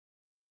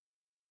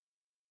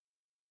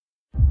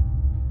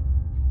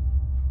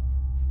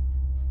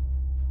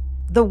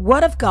The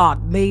Word of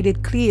God made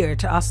it clear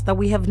to us that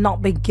we have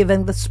not been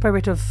given the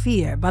spirit of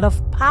fear, but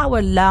of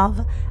power,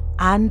 love,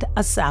 and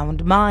a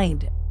sound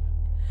mind.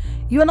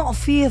 You are not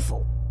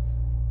fearful.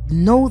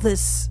 Know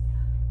this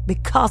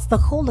because the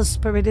Holy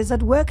Spirit is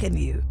at work in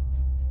you.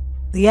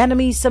 The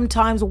enemy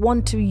sometimes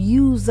want to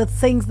use the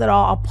things that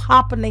are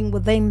happening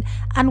within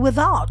and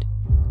without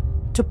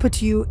to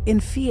put you in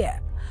fear.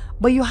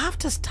 But you have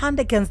to stand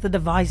against the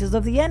devices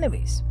of the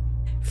enemies.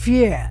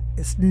 Fear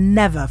is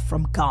never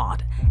from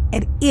God.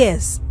 It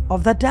is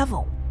of the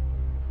devil.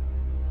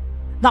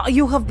 Now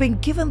you have been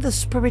given the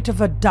spirit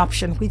of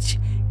adoption, which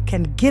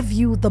can give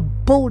you the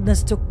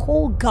boldness to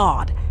call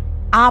God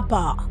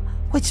Abba,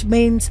 which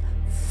means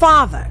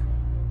Father.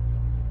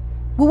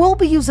 We will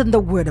be using the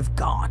Word of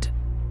God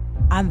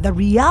and the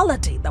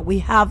reality that we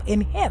have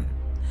in Him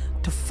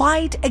to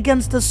fight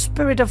against the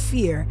spirit of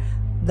fear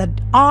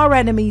that our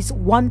enemies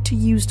want to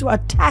use to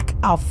attack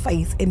our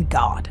faith in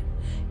God.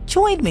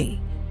 Join me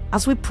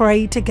as we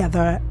pray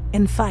together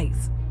in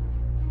faith.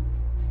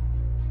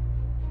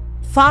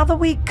 Father,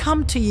 we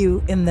come to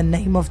you in the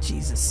name of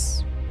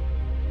Jesus,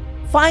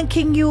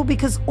 thanking you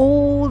because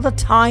all the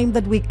time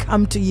that we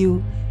come to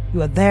you,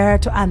 you are there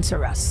to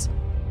answer us.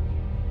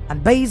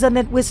 And based on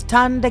it, we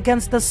stand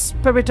against the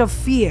spirit of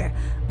fear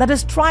that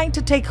is trying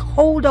to take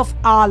hold of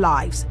our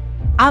lives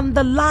and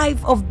the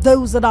life of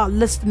those that are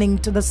listening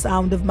to the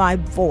sound of my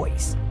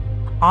voice.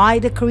 I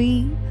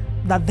decree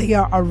that they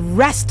are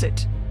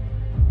arrested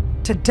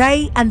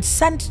today and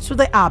sent to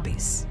the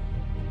abyss.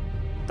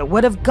 The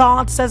Word of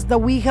God says that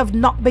we have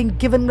not been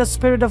given the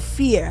spirit of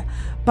fear,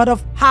 but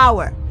of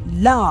power,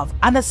 love,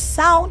 and a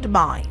sound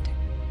mind.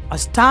 I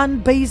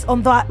stand based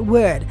on that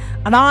word,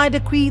 and I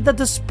decree that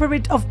the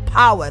spirit of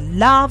power,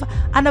 love,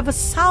 and of a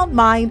sound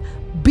mind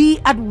be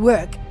at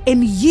work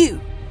in you,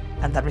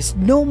 and there is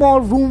no more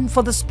room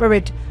for the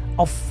spirit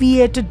of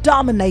fear to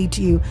dominate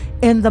you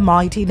in the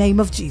mighty name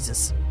of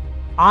Jesus.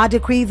 I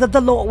decree that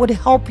the Lord would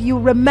help you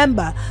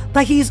remember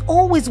that He is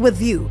always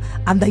with you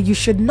and that you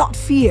should not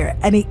fear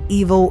any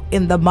evil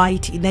in the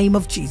mighty name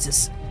of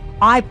Jesus.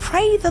 I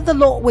pray that the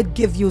Lord would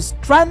give you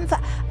strength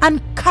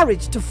and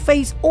courage to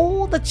face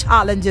all the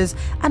challenges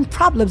and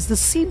problems that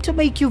seem to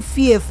make you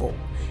fearful.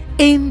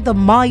 In the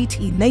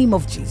mighty name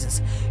of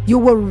Jesus, you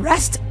will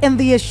rest in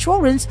the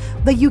assurance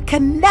that you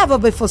can never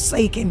be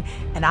forsaken,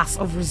 and as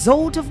a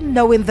result of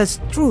knowing this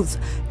truth,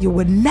 you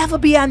will never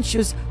be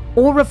anxious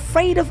or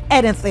afraid of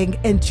anything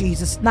in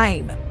Jesus'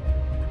 name.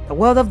 The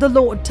word of the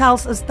Lord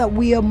tells us that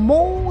we are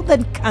more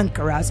than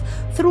conquerors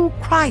through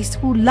Christ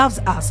who loves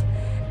us.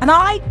 And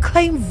I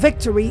claim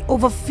victory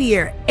over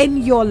fear in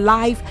your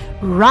life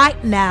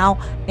right now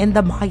in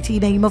the mighty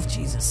name of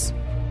Jesus.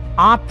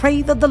 I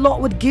pray that the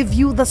Lord would give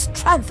you the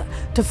strength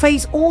to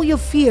face all your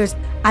fears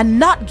and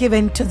not give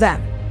in to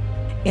them.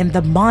 In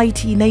the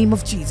mighty name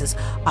of Jesus,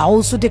 I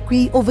also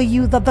decree over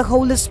you that the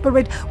Holy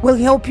Spirit will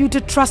help you to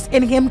trust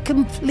in Him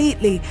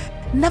completely,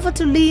 never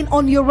to lean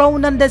on your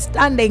own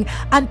understanding,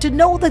 and to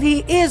know that He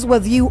is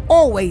with you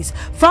always.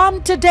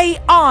 From today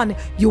on,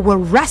 you will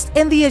rest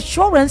in the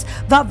assurance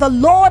that the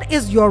Lord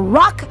is your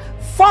rock,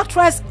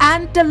 fortress,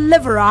 and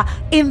deliverer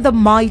in the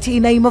mighty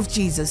name of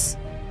Jesus.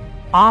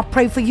 I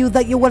pray for you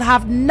that you will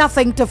have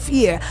nothing to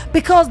fear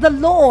because the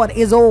Lord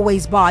is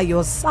always by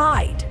your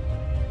side.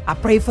 I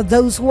pray for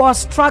those who are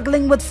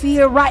struggling with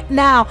fear right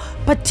now,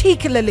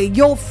 particularly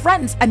your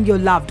friends and your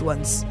loved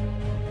ones.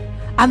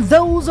 And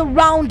those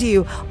around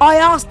you, I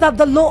ask that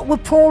the Lord will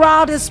pour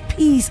out His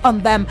peace on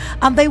them,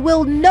 and they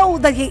will know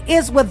that He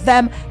is with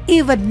them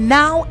even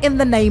now in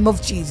the name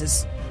of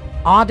Jesus.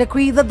 I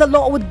decree that the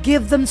Lord would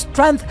give them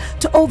strength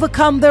to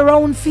overcome their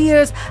own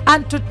fears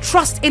and to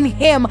trust in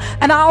Him.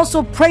 And I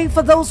also pray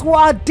for those who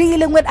are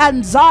dealing with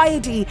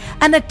anxiety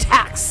and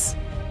attacks.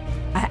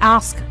 I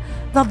ask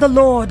that the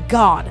Lord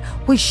God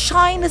will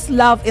shine His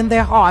love in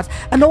their hearts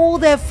and all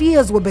their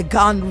fears will be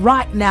gone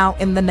right now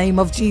in the name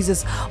of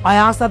Jesus. I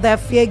ask that their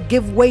fear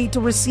give way to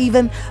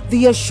receiving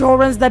the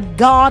assurance that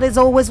God is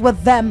always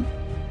with them.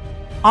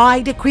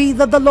 I decree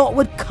that the Lord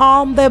would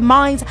calm their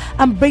minds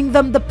and bring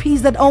them the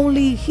peace that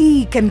only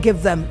He can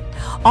give them.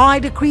 I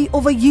decree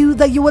over you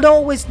that you would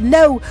always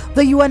know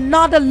that you are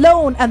not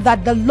alone and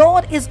that the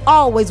Lord is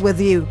always with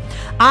you.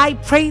 I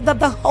pray that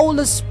the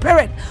Holy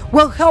Spirit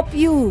will help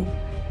you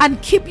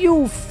and keep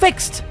you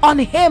fixed on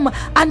Him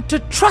and to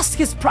trust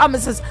His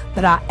promises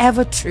that are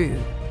ever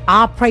true.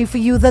 I pray for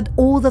you that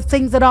all the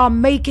things that are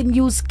making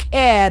you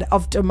scared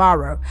of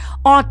tomorrow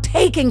are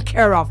taken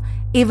care of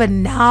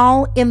even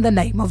now in the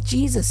name of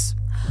Jesus.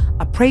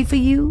 I pray for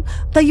you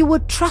that you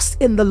would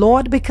trust in the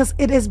Lord, because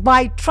it is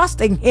by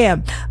trusting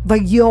Him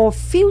that your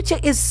future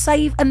is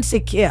safe and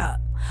secure.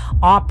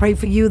 I pray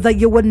for you that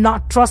you would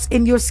not trust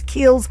in your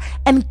skills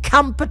and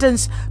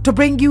competence to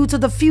bring you to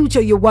the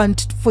future you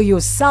want for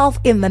yourself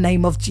in the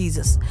name of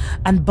Jesus.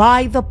 And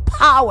by the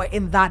power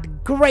in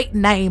that great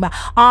name,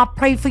 I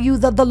pray for you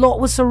that the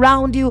Lord will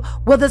surround you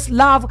with His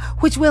love,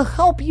 which will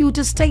help you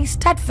to stay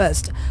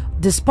steadfast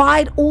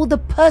despite all the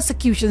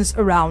persecutions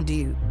around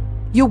you.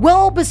 You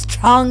will be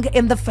strong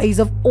in the face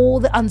of all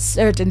the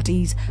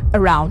uncertainties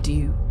around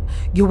you.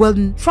 You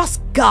will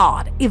trust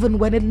God even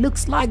when it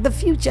looks like the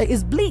future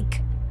is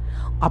bleak.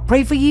 I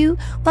pray for you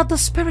that the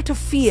spirit of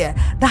fear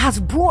that has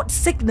brought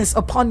sickness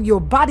upon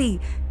your body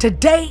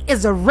today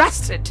is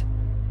arrested.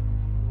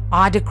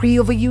 I decree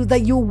over you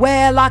that you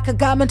wear like a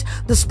garment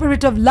the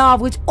spirit of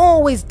love, which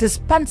always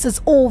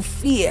dispenses all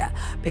fear,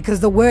 because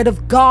the word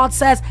of God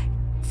says,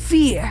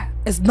 fear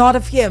is not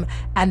of him,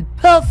 and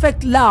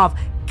perfect love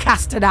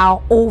casteth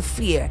out all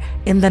fear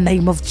in the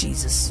name of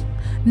Jesus.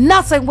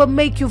 Nothing will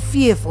make you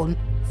fearful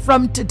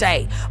from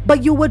today,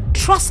 but you will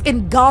trust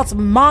in God's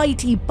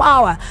mighty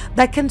power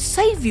that can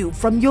save you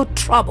from your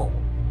trouble.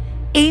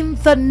 In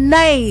the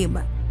name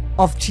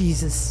of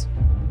Jesus.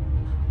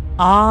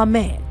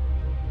 Amen.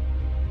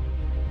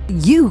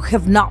 You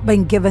have not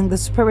been given the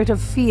spirit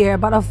of fear,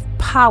 but of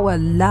power,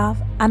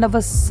 love, and of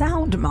a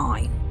sound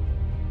mind.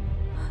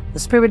 The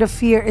spirit of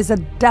fear is a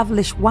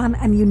devilish one,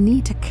 and you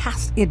need to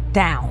cast it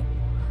down.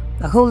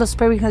 The Holy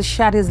Spirit has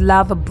shed his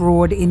love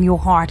abroad in your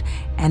heart,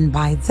 and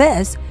by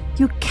this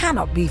you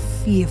cannot be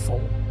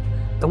fearful.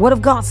 The word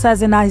of God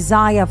says in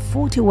Isaiah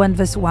 41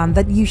 verse 1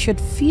 that you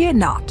should fear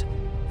not,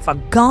 for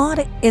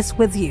God is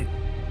with you.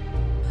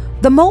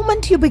 The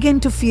moment you begin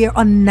to fear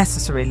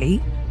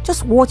unnecessarily,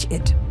 just watch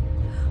it.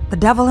 The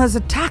devil has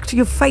attacked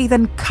your faith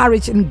and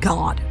courage in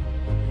God.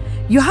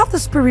 You have the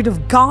Spirit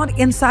of God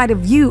inside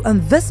of you,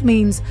 and this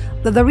means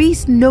that there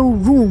is no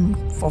room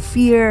for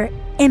fear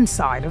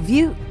inside of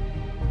you.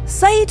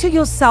 Say to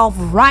yourself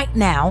right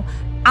now,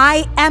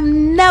 I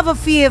am never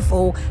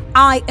fearful.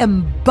 I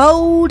am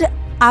bold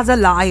as a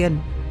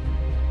lion.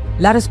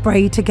 Let us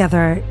pray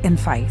together in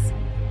faith.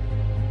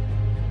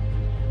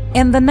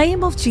 In the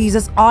name of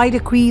Jesus, I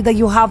decree that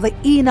you have the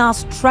inner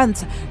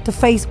strength to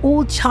face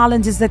all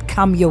challenges that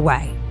come your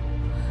way.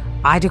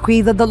 I decree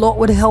that the Lord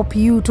would help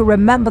you to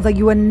remember that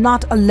you are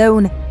not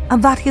alone,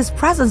 and that his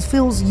presence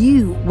fills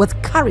you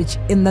with courage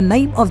in the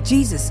name of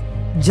Jesus.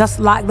 Just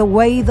like the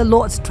way the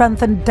Lord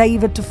strengthened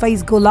David to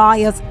face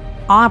Goliath,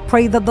 I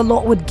pray that the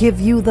Lord would give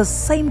you the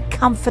same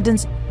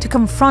confidence to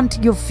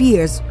confront your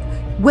fears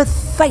with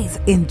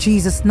faith in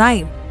Jesus'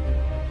 name.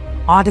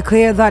 I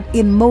declare that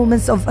in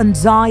moments of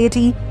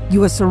anxiety,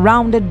 you are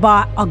surrounded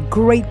by a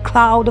great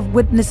cloud of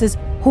witnesses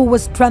who will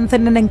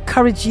strengthen and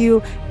encourage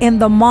you in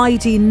the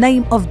mighty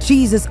name of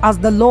Jesus, as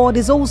the Lord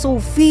is also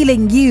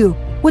filling you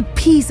with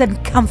peace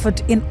and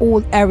comfort in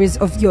all areas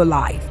of your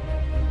life.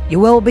 You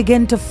will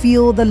begin to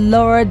feel the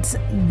Lord's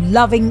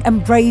loving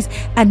embrace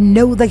and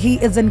know that he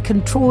is in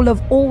control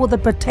of all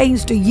that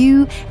pertains to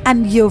you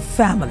and your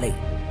family.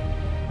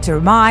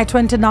 Jeremiah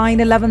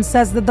 29:11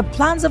 says that the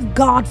plans of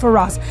God for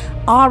us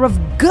are of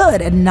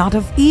good and not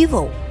of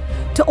evil,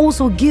 to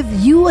also give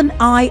you and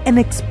I an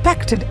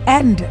expected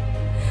end.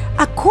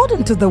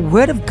 According to the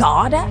word of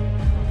God,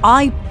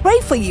 I pray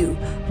for you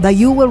that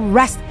you will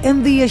rest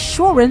in the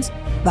assurance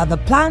that the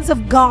plans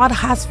of God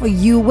has for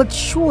you would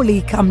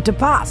surely come to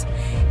pass.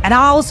 And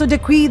I also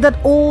decree that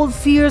all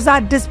fears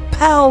are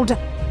dispelled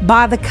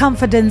by the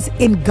confidence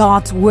in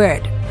God's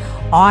word.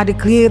 I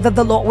declare that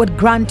the Lord would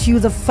grant you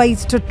the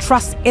faith to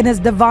trust in his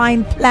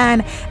divine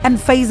plan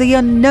and face the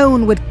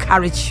unknown with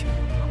courage.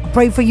 I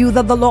pray for you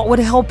that the Lord would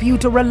help you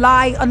to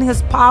rely on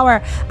his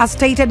power, as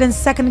stated in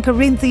 2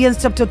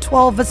 Corinthians chapter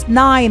 12 verse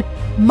 9.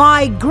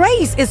 My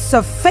grace is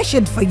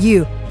sufficient for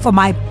you, for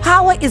my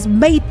power is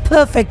made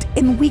perfect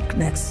in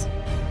weakness.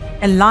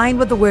 In line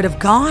with the word of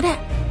God,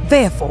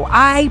 therefore,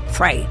 I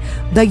pray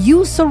that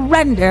you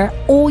surrender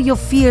all your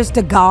fears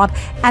to God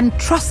and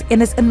trust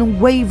in his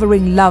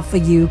unwavering love for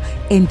you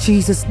in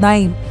Jesus'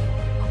 name.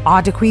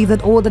 I decree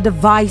that all the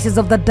devices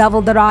of the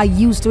devil that are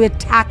used to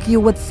attack you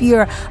with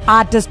fear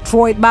are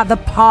destroyed by the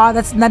power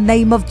that's in the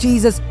name of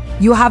Jesus.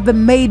 You have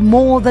been made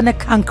more than a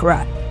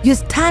conqueror. You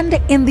stand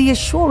in the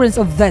assurance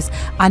of this,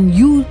 and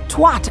you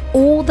thwart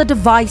all the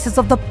devices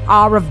of the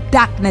power of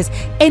darkness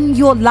in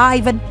your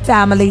life and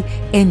family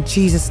in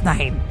Jesus'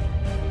 name.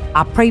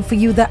 I pray for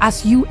you that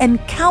as you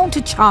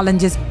encounter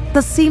challenges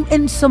that seem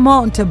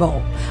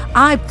insurmountable,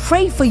 I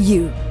pray for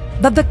you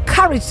that the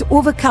courage to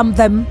overcome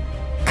them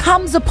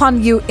comes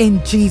upon you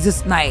in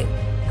Jesus' name.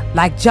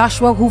 Like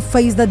Joshua, who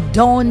faced the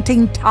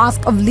daunting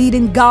task of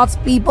leading God's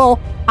people,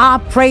 I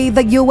pray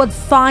that you would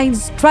find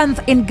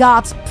strength in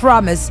God's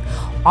promise.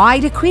 I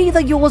decree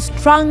that you are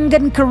strong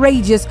and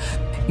courageous.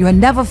 You are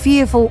never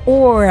fearful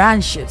or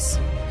anxious.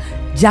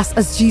 Just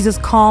as Jesus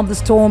calmed the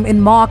storm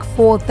in Mark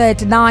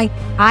 4:39,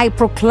 I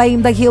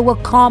proclaim that he will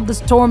calm the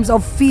storms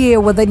of fear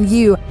within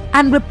you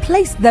and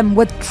replace them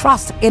with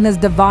trust in his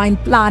divine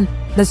plan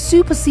that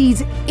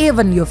supersedes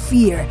even your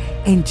fear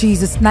in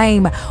Jesus'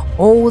 name.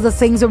 All the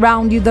things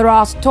around you that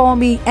are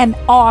stormy and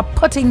are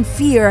putting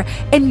fear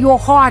in your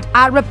heart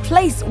are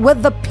replaced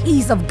with the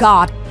peace of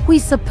God,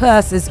 which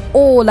surpasses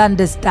all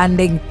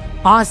understanding.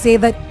 I say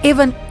that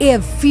even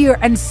if fear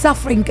and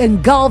suffering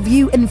engulf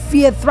you and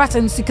fear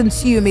threatens to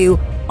consume you,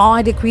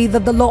 I decree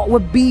that the Lord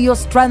would be your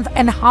strength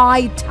and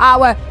high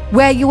tower,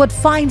 where you would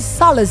find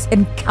solace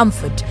and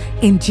comfort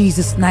in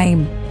Jesus'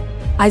 name.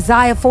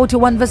 Isaiah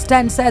 41 verse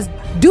 10 says,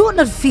 do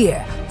not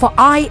fear, for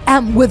I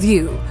am with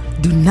you.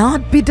 Do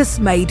not be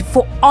dismayed,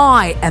 for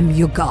I am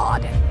your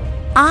God.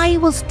 I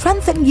will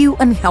strengthen you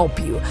and help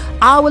you.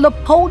 I will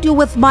uphold you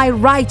with my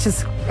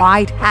righteous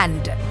right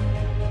hand.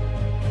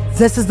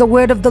 This is the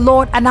word of the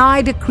Lord, and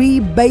I decree,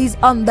 based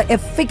on the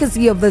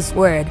efficacy of this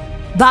word,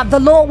 that the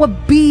Lord will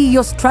be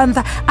your strength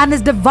and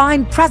His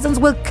divine presence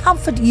will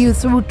comfort you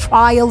through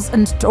trials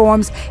and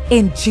storms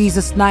in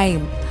Jesus'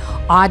 name.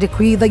 I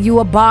decree that you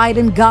abide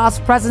in God's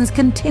presence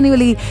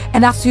continually,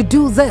 and as you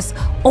do this,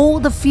 all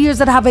the fears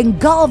that have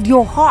engulfed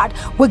your heart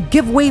will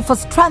give way for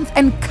strength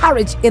and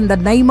courage in the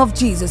name of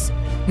Jesus.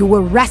 You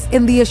will rest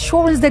in the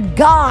assurance that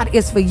God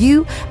is for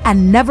you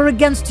and never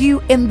against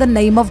you in the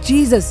name of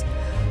Jesus.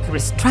 There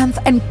is strength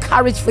and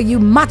courage for you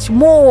much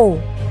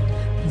more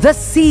this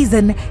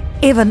season,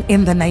 even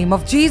in the name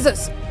of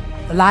Jesus.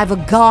 The life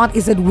of God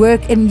is at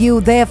work in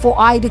you. Therefore,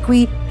 I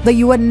decree that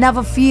you are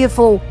never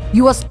fearful.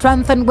 You are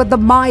strengthened with the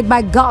might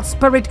by God's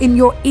Spirit in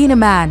your inner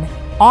man.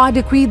 I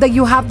decree that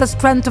you have the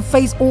strength to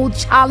face all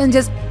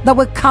challenges that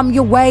will come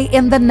your way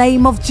in the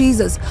name of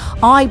Jesus.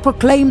 I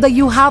proclaim that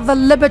you have the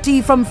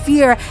liberty from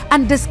fear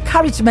and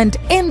discouragement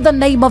in the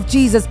name of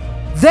Jesus.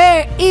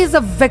 There is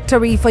a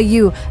victory for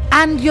you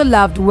and your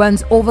loved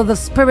ones over the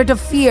spirit of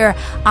fear.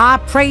 I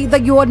pray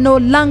that you are no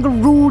longer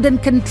ruled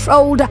and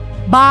controlled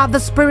by the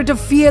spirit of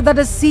fear that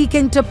is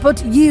seeking to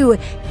put you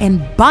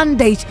in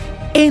bondage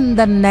in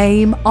the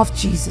name of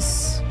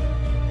Jesus.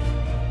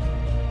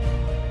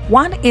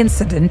 One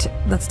incident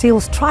that still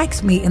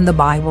strikes me in the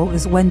Bible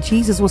is when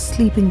Jesus was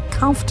sleeping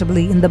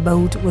comfortably in the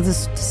boat with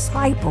His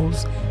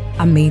disciples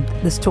amid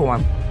the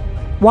storm.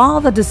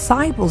 While the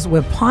disciples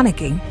were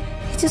panicking,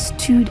 He just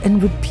stood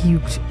and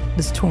rebuked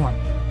the storm.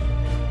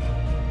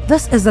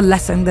 This is a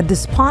lesson that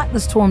despite the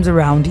storms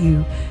around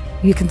you,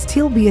 you can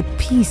still be at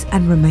peace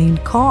and remain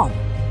calm.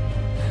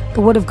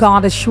 The Word of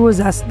God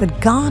assures us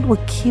that God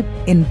will keep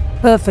in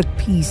perfect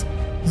peace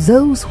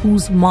those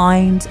whose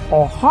minds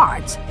or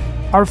hearts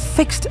are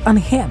fixed on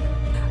Him.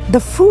 The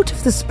fruit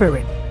of the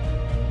Spirit,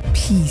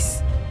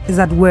 peace, is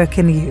at work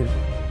in you.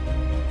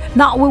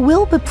 Now, we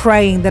will be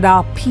praying that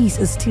our peace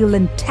is still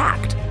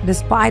intact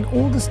despite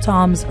all the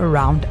storms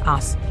around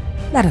us.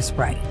 Let us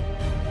pray.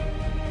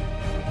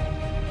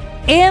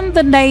 In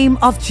the name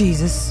of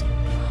Jesus,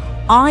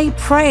 I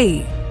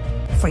pray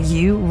for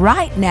you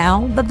right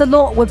now that the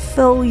Lord would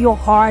fill your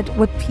heart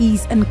with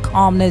peace and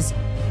calmness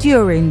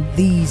during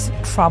these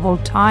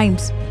troubled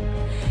times.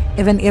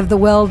 Even if the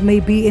world may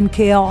be in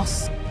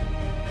chaos,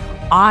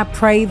 I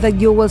pray that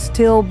you will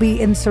still be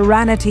in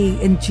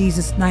serenity in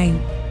Jesus'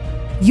 name.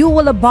 You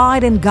will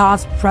abide in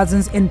God's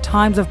presence in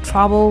times of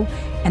trouble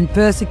and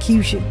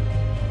persecution.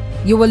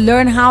 You will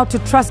learn how to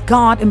trust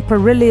God in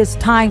perilous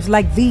times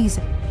like these,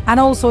 and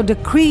also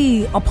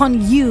decree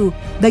upon you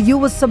that you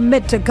will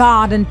submit to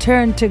God and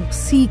turn to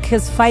seek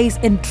His face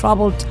in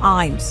troubled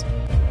times.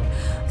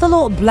 The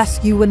Lord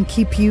bless you and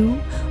keep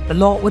you. The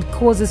Lord would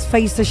cause His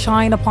face to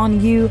shine upon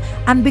you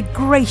and be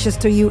gracious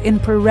to you in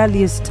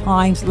perilous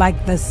times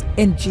like this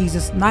in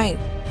Jesus' name.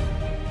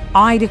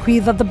 I decree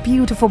that the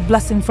beautiful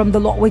blessing from the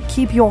Lord will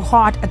keep your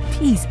heart at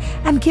peace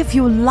and give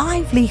you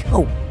lively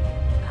hope.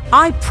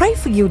 I pray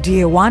for you,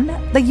 dear one,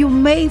 that you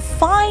may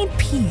find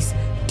peace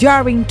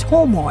during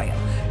turmoil,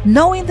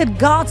 knowing that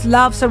God's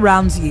love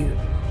surrounds you.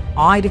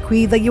 I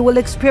decree that you will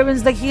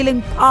experience the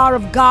healing power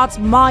of God's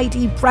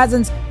mighty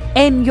presence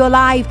in your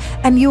life,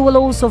 and you will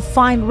also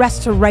find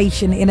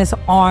restoration in His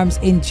arms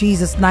in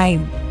Jesus'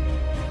 name.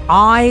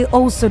 I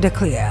also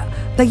declare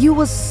that you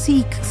will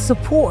seek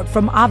support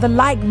from other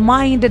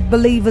like-minded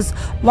believers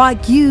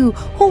like you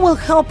who will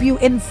help you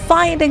in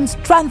finding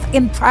strength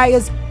in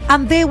prayers,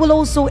 and they will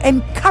also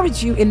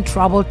encourage you in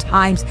troubled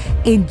times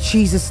in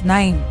Jesus'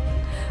 name.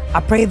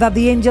 I pray that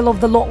the angel of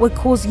the Lord will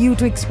cause you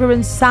to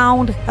experience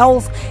sound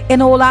health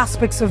in all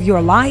aspects of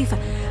your life.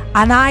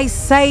 And I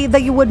say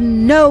that you would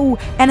know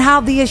and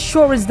have the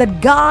assurance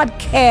that God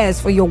cares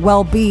for your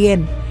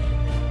well-being.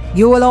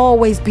 You will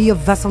always be a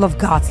vessel of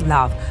God's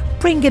love,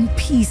 bringing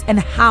peace and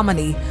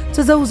harmony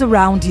to those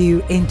around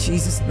you in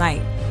Jesus'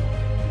 name.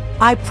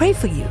 I pray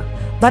for you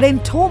that in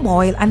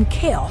turmoil and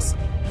chaos,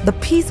 the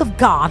peace of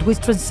God, which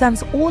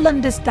transcends all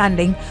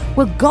understanding,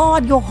 will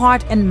guard your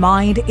heart and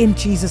mind in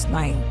Jesus'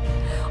 name.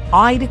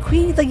 I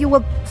decree that you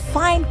will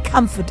find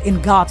comfort in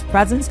God's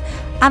presence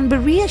and be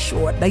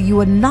reassured that you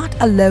are not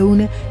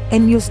alone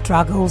in your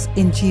struggles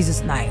in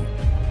Jesus' name.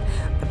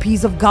 The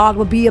peace of God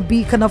will be a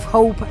beacon of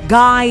hope,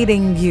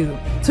 guiding you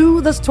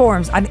through the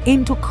storms and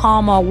into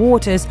calmer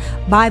waters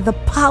by the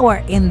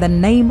power in the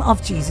name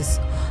of Jesus.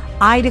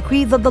 I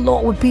decree that the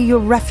Lord will be your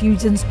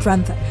refuge and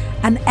strength,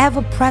 an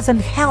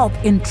ever-present help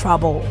in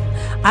trouble.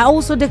 I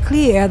also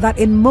declare that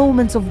in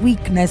moments of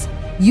weakness,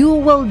 you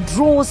will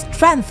draw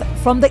strength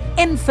from the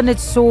infinite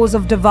source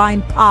of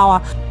divine power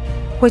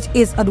which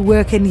is at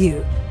work in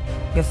you.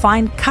 You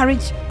find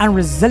courage and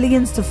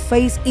resilience to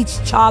face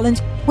each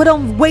challenge with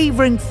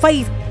unwavering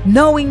faith,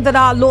 knowing that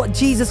our Lord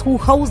Jesus, who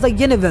holds the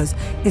universe,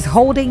 is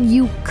holding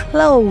you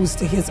close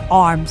to His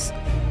arms.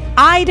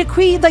 I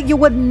decree that you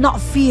would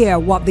not fear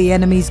what the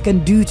enemies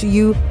can do to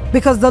you,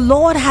 because the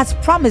Lord has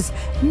promised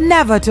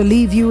never to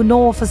leave you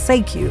nor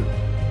forsake you.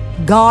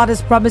 God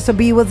has promised to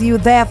be with you,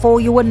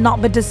 therefore you will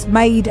not be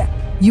dismayed.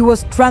 You are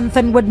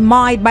strengthened with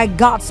might by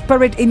God's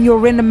Spirit in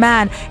your inner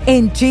man.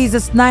 In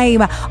Jesus'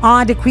 name,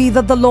 I decree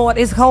that the Lord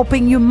is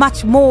helping you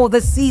much more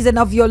this season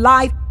of your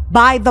life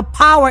by the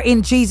power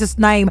in Jesus'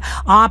 name.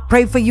 I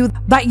pray for you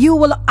that you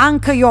will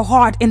anchor your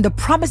heart in the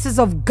promises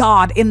of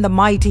God in the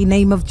mighty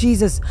name of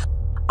Jesus.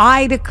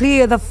 I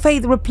declare that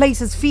faith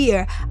replaces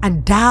fear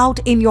and doubt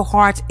in your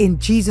heart in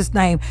Jesus'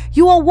 name.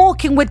 You are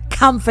walking with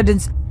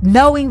confidence,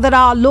 knowing that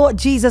our Lord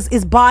Jesus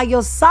is by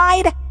your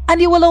side and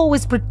He will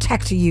always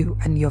protect you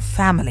and your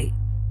family.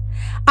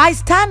 I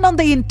stand on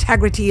the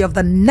integrity of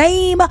the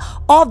name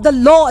of the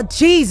Lord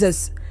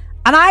Jesus,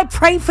 and I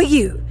pray for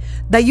you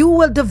that you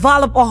will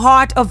develop a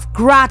heart of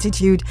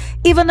gratitude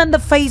even in the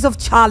face of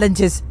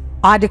challenges.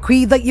 I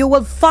decree that you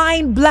will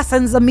find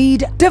blessings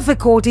amid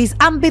difficulties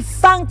and be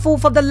thankful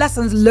for the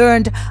lessons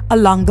learned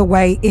along the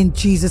way in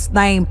Jesus'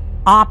 name.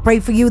 I pray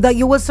for you that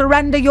you will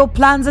surrender your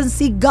plans and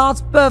seek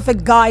God's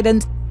perfect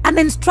guidance and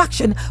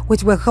instruction,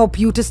 which will help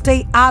you to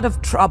stay out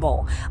of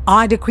trouble.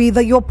 I decree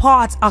that your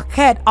paths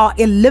ahead are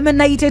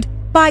illuminated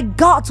by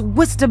God's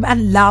wisdom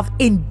and love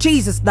in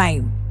Jesus'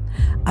 name.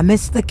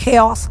 Amidst the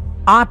chaos,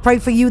 I pray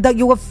for you that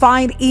you will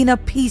find inner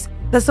peace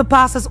that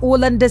surpasses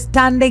all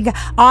understanding.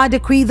 I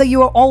decree that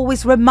you are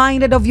always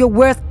reminded of your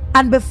worth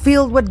and be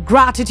filled with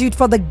gratitude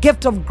for the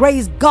gift of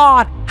grace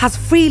God has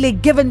freely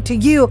given to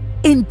you.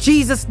 In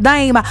Jesus'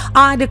 name,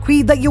 I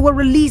decree that you will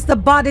release the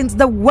burdens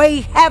that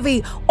weigh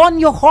heavy on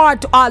your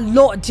heart to our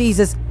Lord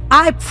Jesus.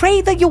 I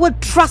pray that you will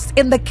trust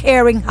in the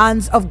caring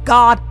hands of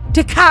God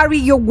to carry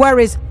your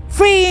worries,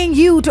 freeing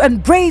you to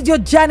embrace your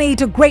journey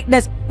to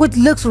greatness, which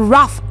looks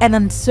rough and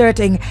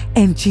uncertain.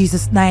 In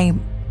Jesus'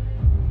 name,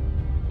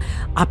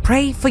 I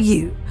pray for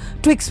you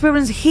to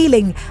experience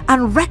healing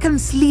and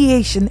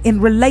reconciliation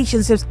in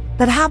relationships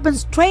that have been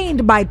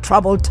strained by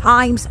troubled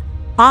times.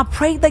 I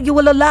pray that you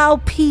will allow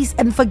peace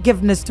and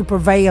forgiveness to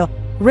prevail,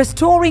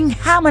 restoring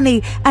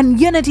harmony and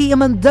unity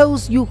among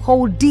those you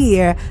hold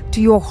dear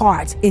to your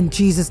heart in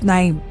Jesus'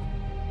 name.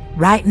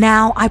 Right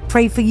now, I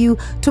pray for you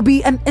to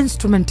be an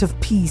instrument of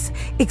peace,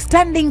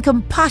 extending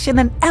compassion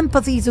and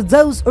empathy to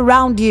those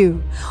around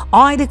you.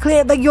 I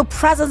declare that your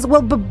presence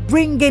will be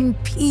bringing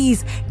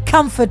peace,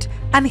 comfort,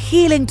 and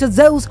healing to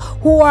those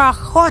who are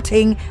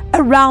hurting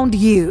around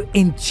you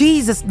in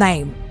Jesus'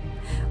 name.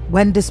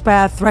 When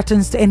despair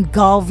threatens to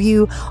engulf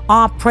you,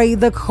 I pray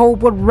that hope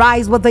will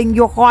rise within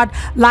your heart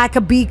like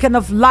a beacon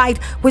of light,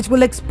 which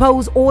will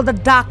expose all the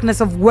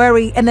darkness of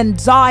worry and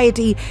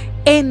anxiety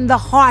in the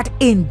heart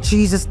in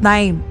Jesus'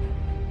 name.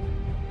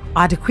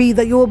 I decree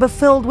that you will be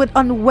filled with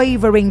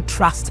unwavering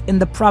trust in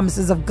the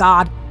promises of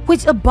God,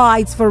 which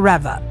abides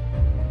forever.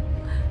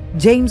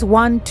 James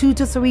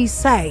 1:2-3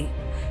 say,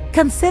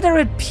 "Consider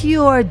it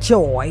pure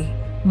joy,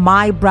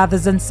 my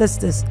brothers and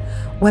sisters,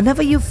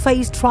 whenever you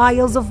face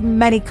trials of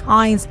many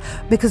kinds,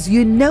 because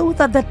you know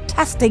that the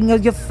testing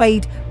of your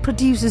faith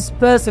produces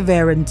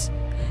perseverance.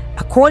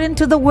 According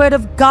to the word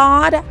of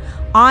God,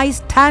 I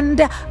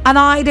stand and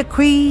I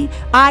decree,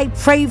 I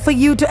pray for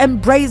you to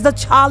embrace the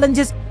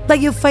challenges that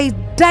you face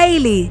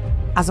daily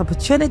as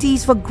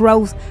opportunities for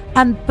growth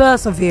and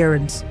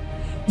perseverance.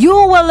 You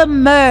will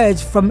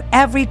emerge from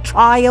every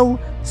trial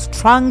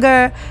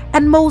stronger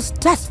and more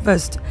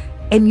steadfast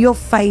in your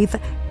faith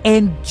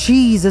in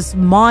Jesus'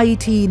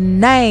 mighty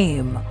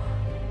name.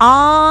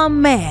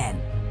 Amen."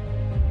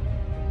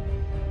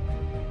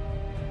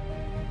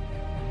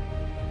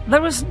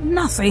 There is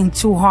nothing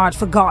too hard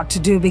for God to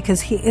do because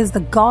He is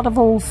the God of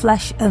all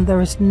flesh, and there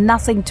is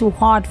nothing too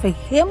hard for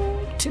Him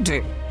to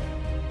do.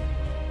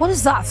 What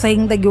is that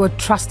thing that you are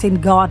trusting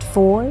God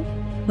for?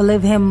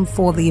 Believe Him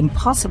for the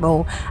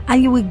impossible,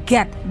 and you will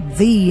get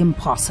the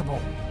impossible.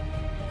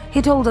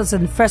 He told us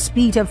in 1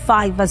 Peter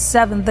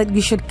 5:7 that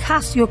you should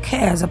cast your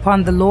cares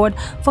upon the Lord,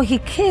 for He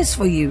cares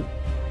for you.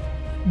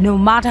 No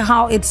matter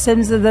how it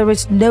seems that there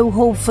is no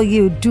hope for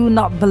you, do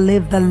not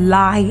believe the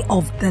lie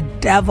of the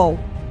devil.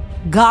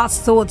 God's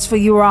thoughts for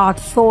you are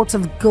thoughts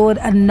of good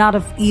and not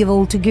of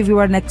evil, to give you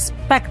an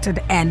expected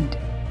end.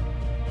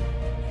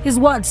 His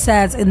word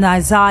says in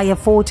Isaiah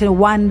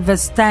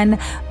 41:10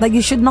 that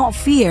you should not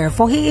fear,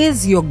 for He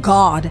is your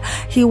God.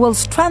 He will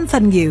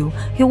strengthen you,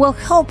 He will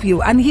help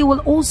you, and He will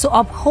also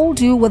uphold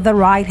you with the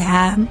right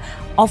hand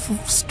of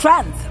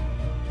strength.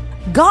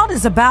 God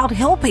is about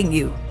helping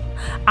you.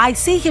 I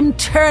see Him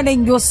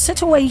turning your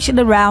situation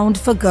around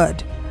for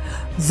good.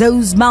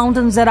 Those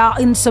mountains that are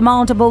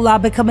insurmountable are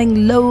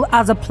becoming low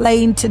as a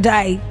plain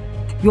today.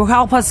 Your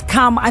help has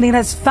come, and it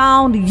has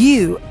found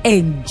you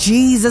in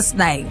Jesus'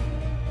 name.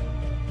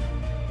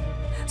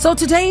 So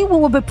today we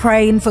will be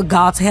praying for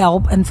God's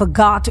help and for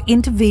God to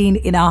intervene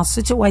in our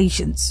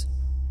situations.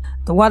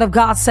 The word of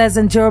God says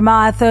in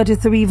Jeremiah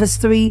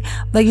 33:3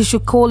 that you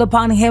should call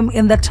upon Him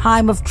in the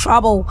time of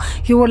trouble.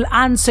 He will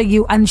answer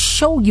you and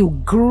show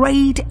you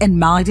great and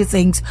mighty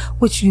things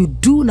which you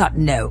do not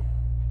know.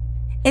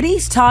 It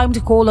is time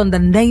to call on the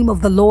name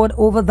of the Lord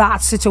over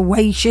that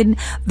situation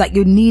that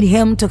you need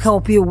Him to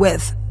help you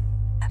with.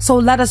 So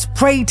let us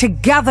pray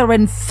together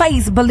in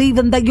faith,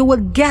 believing that you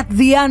will get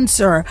the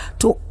answer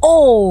to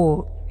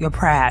all your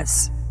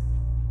prayers.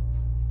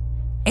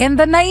 In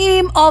the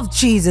name of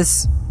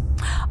Jesus,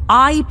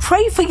 I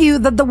pray for you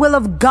that the will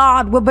of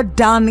God will be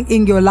done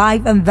in your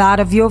life and that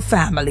of your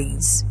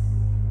families.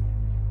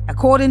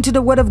 According to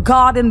the word of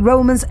God in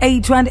Romans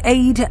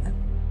 8:28,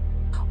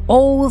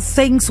 all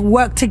things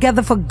work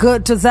together for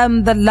good to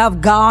them that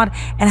love God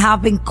and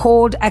have been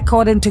called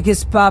according to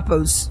his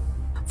purpose.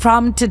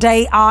 From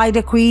today, I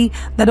decree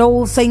that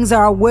all things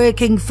are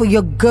working for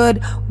your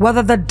good,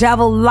 whether the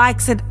devil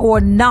likes it or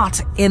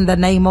not, in the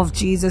name of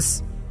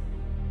Jesus.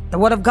 The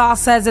word of God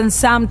says in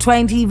Psalm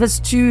 20 verse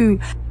 2,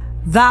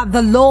 that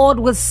the Lord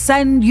will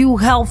send you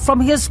help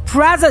from his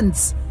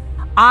presence.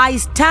 I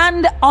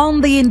stand on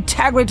the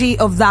integrity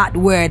of that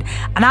word,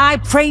 and I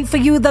pray for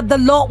you that the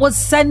Lord will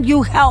send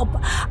you help.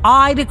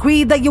 I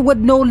decree that you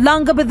would no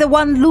longer be the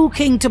one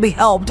looking to be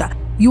helped.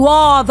 You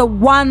are the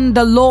one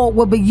the Lord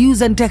will be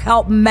using to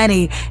help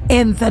many,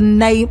 in the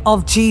name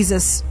of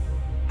Jesus.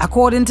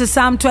 According to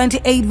Psalm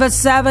 28 verse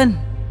 7,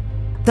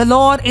 the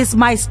Lord is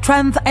my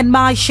strength and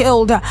my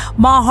shield.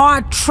 My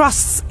heart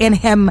trusts in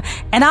him,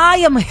 and I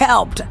am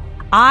helped.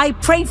 I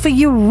pray for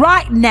you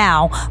right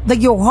now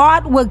that your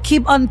heart will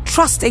keep on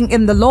trusting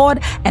in the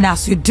Lord, and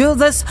as you do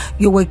this,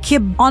 you will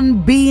keep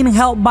on being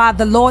helped by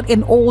the Lord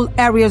in all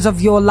areas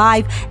of your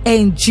life,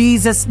 in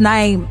Jesus'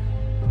 name.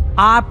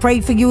 I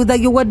pray for you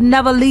that you would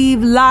never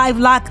leave life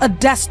like a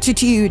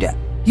destitute.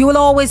 You will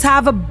always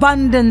have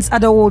abundance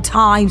at all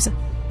times.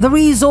 The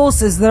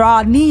resources that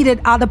are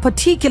needed at a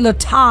particular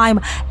time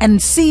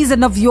and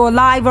season of your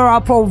life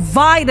are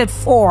provided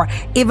for,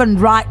 even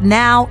right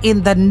now,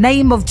 in the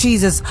name of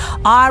Jesus.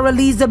 I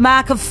release the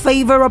mark of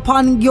favor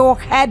upon your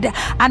head,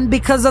 and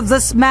because of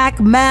this mark,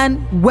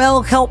 man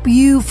will help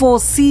you for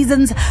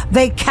seasons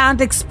they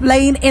can't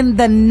explain, in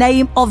the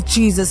name of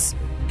Jesus.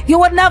 You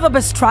will never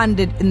be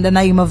stranded, in the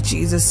name of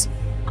Jesus.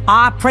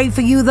 I pray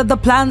for you that the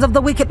plans of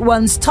the wicked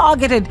ones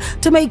targeted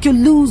to make you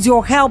lose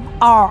your help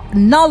are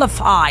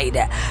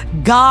nullified.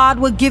 God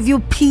will give you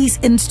peace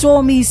in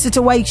stormy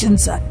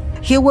situations.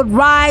 He would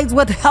rise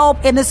with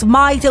help in his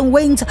might and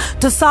wings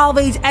to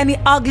salvage any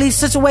ugly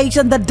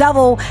situation the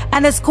devil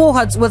and his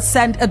cohorts would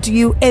send unto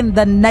you, in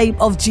the name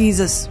of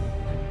Jesus.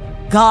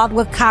 God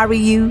will carry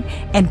you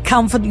and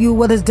comfort you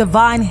with his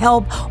divine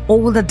help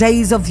all the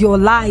days of your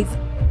life.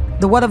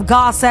 The word of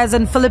God says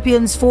in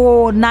Philippians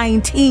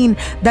 4:19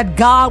 that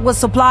God will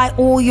supply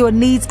all your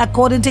needs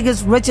according to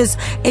his riches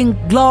in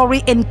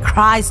glory in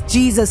Christ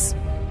Jesus.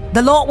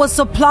 The Lord will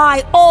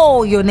supply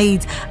all your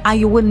needs, and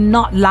you will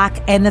not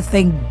lack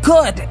anything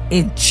good,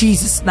 in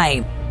Jesus'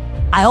 name.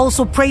 I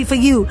also pray for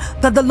you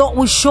that the Lord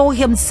will show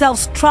himself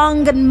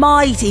strong and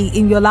mighty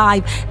in your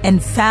life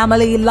and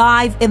family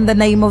life, in the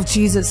name of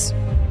Jesus.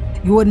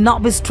 You will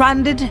not be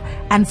stranded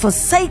and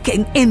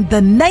forsaken, in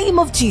the name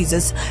of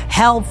Jesus.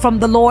 Help from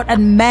the Lord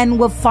and men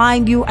will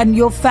find you and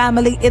your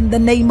family, in the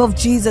name of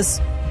Jesus.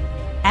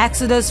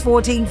 Exodus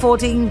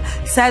 14:14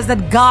 says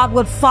that God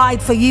will fight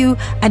for you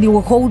and you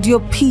will hold your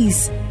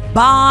peace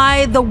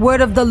by the word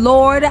of the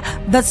Lord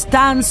that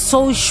stands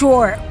so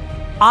sure.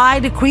 I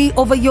decree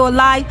over your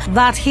life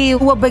that he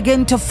will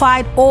begin to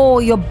fight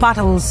all your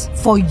battles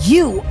for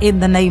you,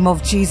 in the name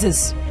of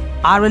Jesus.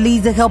 I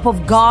release the help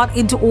of God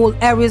into all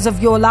areas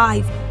of your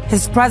life.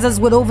 His presence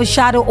will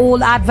overshadow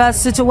all adverse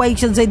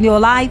situations in your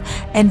life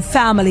and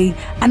family,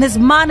 and his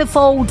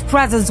manifold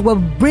presence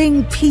will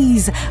bring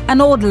peace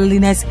and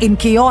orderliness in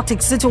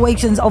chaotic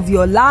situations of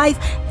your life,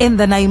 in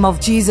the name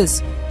of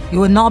Jesus. You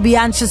will not be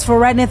anxious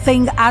for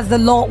anything, as the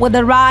Lord will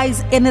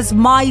arise in his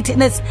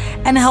mightiness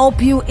and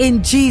help you,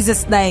 in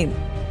Jesus' name.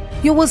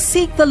 You will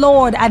seek the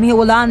Lord, and he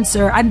will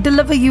answer and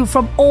deliver you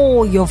from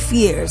all your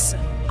fears.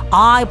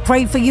 I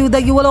pray for you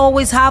that you will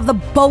always have the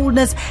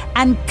boldness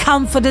and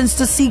confidence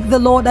to seek the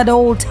Lord at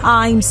all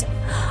times.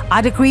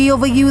 I decree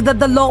over you that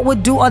the Lord will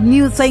do a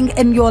new thing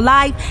in your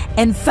life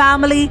and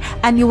family,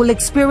 and you will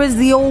experience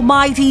the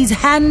Almighty's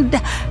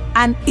hand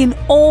and in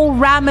all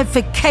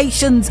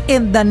ramifications,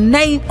 in the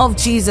name of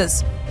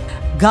Jesus.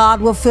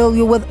 God will fill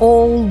you with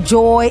all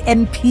joy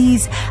and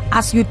peace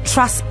as you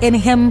trust in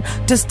him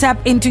to step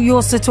into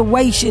your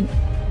situation.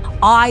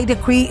 I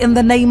decree in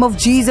the name of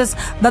Jesus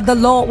that the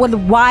Lord will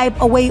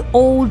wipe away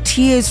all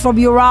tears from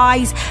your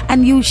eyes,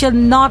 and you shall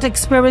not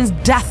experience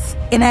death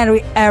in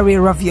every area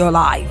of your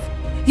life.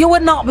 You will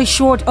not be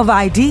short of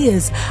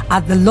ideas,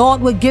 as the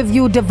Lord will give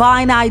you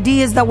divine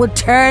ideas that will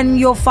turn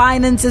your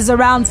finances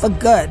around for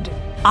good.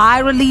 I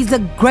release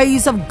the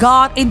grace of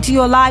God into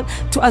your life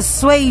to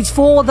assuage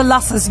for the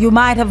losses you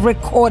might have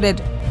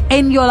recorded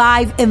in your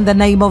life, in the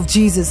name of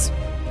Jesus.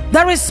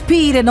 There is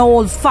speed in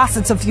all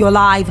facets of your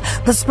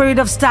life. The spirit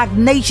of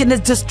stagnation is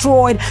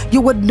destroyed.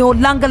 You would no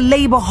longer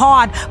labor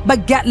hard,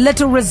 but get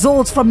little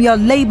results from your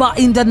labor,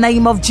 in the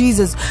name of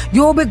Jesus.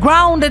 You'll be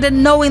grounded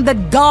in knowing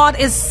that God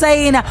is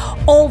saying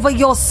over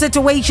your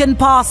situation,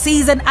 past,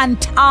 season,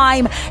 and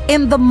time,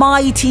 in the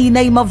mighty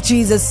name of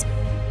Jesus.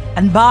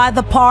 And by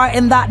the power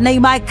in that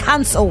name, I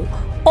cancel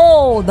all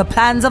all the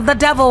plans of the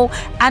devil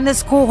and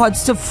his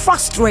cohorts to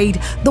frustrate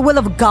the will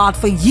of God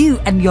for you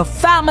and your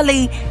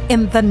family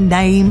in the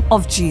name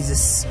of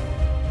Jesus.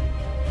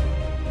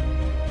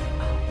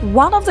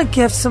 One of the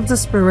gifts of the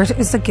Spirit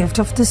is the gift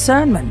of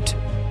discernment.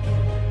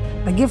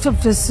 The gift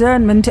of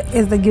discernment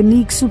is the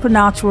unique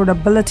supernatural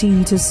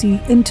ability to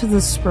see into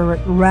the spirit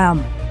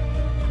realm.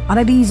 And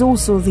it is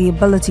also the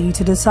ability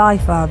to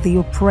decipher the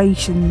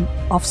operation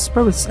of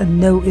spirits and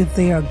know if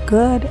they are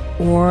good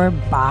or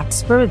bad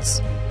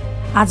spirits.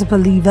 As a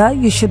believer,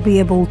 you should be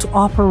able to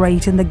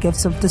operate in the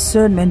gifts of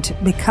discernment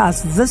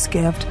because this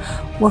gift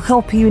will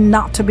help you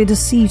not to be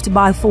deceived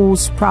by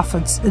false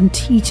prophets and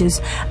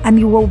teachers, and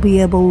you will be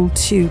able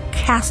to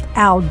cast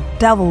out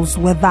devils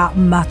without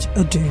much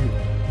ado.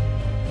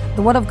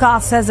 The Word of God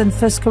says in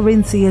 1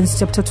 Corinthians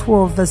chapter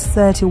 12 verse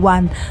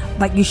 31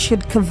 that you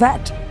should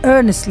covet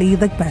earnestly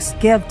the best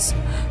gifts.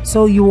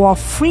 So you are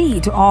free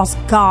to ask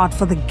God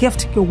for the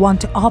gift you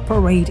want to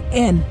operate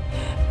in.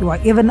 You are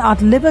even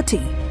at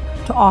liberty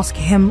to ask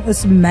Him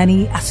as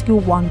many as you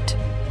want.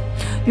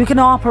 You can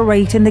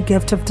operate in the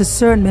gift of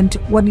discernment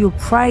when you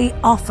pray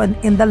often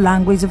in the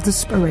language of the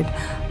Spirit.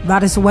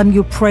 That is when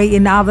you pray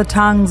in other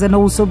tongues and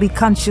also be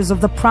conscious of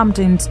the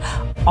promptings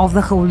of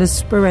the Holy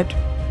Spirit.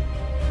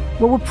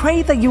 We will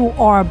pray that you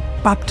are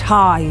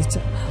baptized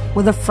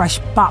with a fresh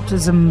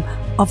baptism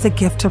of the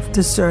gift of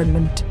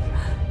discernment.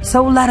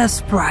 So let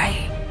us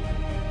pray.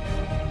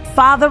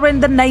 Father, in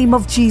the name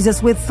of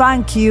Jesus, we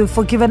thank you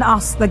for giving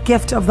us the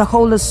gift of the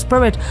Holy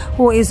Spirit,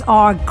 who is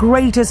our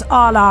greatest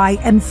ally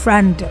and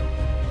friend.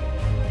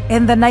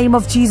 In the name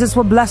of Jesus,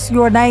 we bless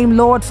your name,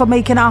 Lord, for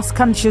making us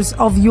conscious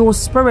of your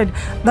Spirit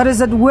that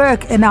is at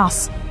work in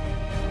us.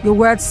 Your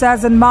word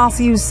says in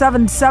Matthew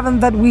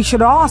 7:7 that we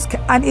should ask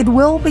and it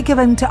will be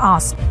given to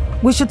us.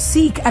 We should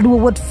seek and we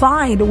would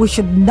find. We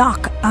should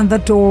knock and the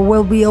door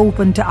will be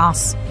open to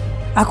us.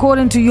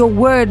 According to your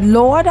word,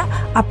 Lord,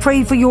 I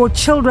pray for your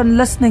children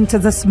listening to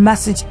this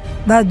message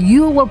that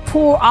you will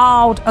pour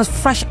out a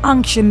fresh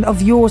unction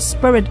of your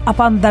Spirit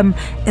upon them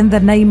in the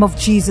name of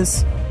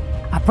Jesus.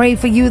 I pray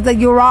for you that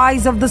your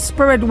eyes of the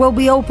Spirit will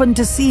be open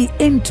to see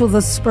into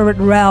the spirit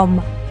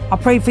realm. I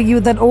pray for you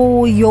that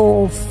all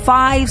your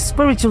 5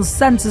 spiritual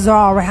senses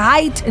are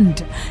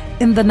heightened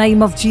in the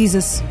name of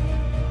Jesus.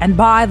 And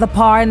by the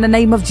power in the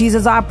name of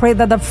Jesus, I pray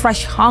that the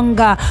fresh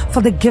hunger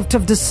for the gift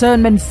of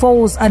discernment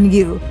falls on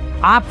you.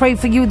 I pray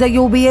for you that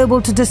you'll be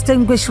able to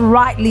distinguish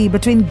rightly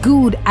between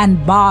good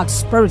and bad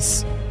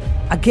spirits.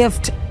 A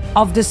gift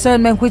of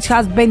discernment which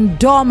has been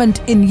dormant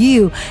in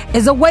you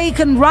is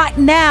awakened right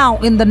now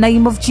in the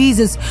name of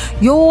Jesus.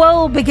 You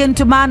will begin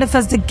to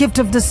manifest the gift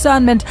of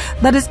discernment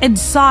that is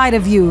inside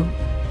of you.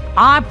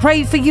 I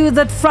pray for you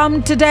that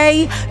from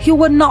today you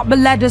will not be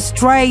led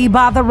astray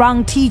by the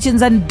wrong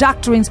teachings and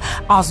doctrines,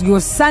 as your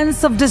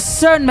sense of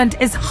discernment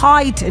is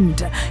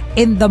heightened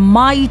in the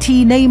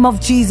mighty name of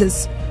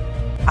Jesus.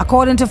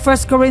 According to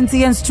 1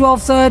 Corinthians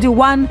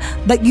 12:31,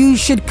 that you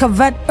should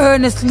covet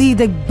earnestly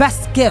the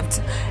best gift.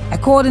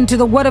 According to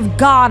the word of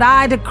God,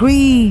 I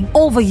decree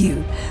over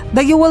you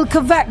that you will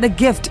covet the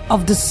gift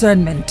of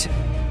discernment.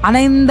 And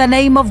in the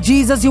name of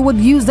Jesus, you would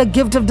use the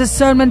gift of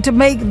discernment to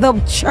make the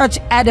church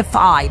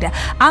edified,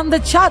 and the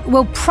church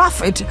will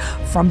profit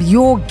from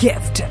your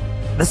gift.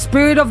 The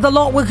Spirit of the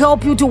Lord will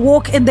help you to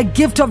walk in the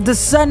gift of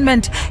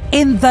discernment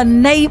in the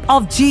name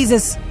of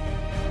Jesus.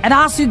 And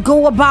as you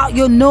go about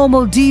your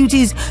normal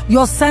duties,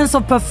 your sense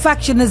of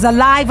perfection is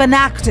alive and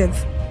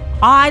active.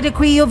 I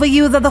decree over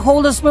you that the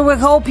Holy Spirit will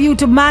help you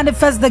to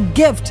manifest the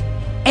gift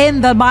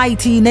in the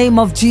mighty name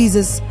of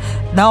Jesus.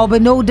 There will be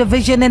no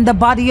division in the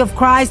body of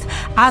Christ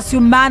as you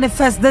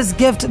manifest this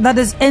gift that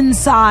is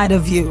inside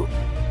of you.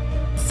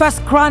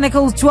 1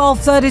 Chronicles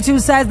 12:32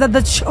 says that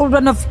the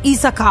children of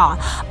Issachar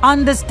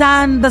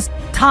understand the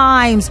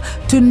times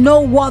to know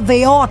what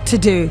they ought to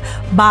do.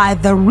 By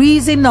the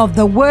reason of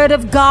the word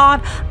of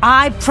God,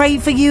 I pray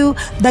for you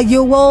that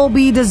you will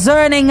be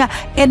discerning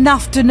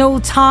enough to know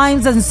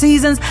times and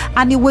seasons,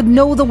 and you would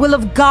know the will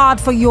of God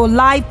for your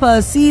life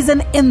per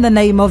season in the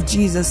name of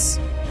Jesus.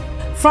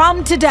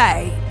 From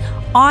today,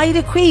 I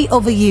decree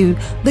over you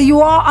that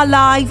you are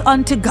alive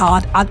unto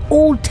God at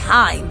all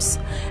times.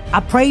 I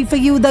pray for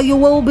you that you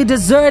will be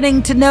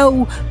discerning to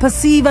know,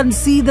 perceive, and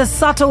see the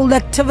subtle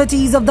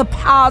activities of the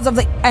powers of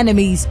the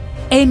enemies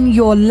in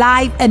your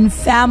life and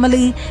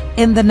family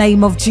in the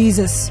name of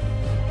Jesus.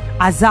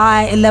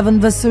 Isaiah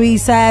 11:3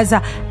 says,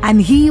 and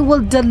he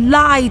will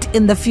delight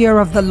in the fear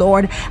of the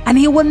Lord, and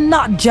he will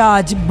not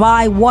judge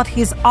by what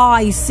his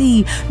eyes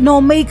see,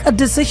 nor make a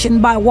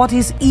decision by what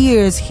his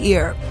ears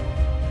hear.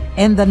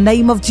 In the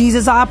name of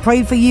Jesus, I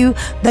pray for you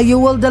that you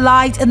will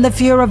delight in the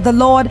fear of the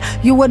Lord.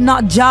 You will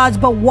not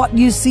judge by what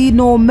you see,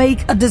 nor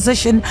make a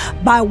decision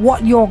by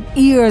what your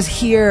ears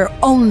hear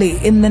only.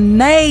 In the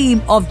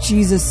name of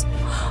Jesus,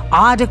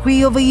 I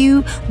decree over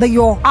you that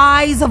your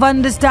eyes of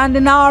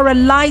understanding are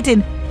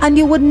enlightened, and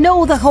you would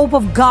know the hope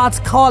of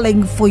God's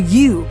calling for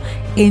you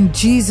in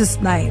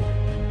Jesus' name.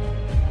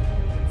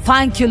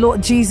 Thank you,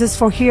 Lord Jesus,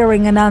 for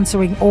hearing and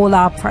answering all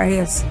our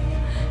prayers.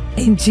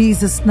 In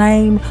Jesus'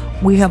 name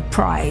we have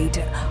prayed.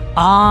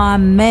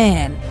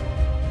 Amen.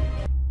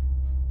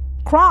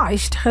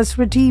 Christ has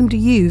redeemed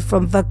you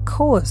from the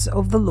curse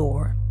of the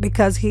law,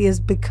 because he has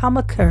become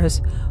a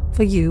curse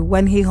for you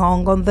when he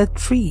hung on the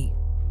tree.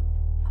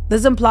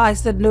 This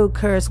implies that no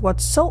curse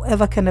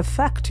whatsoever can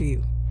affect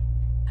you.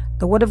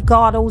 The Word of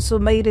God also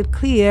made it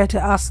clear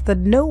to us that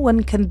no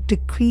one can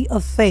decree a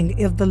thing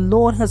if the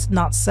Lord has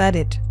not said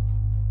it.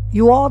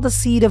 You are the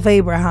seed of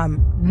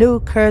Abraham.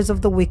 No curse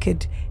of the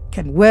wicked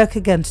can work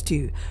against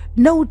you.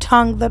 No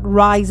tongue that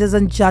rises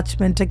in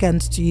judgment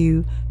against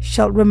you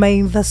shall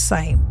remain the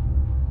same.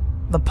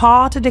 The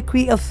power to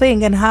decree a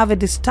thing and have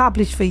it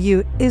established for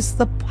you is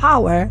the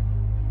power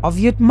of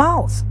your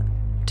mouth.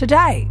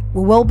 Today,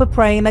 we will be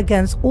praying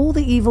against all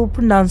the evil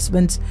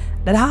pronouncements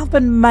that have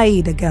been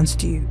made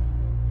against you.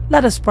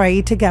 Let us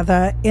pray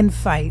together in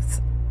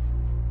faith.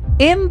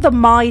 In the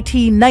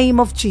mighty name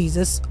of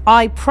Jesus,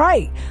 I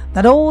pray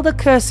that all the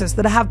curses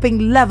that have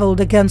been leveled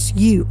against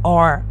you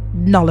are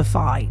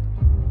nullified.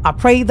 I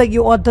pray that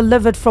you are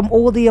delivered from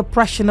all the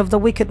oppression of the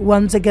wicked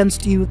ones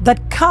against you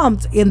that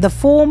comes in the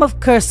form of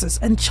curses,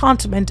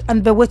 enchantment,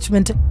 and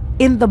bewitchment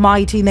in the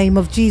mighty name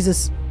of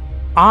Jesus.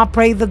 I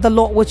pray that the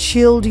Lord would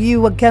shield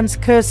you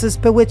against curses,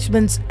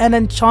 bewitchments, and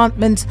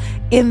enchantments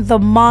in the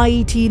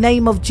mighty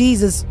name of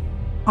Jesus.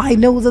 I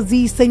know that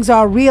these things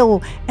are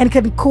real and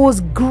can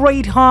cause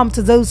great harm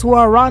to those who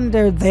are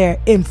under their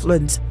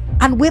influence,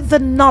 and with the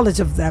knowledge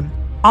of them,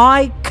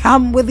 I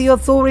come with the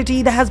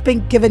authority that has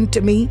been given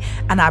to me,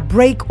 and I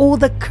break all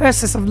the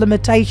curses of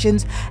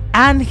limitations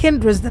and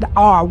hindrance that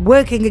are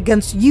working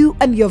against you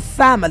and your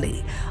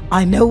family.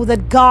 I know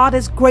that God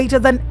is greater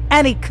than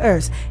any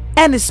curse,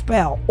 any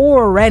spell,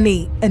 or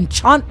any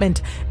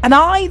enchantment, and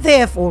I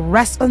therefore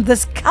rest on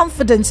this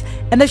confidence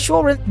and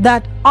assurance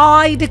that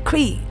I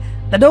decree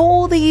that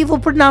all the evil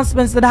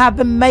pronouncements that have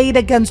been made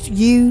against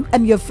you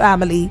and your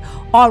family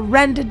are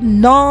rendered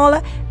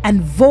null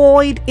and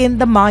void in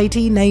the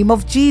mighty name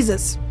of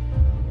Jesus.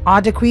 I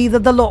decree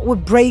that the Lord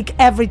would break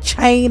every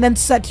chain and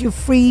set you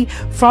free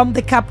from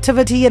the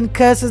captivity and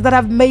curses that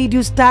have made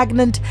you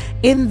stagnant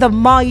in the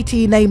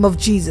mighty name of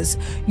Jesus.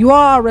 You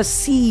are a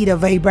seed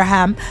of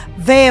Abraham,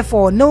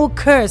 therefore no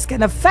curse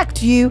can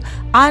affect you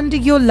and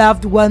your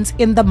loved ones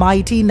in the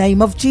mighty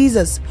name of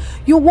Jesus.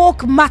 You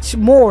walk much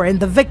more in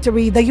the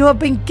victory that you have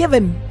been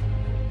given.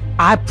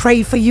 I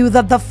pray for you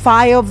that the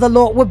fire of the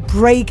Lord would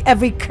break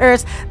every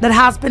curse that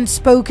has been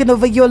spoken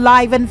over your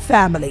life and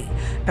family.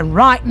 And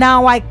right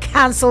now I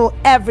cancel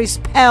every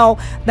spell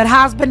that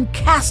has been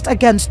cast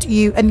against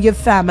you and your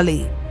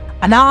family.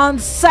 And I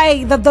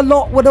say that the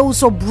Lord would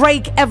also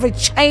break every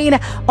chain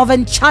of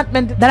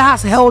enchantment that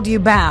has held you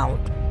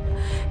bound.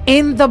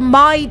 In the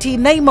mighty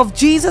name of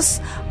Jesus,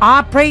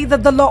 I pray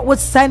that the Lord would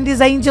send his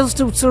angels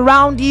to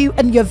surround you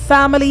and your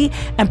family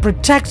and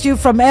protect you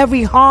from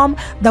every harm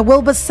that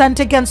will be sent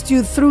against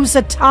you through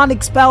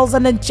satanic spells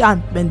and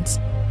enchantments.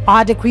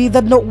 I decree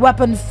that no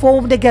weapon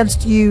formed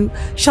against you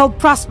shall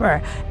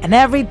prosper, and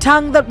every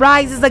tongue that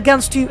rises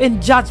against you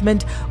in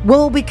judgment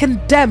will be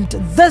condemned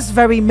this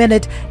very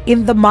minute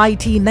in the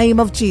mighty name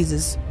of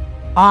Jesus.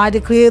 I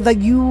declare that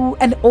you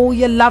and all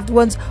your loved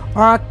ones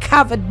are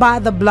covered by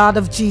the blood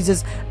of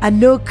Jesus, and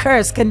no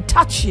curse can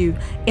touch you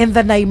in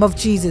the name of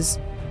Jesus.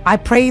 I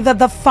pray that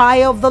the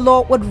fire of the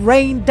Lord would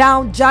rain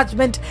down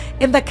judgment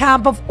in the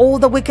camp of all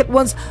the wicked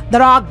ones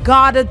that are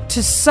guarded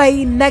to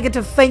say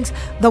negative things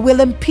that will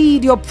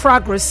impede your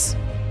progress.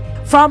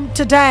 From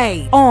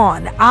today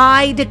on,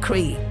 I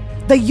decree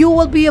that you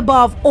will be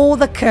above all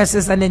the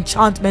curses and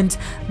enchantments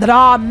that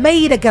are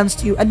made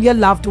against you and your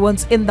loved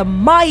ones in the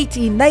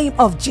mighty name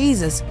of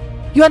Jesus.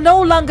 You are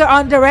no longer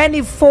under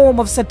any form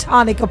of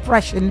satanic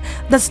oppression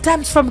that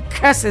stems from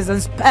curses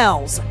and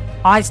spells.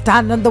 I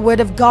stand on the word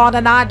of God,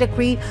 and I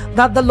decree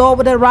that the Lord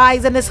would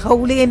arise in his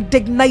holy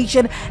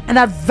indignation and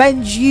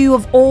avenge you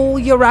of all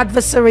your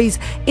adversaries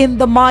in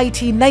the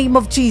mighty name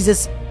of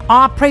Jesus.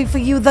 I pray for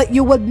you that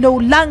you would no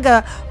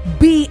longer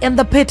be in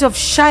the pit of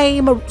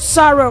shame,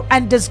 sorrow,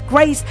 and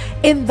disgrace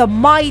in the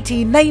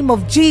mighty name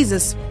of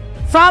Jesus.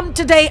 From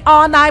today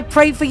on, I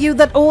pray for you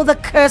that all the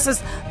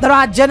curses that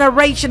are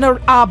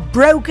generational are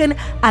broken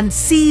and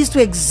cease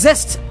to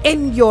exist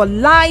in your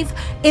life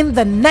in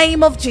the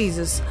name of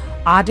Jesus.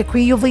 I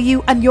decree over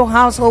you and your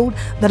household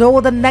that all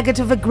the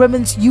negative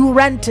agreements you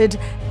entered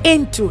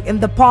into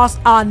in the past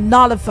are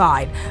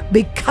nullified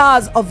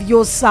because of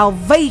your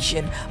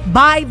salvation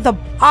by the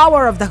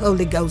power of the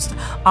Holy Ghost.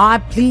 I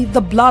plead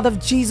the blood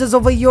of Jesus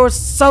over your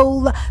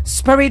soul,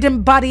 spirit,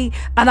 and body,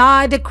 and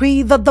I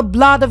decree that the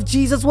blood of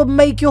Jesus will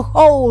make you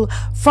whole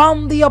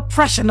from the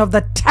oppression of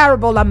the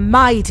terrible and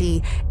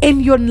mighty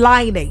in your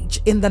lineage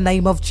in the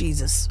name of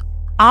Jesus.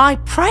 I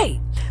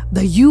pray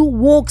that you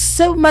walk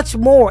so much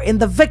more in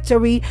the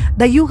victory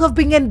that you have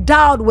been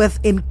endowed with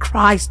in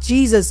Christ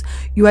Jesus.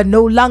 You are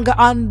no longer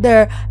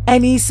under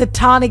any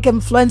satanic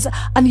influence,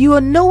 and you are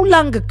no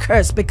longer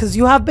cursed because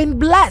you have been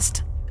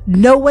blessed.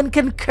 No one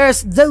can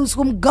curse those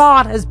whom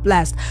God has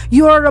blessed.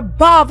 You are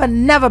above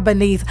and never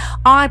beneath.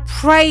 I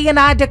pray and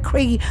I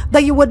decree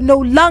that you would no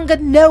longer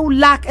know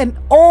lack in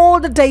all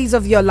the days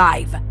of your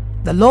life.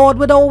 The Lord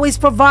would always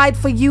provide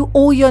for you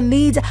all your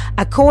needs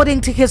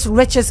according to his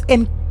riches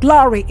in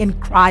glory in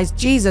Christ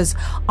Jesus.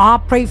 I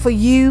pray for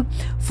you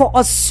for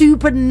a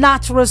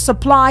supernatural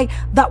supply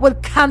that will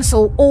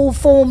cancel all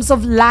forms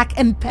of lack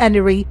and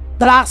penury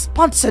that are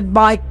sponsored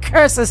by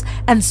curses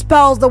and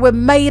spells that were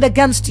made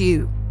against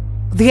you.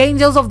 The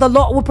angels of the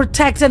Lord will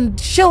protect and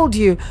shield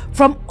you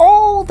from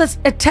all the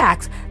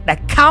attacks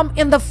that come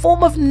in the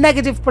form of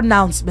negative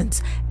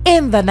pronouncements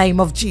in the name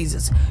of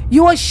Jesus.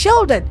 You are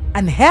shielded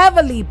and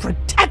heavily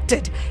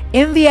protected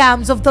in the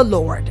arms of the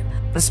Lord.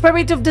 The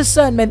spirit of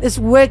discernment is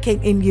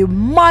working in you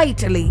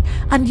mightily,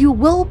 and you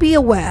will be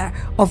aware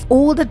of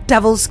all the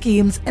devil's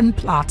schemes and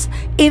plots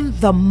in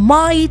the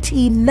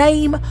mighty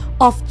name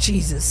of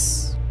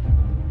Jesus.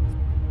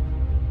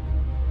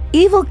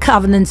 Evil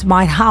covenants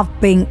might have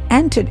been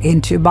entered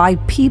into by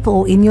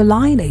people in your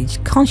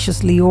lineage,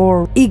 consciously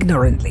or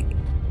ignorantly.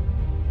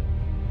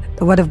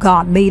 The Word of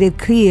God made it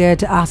clear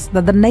to us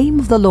that the name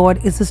of the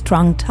Lord is a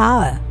strong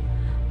tower.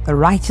 The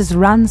righteous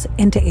runs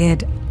into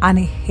it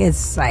and is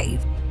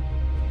saved.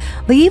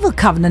 The evil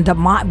covenant that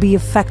might be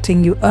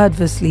affecting you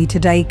adversely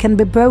today can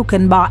be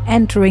broken by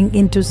entering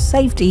into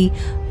safety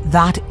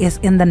that is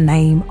in the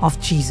name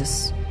of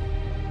Jesus.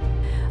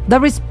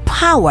 There is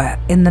power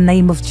in the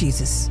name of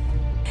Jesus.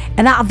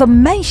 And at the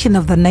mention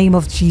of the name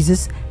of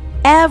Jesus,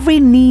 every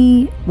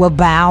knee will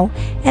bow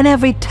and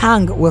every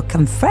tongue will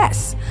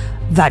confess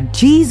that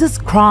Jesus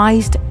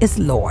Christ is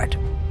Lord.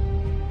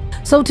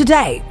 So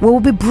today, we will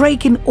be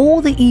breaking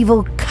all the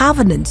evil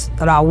covenants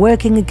that are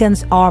working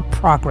against our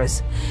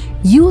progress,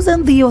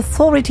 using the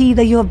authority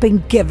that you have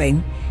been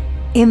given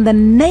in the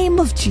name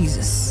of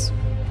Jesus.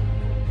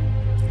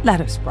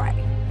 Let us pray.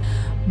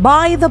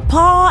 By the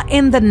power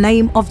in the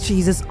name of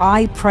Jesus,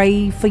 I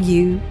pray for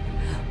you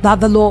that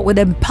the Lord would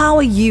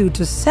empower you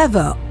to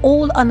sever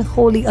all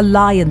unholy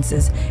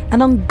alliances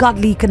and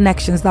ungodly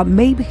connections that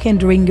may be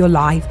hindering your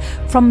life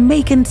from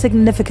making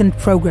significant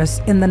progress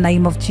in the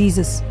name of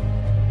Jesus.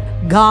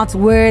 God's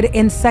word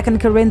in 2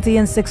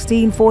 Corinthians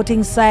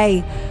 16:14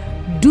 say,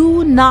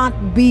 "Do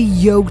not be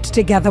yoked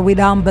together with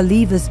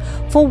unbelievers,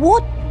 for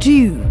what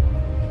do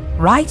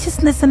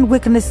righteousness and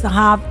wickedness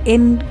have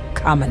in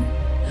common?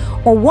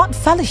 Or what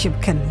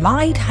fellowship can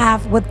light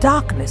have with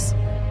darkness?"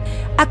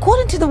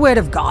 According to the word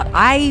of God,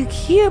 I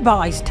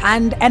hereby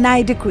stand and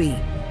I decree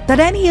that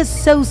any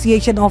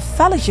association or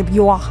fellowship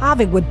you are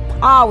having with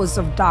powers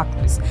of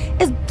darkness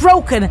is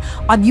broken,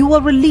 and you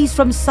are released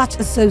from such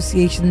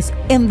associations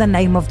in the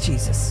name of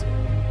Jesus.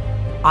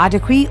 I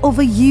decree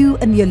over you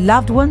and your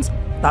loved ones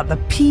that the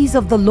peace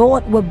of the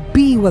Lord will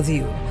be with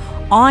you.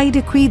 I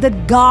decree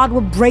that God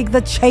will break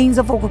the chains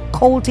of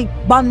occultic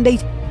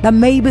bondage that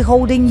may be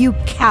holding you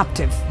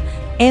captive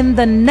in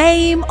the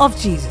name of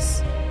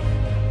Jesus.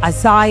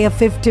 Isaiah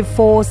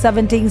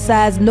 54:17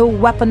 says, "No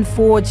weapon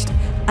forged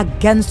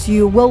against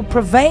you will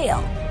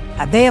prevail."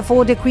 I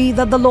therefore decree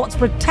that the Lord's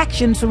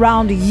protection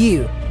surround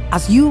you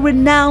as you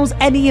renounce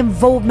any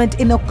involvement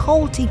in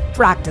occultic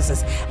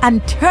practices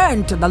and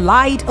turn to the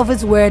light of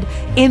His word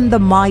in the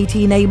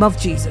mighty name of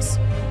Jesus.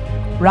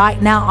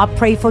 Right now, I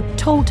pray for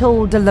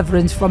total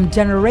deliverance from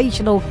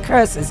generational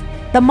curses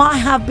that might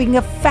have been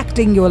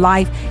affecting your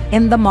life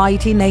in the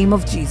mighty name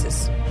of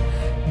Jesus.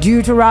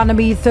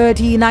 Deuteronomy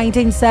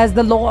 30:19 says,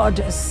 the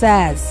Lord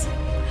says,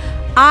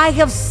 "I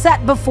have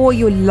set before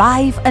you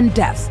life and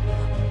death,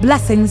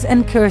 blessings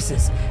and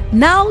curses.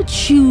 Now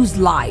choose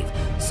life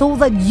so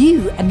that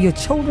you and your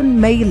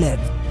children may live."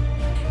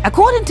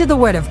 According to the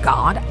word of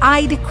God,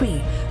 I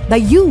decree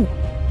that you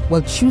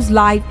will choose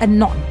life and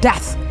not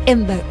death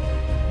in the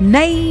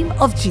name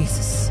of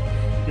Jesus.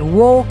 You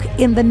walk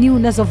in the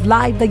newness of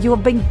life that you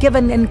have been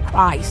given in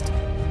Christ.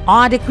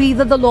 I decree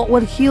that the Lord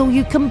will heal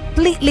you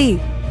completely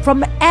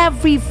from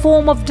every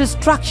form of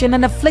destruction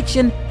and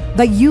affliction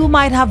that you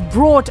might have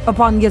brought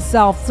upon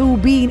yourself through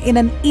being in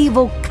an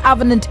evil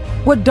covenant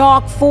with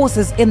dark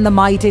forces in the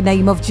mighty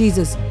name of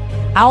Jesus.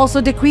 I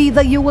also decree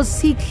that you will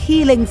seek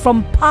healing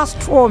from past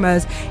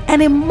traumas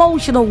and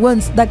emotional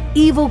wounds that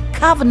evil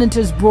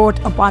covenanters brought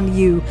upon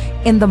you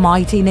in the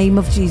mighty name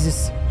of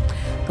Jesus.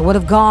 The word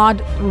of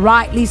God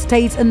rightly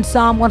states in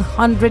Psalm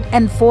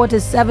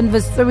 147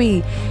 verse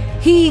 3,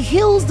 "He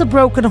heals the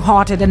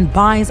brokenhearted and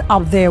binds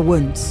up their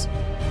wounds."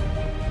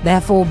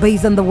 Therefore,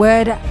 based on the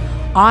word,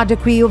 I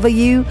decree over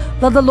you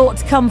that the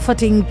Lord's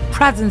comforting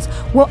presence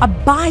will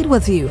abide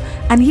with you,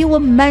 and He will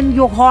mend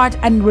your heart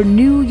and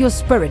renew your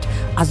spirit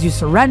as you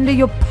surrender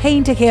your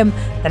pain to Him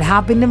that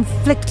have been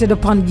inflicted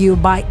upon you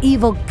by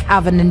evil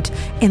covenant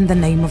in the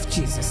name of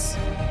Jesus.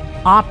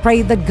 I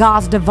pray that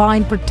God's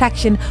divine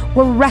protection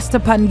will rest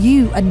upon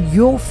you and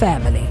your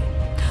family.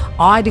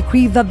 I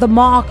decree that the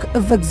mark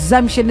of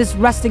exemption is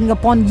resting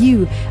upon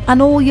you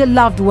and all your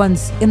loved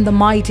ones in the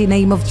mighty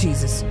name of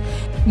Jesus.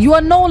 You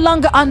are no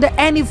longer under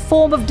any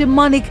form of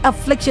demonic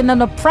affliction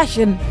and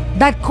oppression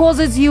that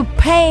causes you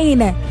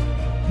pain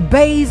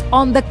based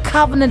on the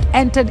covenant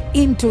entered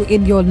into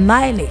in your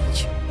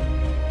lineage.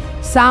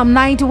 Psalm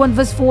 91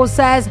 verse 4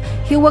 says,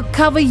 "He will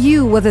cover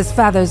you with His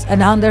feathers,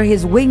 and under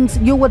His wings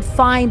you would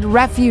find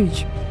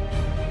refuge."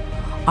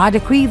 I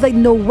decree that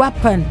no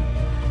weapon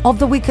of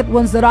the wicked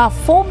ones that are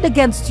formed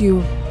against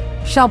you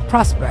shall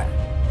prosper.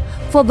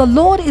 For the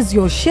Lord is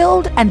your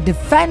shield and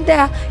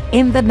defender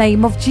in the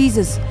name of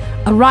Jesus.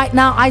 And right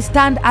now I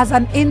stand as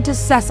an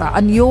intercessor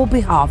on your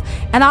behalf,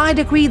 and I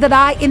decree that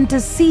I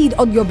intercede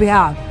on your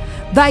behalf,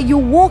 that you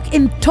walk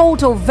in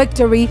total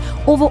victory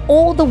over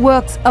all the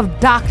works of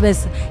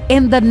darkness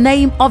in the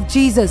name of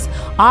Jesus.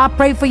 I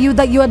pray for you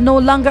that you are no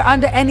longer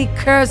under any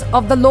curse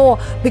of the law,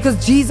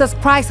 because Jesus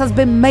Christ has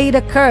been made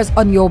a curse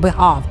on your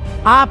behalf.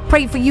 I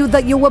pray for you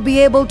that you will be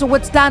able to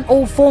withstand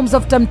all forms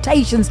of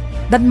temptations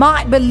that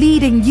might be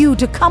leading you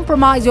to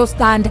compromise your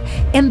stand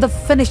in the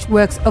finished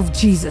works of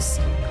Jesus.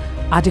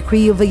 I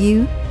decree over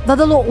you that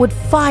the Lord would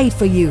fight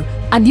for you,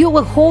 and you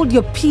will hold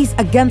your peace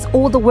against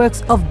all the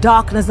works of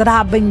darkness that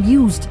have been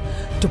used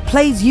to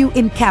place you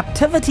in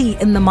captivity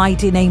in the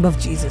mighty name of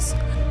Jesus.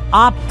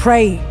 I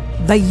pray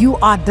that you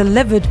are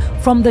delivered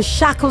from the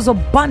shackles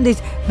of bondage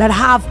that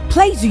have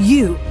placed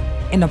you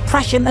in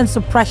oppression and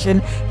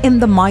suppression in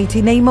the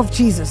mighty name of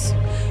Jesus.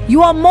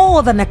 You are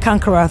more than a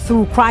conqueror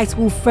through Christ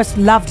who first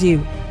loved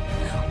you.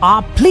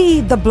 I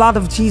plead the blood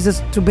of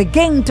Jesus to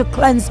begin to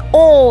cleanse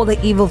all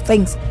the evil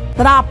things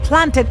that are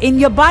planted in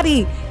your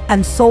body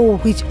and soul,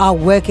 which are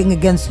working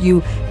against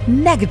you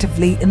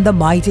negatively in the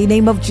mighty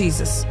name of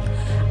Jesus.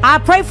 I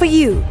pray for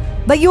you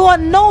that you are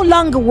no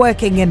longer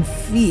working in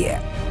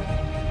fear.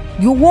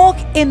 You walk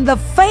in the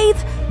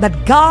faith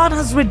that God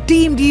has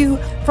redeemed you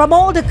from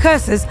all the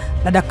curses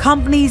that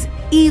accompanies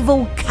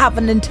evil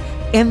covenant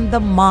in the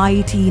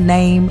mighty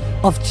name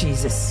of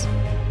Jesus.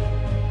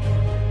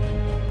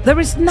 There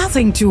is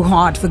nothing too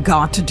hard for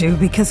God to do,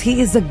 because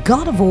He is the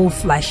God of all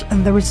flesh,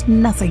 and there is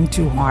nothing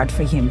too hard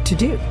for Him to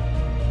do.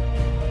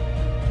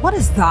 What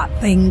is that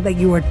thing that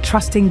you are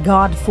trusting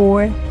God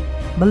for?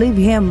 Believe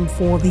Him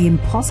for the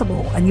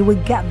impossible, and you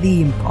will get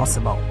the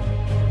impossible.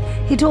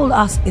 He told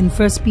us in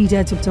 1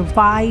 Peter chapter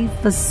 5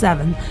 verse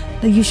 7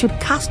 that you should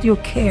cast your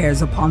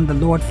cares upon the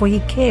Lord, for He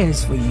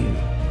cares for you.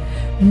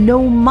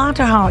 No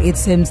matter how it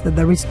seems that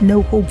there is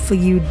no hope for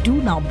you,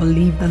 do not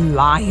believe the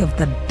lie of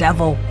the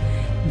devil.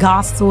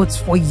 God's thoughts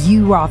for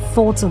you are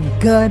thoughts of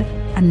good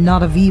and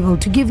not of evil,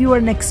 to give you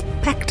an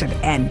expected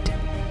end.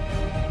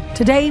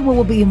 Today we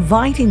will be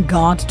inviting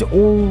God to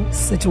all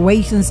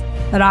situations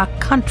that are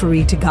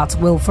contrary to God's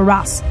will for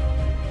us.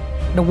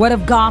 The word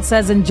of God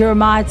says in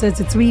Jeremiah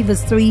 33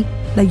 verse 3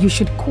 that you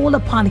should call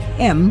upon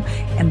Him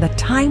in the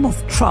time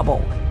of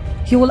trouble.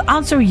 He will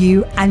answer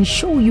you and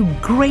show you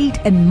great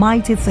and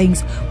mighty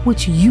things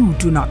which you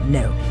do not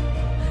know.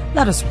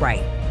 Let us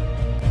pray.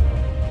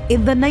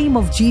 In the name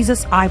of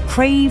Jesus, I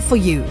pray for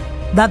you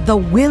that the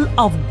will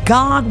of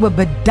God will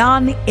be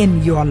done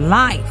in your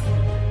life.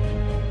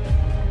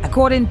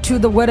 According to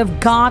the word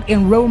of God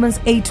in Romans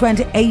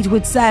 8:28,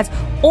 which says,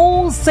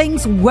 all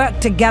things work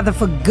together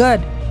for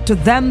good to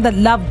them that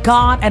love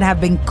God and have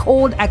been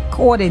called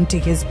according to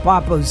His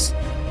purpose.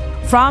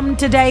 From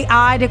today,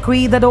 I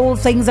decree that all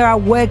things are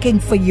working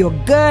for your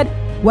good,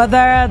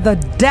 whether the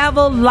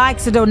devil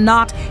likes it or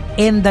not,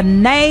 in the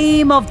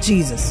name of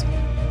Jesus.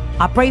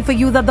 I pray for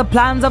you that the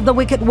plans of the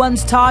wicked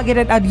ones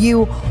targeted at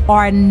you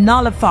are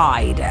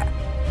nullified.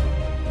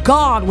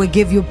 God will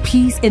give you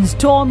peace in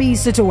stormy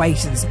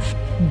situations.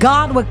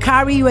 God will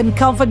carry you and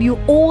comfort you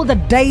all the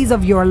days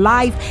of your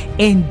life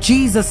in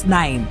Jesus'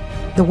 name.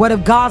 The word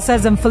of God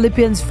says in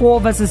Philippians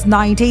 4 verses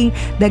 19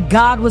 that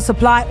God will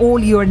supply all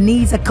your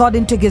needs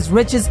according to His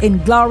riches in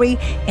glory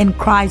in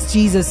Christ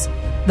Jesus.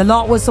 The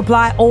Lord will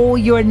supply all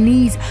your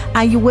needs,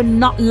 and you will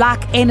not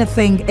lack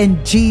anything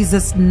in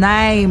Jesus'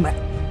 name.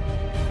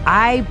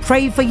 I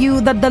pray for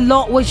you that the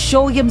Lord will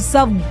show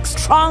Himself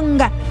strong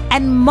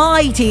and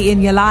mighty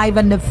in your life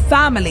and the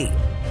family.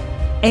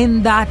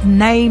 In that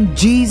name,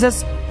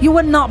 Jesus, you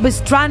will not be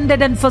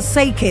stranded and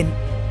forsaken.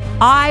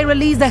 I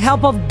release the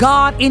help of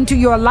God into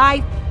your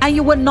life, and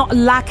you will not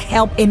lack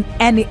help in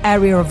any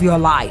area of your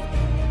life.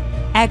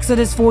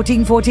 Exodus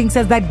 14:14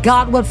 says that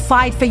God will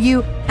fight for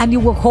you, and you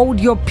will hold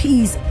your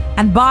peace.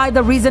 And by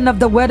the reason of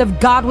the word of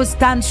God will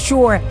stand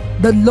sure.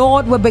 The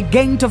Lord will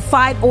begin to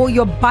fight all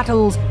your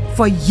battles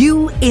for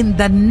you in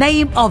the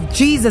name of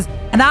Jesus.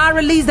 And I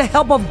release the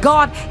help of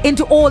God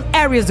into all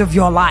areas of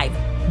your life.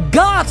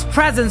 God's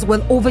presence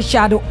will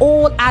overshadow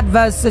all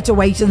adverse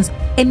situations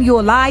in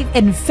your life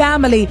and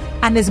family,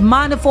 and His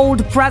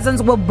manifold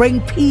presence will bring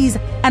peace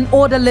and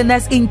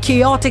orderliness in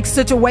chaotic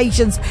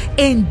situations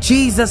in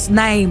Jesus'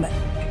 name.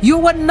 You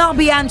will not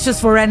be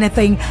anxious for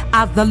anything,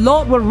 as the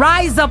Lord will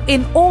rise up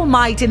in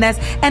almightiness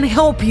and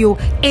help you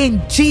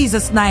in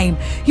Jesus' name.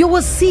 You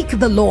will seek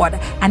the Lord,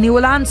 and He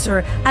will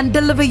answer and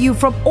deliver you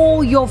from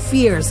all your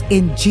fears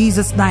in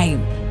Jesus'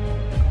 name.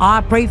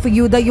 I pray for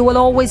you that you will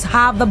always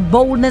have the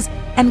boldness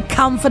and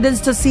confidence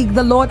to seek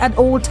the Lord at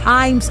all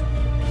times.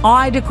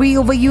 I decree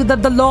over you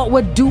that the Lord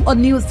will do a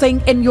new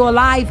thing in your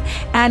life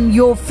and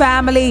your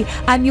family,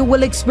 and you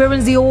will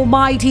experience the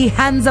almighty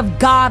hands of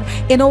God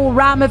in all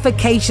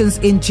ramifications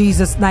in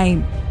Jesus'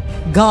 name.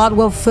 God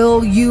will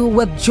fill you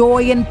with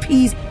joy and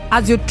peace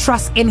as you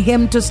trust in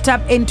Him to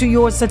step into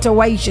your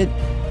situation.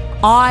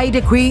 I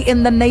decree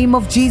in the name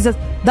of Jesus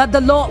that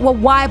the Lord will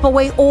wipe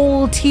away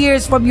all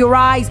tears from your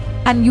eyes,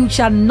 and you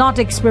shall not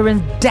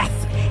experience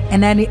death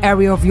in any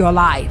area of your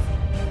life.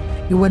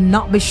 You will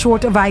not be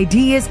short of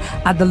ideas,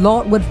 and the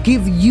Lord would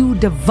give you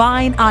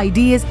divine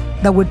ideas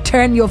that would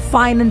turn your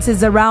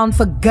finances around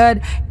for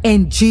good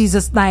in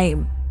Jesus'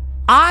 name.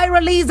 I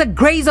release the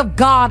grace of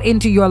God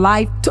into your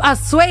life to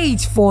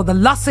assuage for the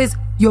losses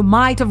you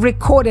might have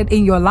recorded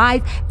in your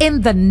life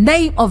in the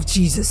name of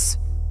Jesus.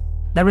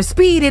 There is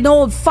speed in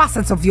all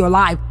facets of your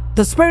life.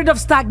 The spirit of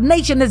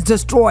stagnation is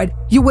destroyed.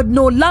 You would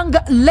no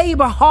longer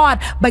labor hard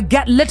but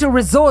get little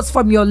results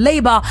from your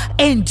labor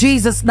in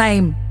Jesus'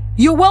 name.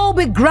 You will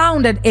be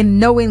grounded in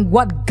knowing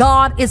what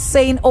God is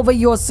saying over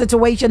your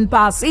situation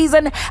past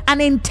season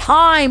and in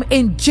time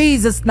in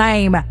Jesus'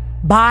 name.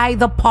 By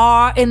the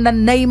power in the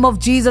name of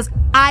Jesus,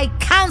 I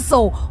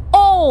cancel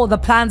all the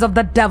plans of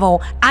the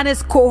devil and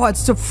his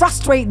cohorts to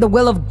frustrate the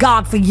will of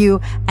God for you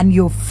and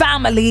your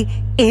family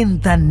in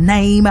the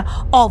name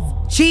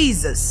of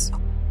Jesus.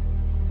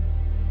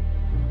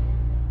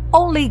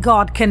 Only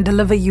God can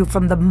deliver you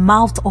from the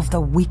mouth of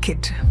the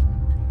wicked.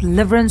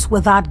 Deliverance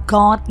without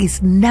God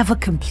is never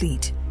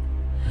complete.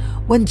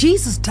 When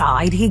Jesus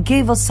died, he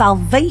gave us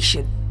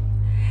salvation.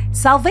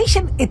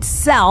 Salvation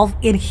itself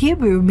in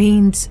Hebrew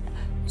means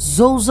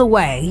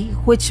Zozaway,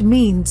 which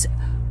means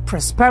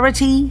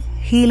prosperity,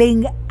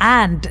 healing,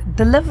 and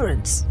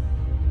deliverance.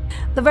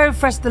 The very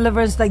first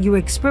deliverance that you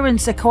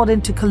experienced,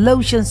 according to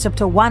Colossians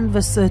chapter 1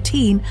 verse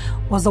 13,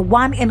 was the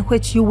one in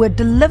which you were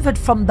delivered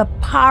from the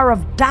power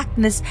of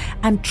darkness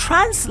and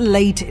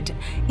translated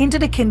into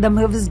the kingdom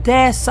of his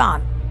dear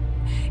Son.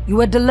 You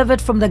were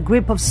delivered from the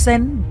grip of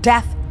sin,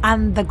 death,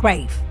 and the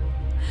grave.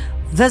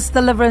 This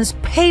deliverance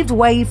paved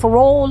way for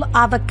all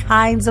other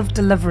kinds of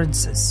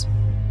deliverances.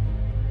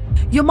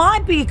 You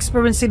might be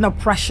experiencing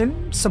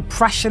oppression,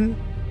 suppression,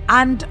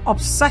 and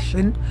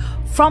obsession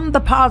from the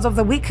powers of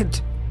the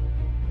wicked.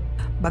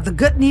 But the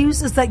good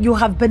news is that you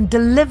have been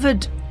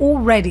delivered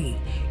already.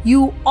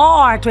 You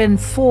are to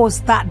enforce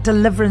that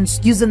deliverance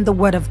using the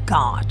word of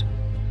God.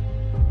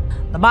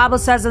 The Bible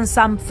says in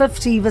Psalm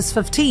 50 verse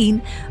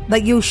 15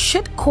 that you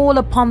should call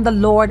upon the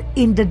Lord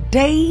in the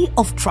day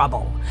of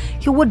trouble.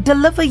 He will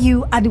deliver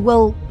you and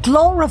will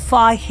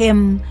glorify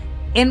him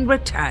in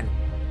return.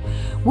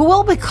 We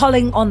will be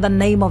calling on the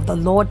name of the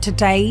Lord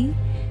today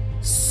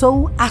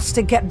so as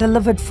to get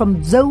delivered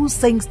from those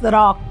things that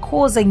are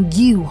causing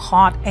you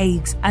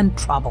heartaches and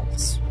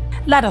troubles.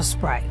 Let us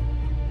pray.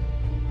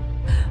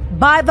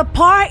 By the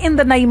power in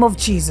the name of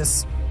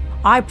Jesus,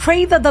 I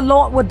pray that the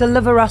Lord would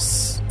deliver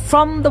us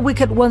from the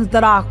wicked ones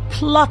that are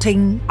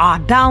plotting our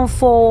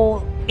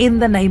downfall in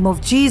the name of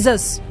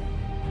Jesus.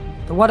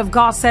 The word of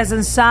God says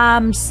in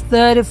Psalms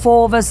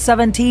 34 verse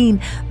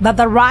 17 that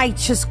the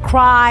righteous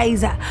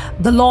cries,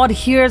 the Lord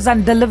hears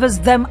and delivers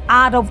them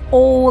out of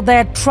all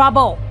their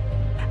trouble.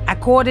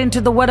 According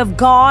to the word of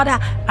God,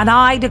 and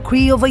I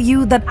decree over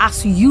you that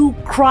as you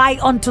cry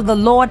unto the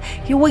Lord,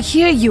 he will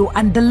hear you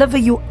and deliver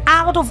you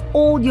out of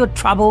all your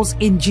troubles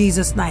in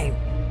Jesus' name.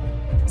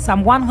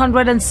 Psalm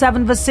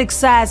 107 verse 6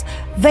 says,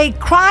 they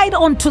cried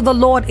unto the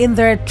Lord in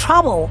their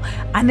trouble,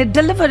 and it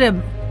delivered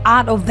them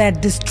out of their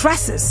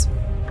distresses.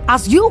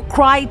 As you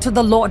cry to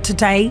the Lord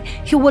today,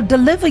 he will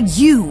deliver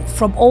you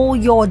from all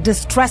your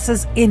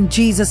distresses in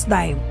Jesus'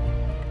 name.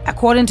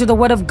 According to the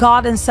word of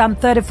God in Psalm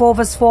 34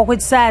 verse 4,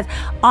 which says,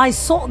 I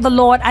sought the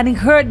Lord and he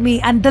heard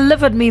me and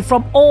delivered me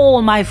from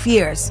all my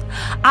fears.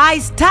 I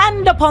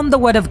stand upon the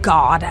word of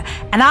God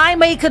and I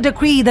make a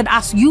decree that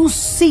as you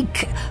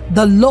seek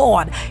the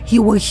Lord, he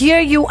will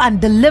hear you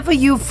and deliver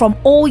you from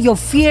all your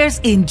fears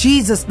in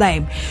Jesus'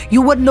 name.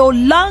 You would no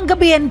longer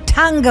be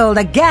entangled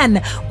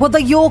again with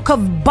the yoke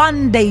of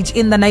bondage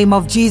in the name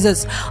of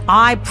Jesus.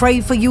 I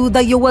pray for you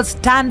that you will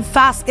stand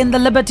fast in the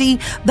liberty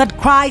that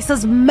Christ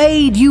has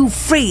made you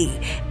free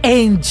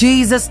in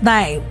Jesus'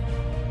 name.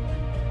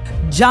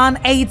 John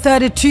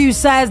 8:32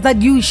 says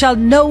that you shall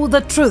know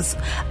the truth,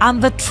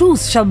 and the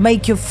truth shall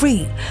make you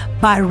free.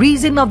 By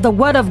reason of the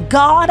word of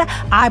God,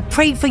 I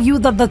pray for you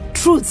that the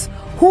truth,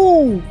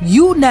 who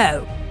you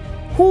know,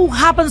 who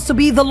happens to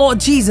be the Lord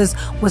Jesus,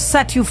 will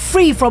set you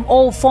free from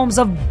all forms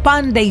of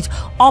bondage,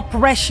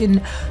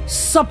 oppression,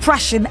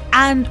 suppression,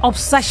 and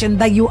obsession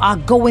that you are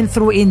going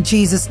through in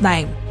Jesus'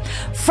 name.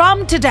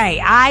 From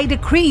today, I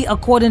decree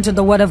according to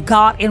the word of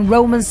God in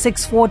Romans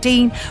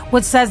 6:14,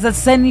 which says that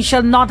sin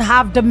shall not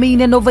have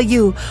dominion over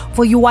you,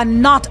 for you are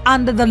not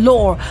under the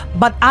law,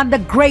 but under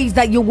grace,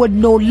 that you would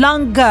no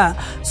longer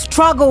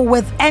struggle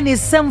with any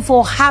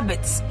sinful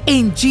habits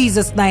in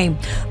Jesus' name.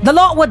 The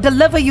Lord will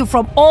deliver you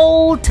from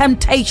all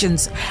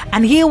temptations,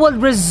 and he will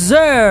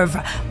reserve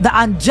the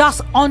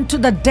unjust unto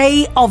the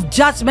day of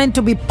judgment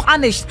to be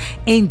punished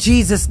in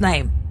Jesus'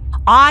 name.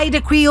 I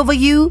decree over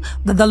you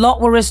that the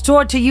Lord will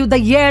restore to you the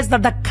years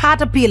that the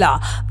caterpillar,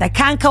 the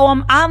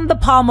cankerworm, and the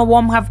palmer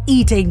worm have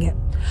eaten.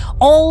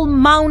 All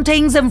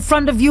mountains in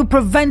front of you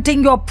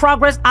preventing your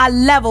progress are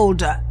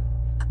leveled.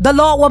 The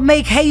Lord will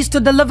make haste to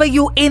deliver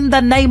you in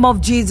the name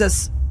of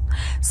Jesus.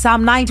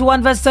 Psalm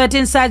 91 verse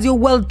 13 says, you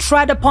will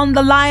tread upon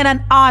the lion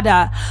and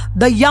adder,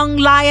 the young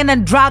lion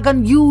and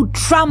dragon you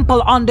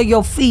trample under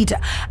your feet.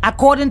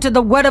 According to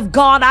the word of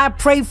God, I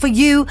pray for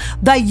you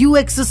that you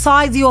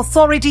exercise the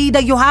authority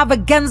that you have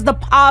against the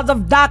powers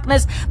of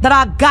darkness that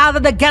are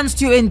gathered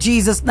against you in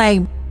Jesus'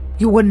 name.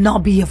 You will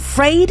not be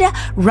afraid,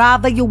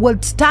 rather you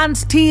will stand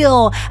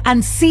still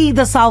and see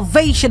the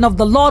salvation of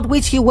the Lord,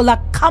 which he will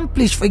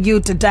accomplish for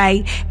you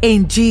today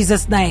in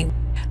Jesus' name.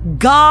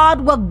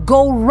 God will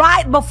go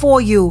right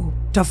before you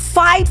to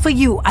fight for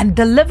you and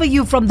deliver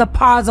you from the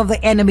powers of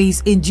the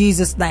enemies in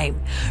Jesus'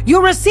 name.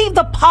 You receive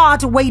the power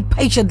to wait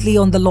patiently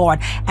on the Lord,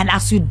 and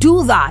as you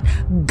do that,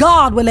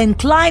 God will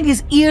incline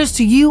his ears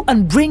to you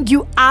and bring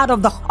you out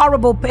of the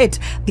horrible pit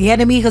the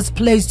enemy has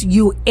placed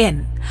you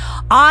in.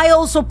 I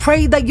also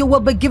pray that you will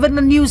be given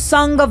a new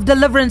song of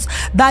deliverance,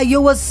 that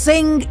you will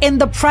sing in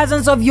the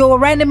presence of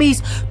your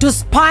enemies to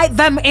spite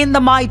them in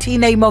the mighty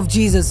name of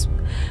Jesus.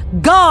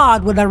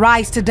 God will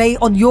arise today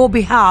on your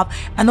behalf,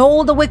 and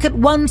all the wicked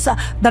ones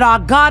that are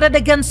guarded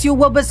against you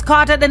will be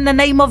scattered in the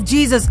name of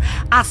Jesus.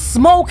 As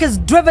smoke is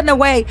driven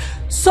away,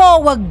 so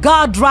will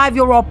God drive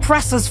your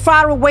oppressors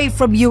far away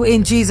from you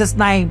in Jesus'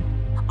 name.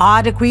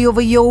 I decree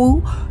over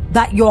you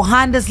that your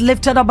hand is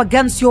lifted up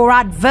against your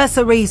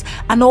adversaries,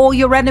 and all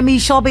your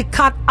enemies shall be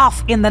cut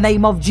off in the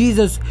name of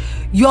Jesus.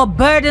 Your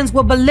burdens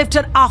will be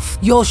lifted off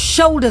your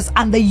shoulders,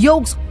 and the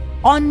yokes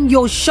on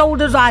your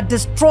shoulders are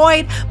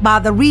destroyed by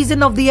the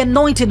reason of the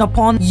anointing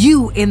upon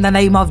you in the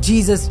name of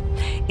Jesus.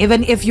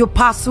 Even if you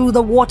pass through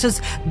the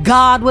waters,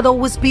 God will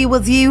always be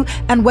with you,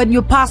 and when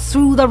you pass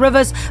through the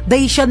rivers,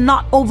 they shall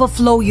not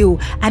overflow you.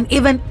 And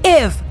even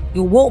if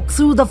you walk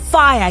through the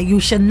fire, you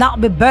shall not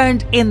be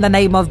burned in the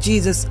name of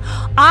Jesus.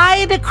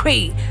 I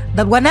decree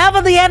that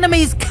whenever the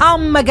enemies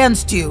come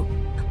against you,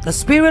 the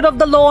Spirit of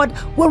the Lord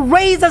will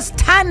raise a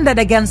standard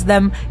against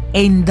them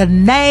in the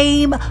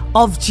name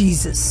of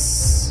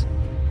Jesus.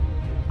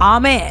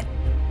 Amen.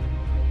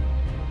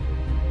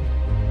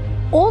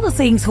 All the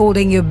things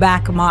holding you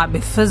back might be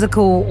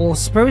physical or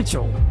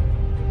spiritual,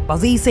 but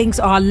these things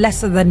are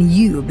lesser than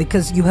you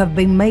because you have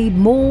been made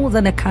more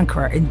than a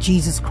conqueror in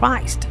Jesus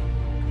Christ.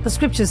 The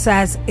scripture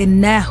says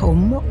in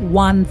Nahum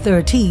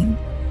 1:13,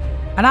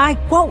 and I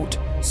quote,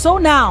 so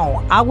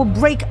now I will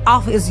break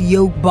off his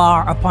yoke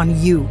bar upon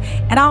you,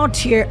 and I'll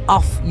tear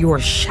off your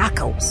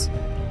shackles.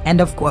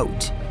 End of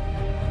quote.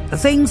 The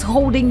things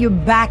holding you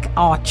back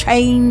are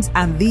chains,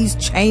 and these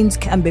chains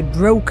can be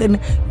broken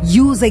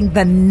using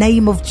the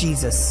name of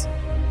Jesus.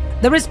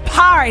 There is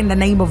power in the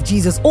name of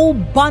Jesus. All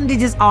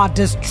bondages are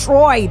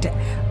destroyed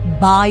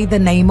by the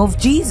name of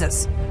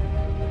Jesus.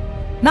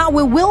 Now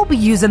we will be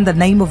using the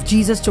name of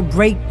Jesus to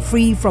break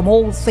free from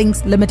all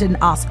things limiting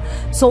us.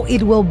 So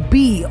it will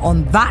be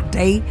on that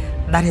day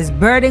that his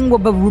burden will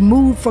be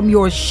removed from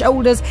your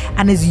shoulders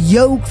and his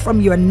yoke from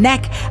your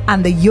neck,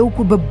 and the yoke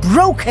will be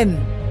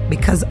broken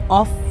because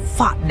of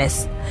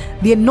fatness.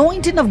 The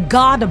anointing of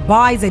God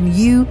abides in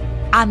you,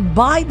 and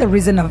by the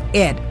reason of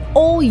it,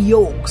 all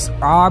yokes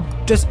are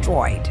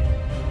destroyed.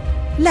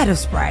 Let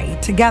us pray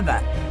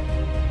together.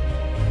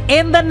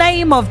 In the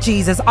name of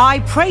Jesus, I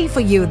pray for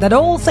you that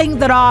all things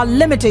that are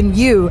limiting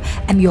you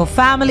and your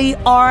family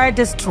are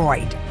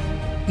destroyed.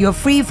 You're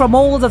free from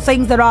all the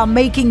things that are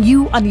making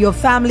you and your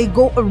family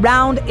go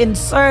around in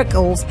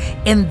circles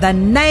in the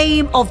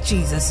name of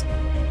Jesus.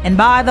 And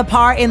by the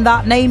power in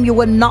that name, you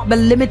will not be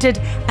limited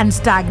and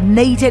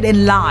stagnated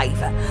in life.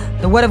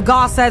 The word of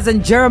God says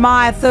in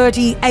Jeremiah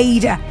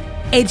 38,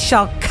 it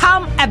shall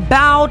come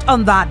about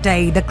on that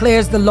day,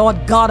 declares the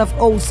Lord God of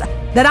hosts,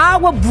 that I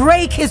will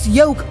break his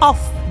yoke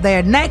off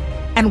their neck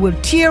and will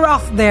tear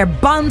off their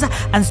bonds,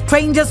 and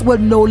strangers will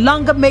no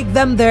longer make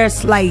them their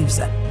slaves.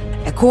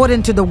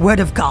 According to the word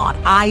of God,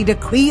 I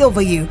decree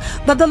over you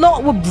that the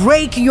Lord will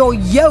break your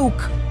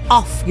yoke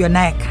off your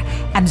neck,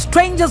 and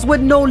strangers will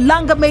no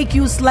longer make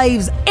you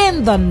slaves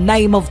in the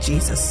name of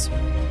Jesus.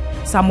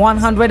 Psalm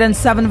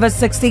 107 verse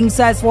 16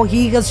 says, for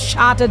he has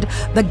shattered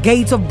the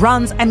gates of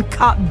bronze and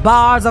cut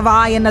bars of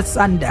iron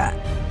asunder.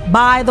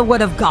 By the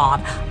word of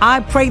God, I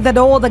pray that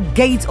all the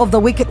gates of the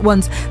wicked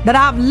ones that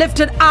have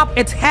lifted up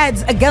its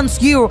heads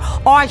against you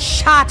are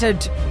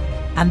shattered,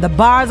 and the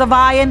bars of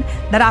iron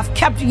that have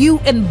kept you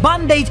in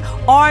bondage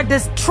are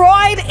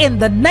destroyed in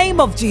the name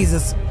of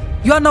Jesus.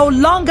 You are no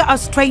longer a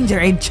stranger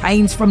in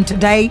chains from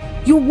today.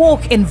 You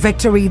walk in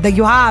victory that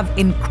you have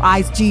in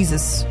Christ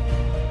Jesus.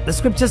 The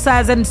scripture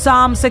says in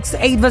Psalm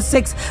 68 verse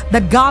 6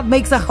 that God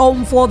makes a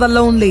home for the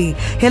lonely.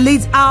 He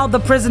leads out the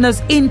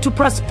prisoners into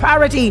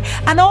prosperity,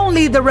 and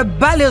only the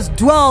rebellious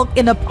dwell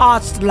in a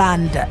parched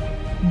land.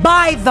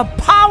 By the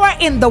power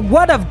in the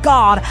word of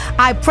God,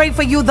 I pray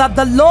for you that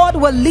the Lord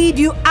will lead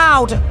you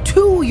out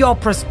to your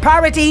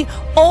prosperity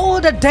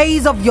all the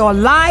days of your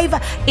life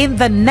in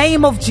the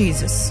name of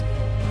Jesus.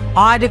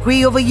 I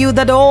decree over you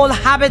that all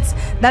habits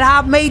that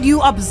have made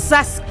you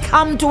obsessed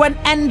come to an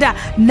end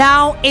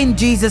now in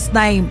Jesus'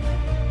 name.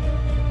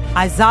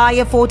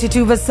 Isaiah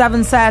 42 verse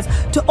 7 says,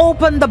 to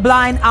open the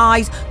blind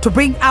eyes, to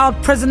bring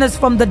out prisoners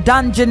from the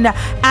dungeon,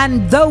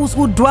 and those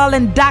who dwell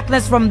in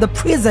darkness from the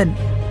prison.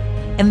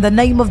 In the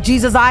name of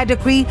Jesus, I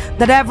decree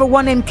that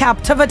everyone in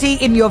captivity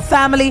in your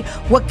family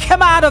will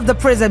come out of the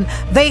prison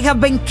they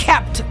have been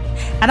kept.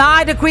 And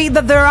I decree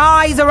that their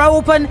eyes are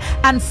open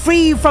and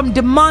free from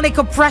demonic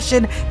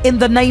oppression in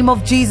the name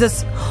of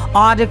Jesus.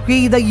 I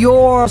decree that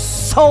your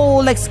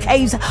soul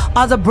escapes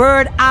as a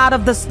bird out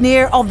of the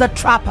snare of the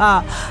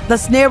trapper. The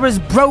snare is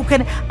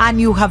broken and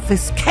you have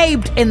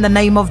escaped in the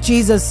name of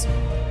Jesus.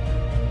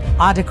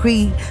 I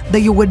decree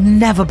that you would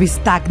never be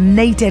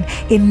stagnated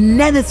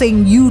in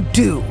anything you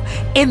do.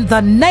 In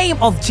the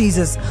name of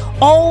Jesus,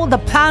 all the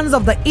plans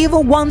of the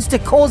evil ones to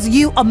cause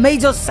you a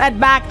major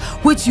setback,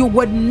 which you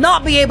would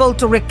not be able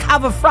to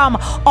recover from,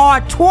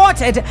 are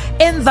thwarted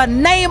in the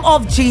name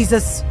of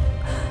Jesus.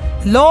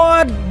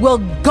 Lord will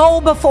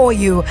go before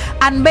you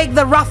and make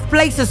the rough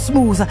places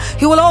smooth.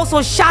 He will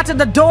also shatter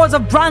the doors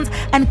of bronze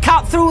and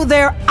cut through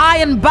their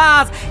iron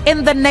bars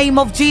in the name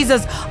of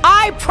Jesus.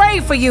 I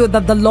pray for you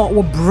that the Lord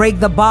will break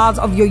the bars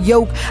of your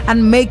yoke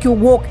and make you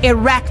walk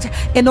erect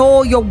in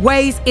all your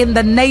ways in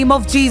the name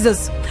of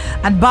Jesus.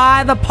 And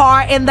by the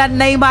power in that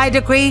name, I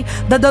decree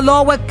that the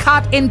Lord will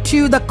cut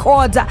into the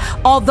cords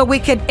of the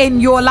wicked in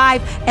your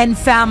life and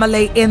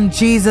family in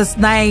Jesus'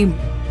 name.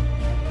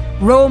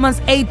 Romans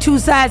 8:2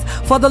 says,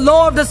 "For the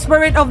law of the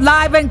Spirit of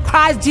life in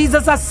Christ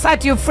Jesus has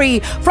set you free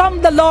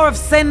from the law of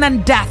sin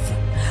and death."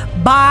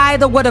 By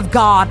the word of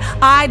God,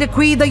 I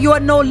decree that you are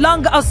no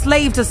longer a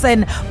slave to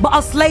sin, but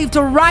a slave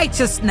to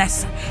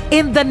righteousness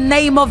in the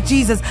name of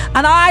Jesus.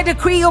 And I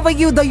decree over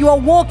you that you are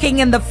walking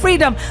in the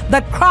freedom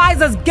that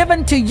Christ has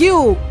given to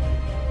you.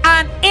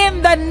 And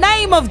in the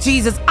name of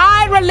Jesus,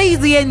 I release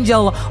the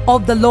angel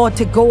of the Lord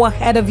to go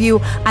ahead of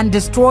you and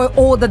destroy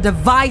all the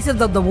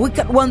devices of the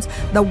wicked ones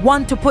that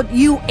want to put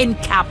you in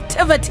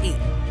captivity.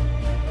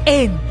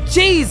 In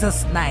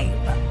Jesus' name.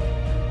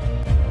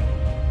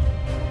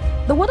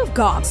 The Word of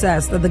God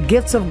says that the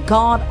gifts of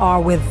God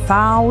are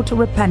without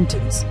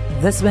repentance.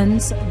 This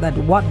means that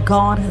what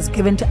God has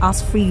given to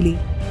us freely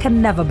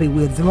can never be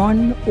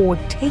withdrawn or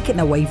taken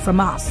away from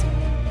us.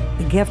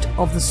 The gift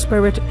of the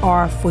Spirit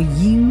are for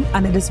you,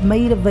 and it is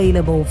made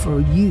available for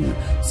you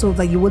so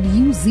that you will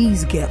use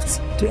these gifts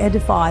to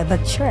edify the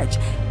church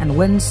and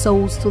win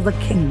souls to the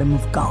kingdom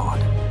of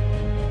God.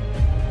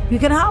 You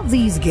can have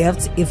these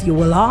gifts if you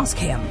will ask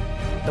Him.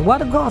 The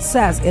Word of God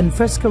says in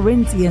 1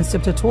 Corinthians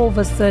chapter 12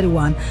 verse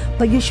 31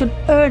 that you should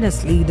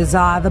earnestly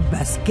desire the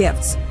best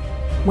gifts.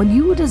 When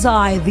you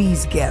desire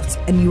these gifts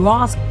and you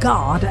ask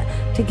God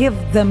to give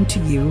them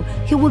to you,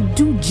 He will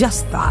do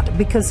just that,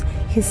 because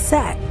He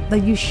said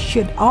that you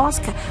should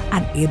ask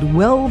and it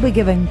will be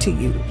given to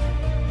you.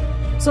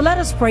 So let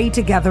us pray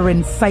together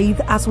in faith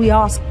as we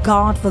ask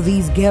God for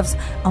these gifts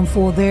and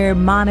for their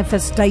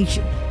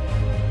manifestation.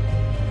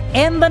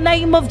 In the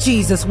name of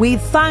Jesus, we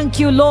thank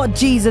you, Lord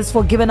Jesus,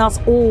 for giving us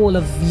all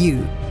of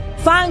you.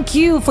 Thank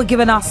you for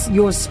giving us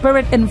your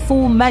Spirit in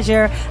full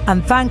measure,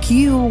 and thank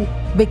you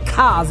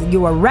because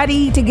you are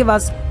ready to give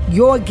us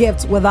your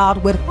gifts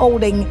without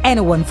withholding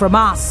anyone from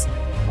us.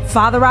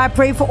 Father, I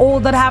pray for all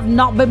that have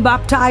not been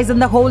baptized in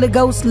the Holy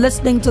Ghost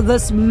listening to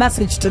this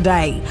message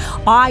today.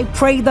 I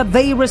pray that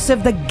they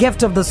receive the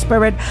gift of the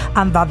Spirit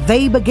and that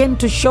they begin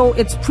to show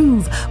its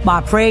proof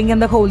by praying in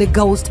the Holy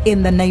Ghost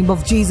in the name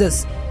of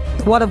Jesus.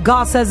 The Word of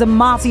God says in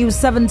Matthew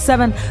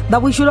 7:7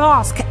 that we should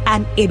ask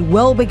and it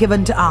will be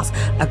given to us.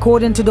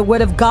 According to the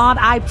Word of God,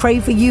 I pray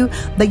for you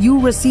that you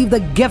receive the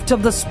gift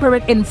of the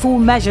Spirit in full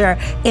measure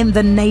in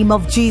the name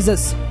of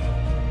Jesus.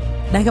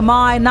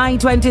 Nehemiah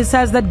 9:20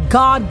 says that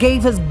God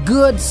gave His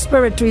good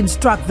Spirit to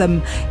instruct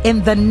them.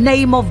 In the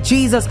name of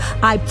Jesus,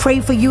 I pray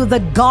for you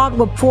that God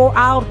will pour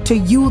out to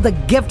you the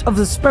gift of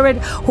the Spirit,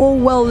 who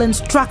will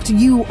instruct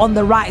you on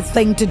the right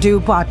thing to do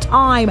per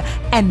time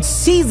and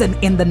season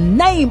in the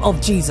name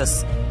of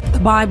Jesus. The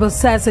Bible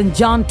says in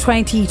John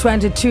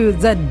 20:22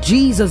 that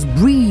Jesus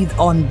breathed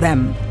on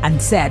them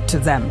and said to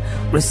them,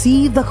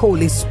 "Receive the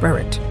Holy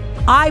Spirit."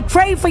 I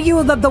pray for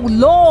you that the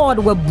Lord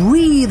will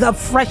breathe a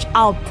fresh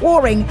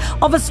outpouring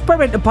of His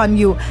Spirit upon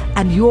you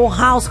and your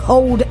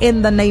household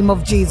in the name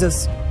of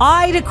Jesus.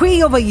 I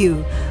decree over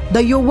you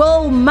that you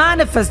will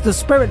manifest the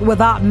Spirit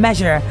without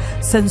measure,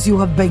 since you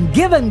have been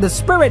given the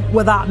Spirit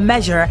without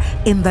measure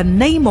in the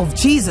name of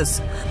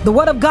Jesus. The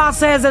Word of God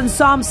says in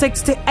Psalm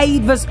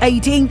 68 verse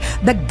 18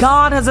 that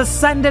God has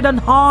ascended on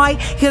high,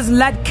 He has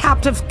led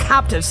captives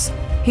captives.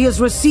 He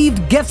has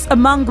received gifts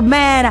among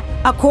men.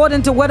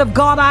 According to the Word of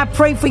God, I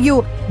pray for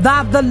you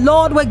that the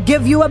Lord will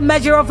give you a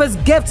measure of His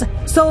gifts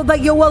so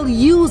that you will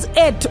use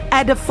it to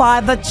edify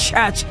the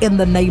church in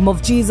the name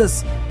of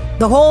Jesus.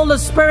 The Holy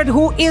Spirit,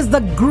 who is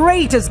the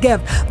greatest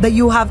gift that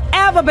you have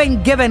ever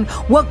been given,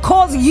 will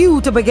cause you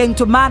to begin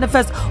to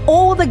manifest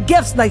all the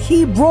gifts that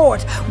He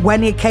brought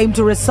when He came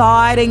to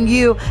reside in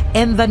you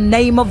in the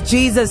name of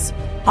Jesus.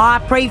 I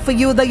pray for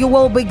you that you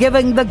will be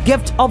given the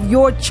gift of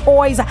your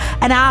choice,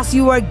 and as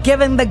you are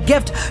given the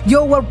gift,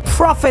 you will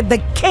profit the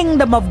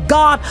kingdom of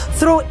God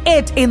through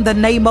it in the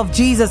name of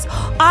Jesus.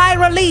 I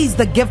release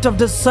the gift of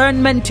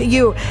discernment to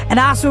you, and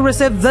as you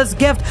receive this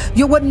gift,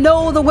 you will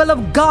know the will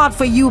of God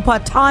for you per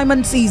time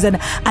and season,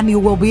 and you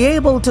will be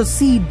able to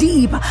see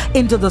deep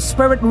into the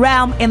spirit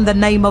realm in the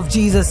name of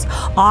Jesus.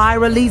 I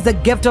release the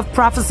gift of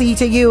prophecy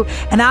to you,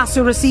 and as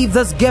you receive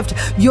this gift,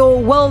 you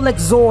will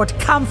exhort,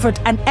 comfort,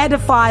 and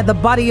edify the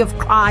body of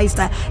Christ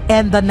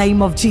in the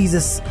name of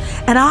Jesus.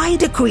 And I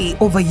decree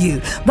over you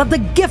that the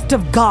gift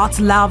of God's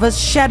love is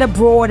shed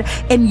abroad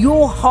in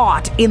your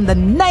heart in the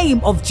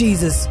name of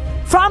Jesus.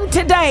 From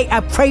today, I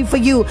pray for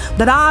you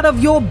that out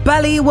of your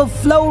belly will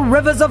flow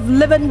rivers of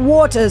living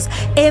waters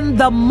in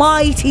the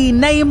mighty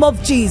name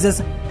of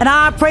Jesus. And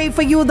I pray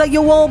for you that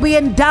you will be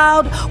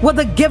endowed with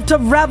the gift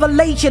of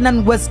revelation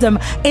and wisdom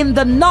in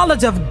the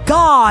knowledge of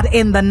God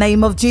in the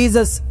name of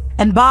Jesus.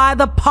 And by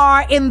the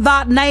power in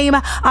that name,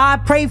 I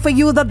pray for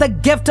you that the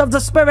gift of the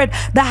Spirit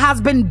that has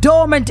been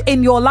dormant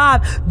in your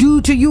life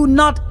due to you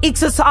not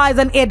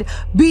exercising it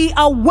be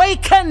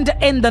awakened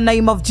in the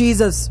name of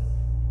Jesus.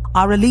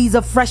 I release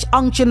a fresh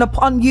unction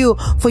upon you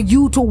for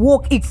you to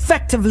walk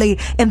effectively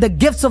in the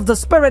gifts of the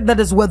Spirit that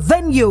is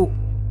within you.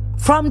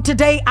 From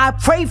today, I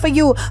pray for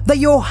you that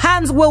your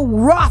hands will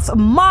wrought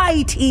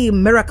mighty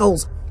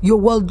miracles. You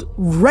will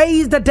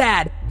raise the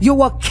dead. You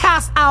will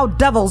cast out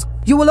devils.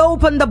 You will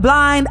open the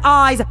blind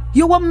eyes.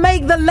 You will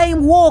make the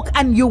lame walk,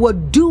 and you will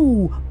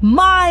do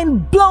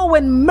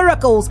mind-blowing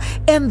miracles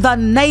in the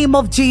name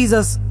of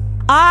Jesus.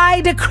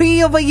 I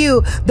decree over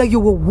you that you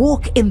will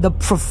walk in the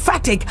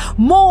prophetic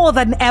more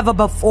than ever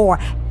before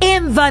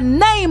in the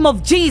name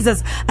of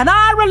Jesus. And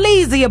I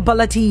release the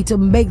ability to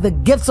make the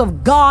gifts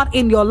of God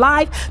in your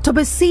life to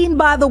be seen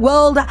by the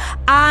world,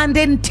 and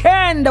in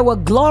turn they will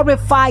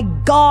glorify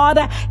God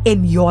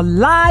in your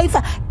life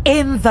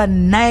in the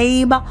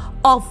name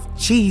of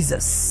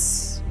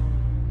Jesus.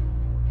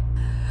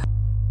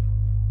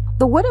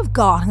 The Word of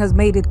God has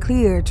made it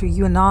clear to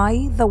you and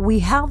I that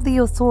we have the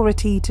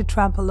authority to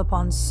trample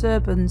upon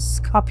serpents,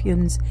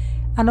 scorpions,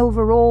 and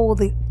over all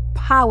the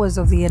powers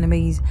of the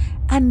enemies,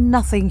 and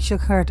nothing shall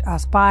hurt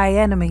us by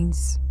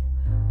enemies.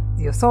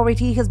 The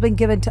authority has been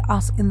given to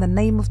us in the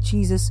name of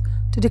Jesus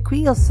to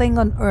decree a thing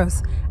on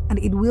earth, and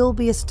it will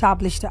be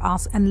established to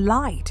us, and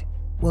light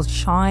will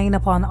shine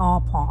upon our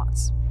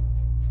paths.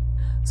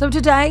 So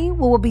today we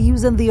will be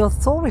using the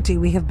authority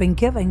we have been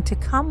given to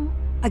come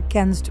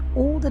against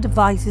all the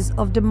devices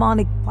of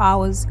demonic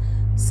powers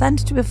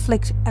sent to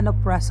afflict and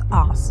oppress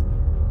us.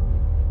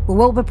 We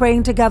will be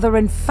praying together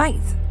in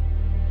faith.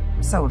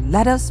 So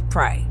let us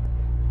pray.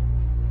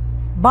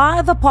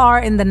 By the power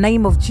in the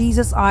name of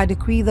Jesus, I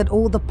decree that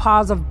all the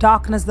powers of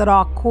darkness that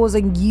are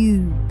causing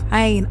you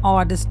pain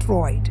are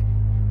destroyed.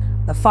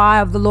 The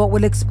fire of the Lord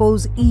will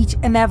expose each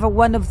and every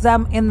one of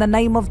them in the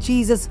name of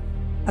Jesus,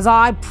 as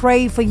I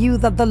pray for you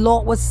that the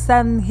Lord will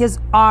send his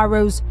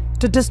arrows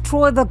to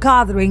destroy the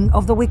gathering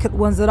of the wicked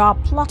ones that are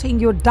plotting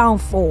your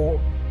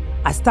downfall.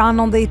 I stand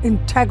on the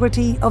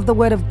integrity of the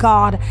Word of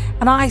God,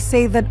 and I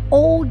say that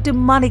all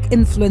demonic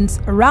influence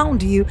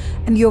around you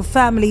and your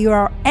family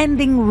are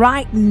ending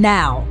right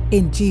now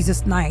in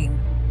Jesus' name.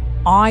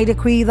 I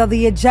decree that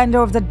the agenda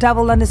of the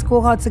devil and his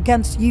cohorts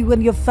against you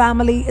and your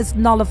family is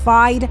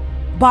nullified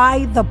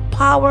by the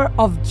power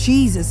of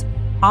Jesus.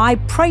 I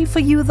pray for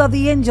you that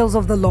the angels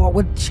of the Lord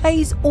would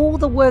chase all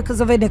the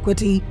workers of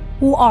iniquity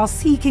who are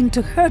seeking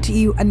to hurt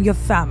you and your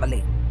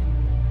family.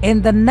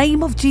 In the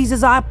name of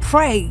Jesus, I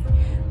pray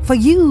for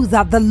you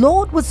that the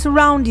Lord would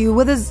surround you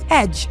with his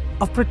hedge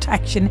of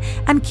protection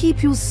and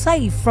keep you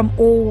safe from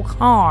all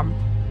harm.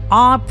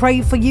 I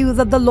pray for you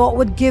that the Lord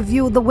would give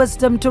you the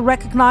wisdom to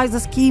recognize the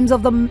schemes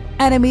of the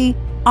enemy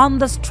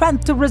and the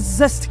strength to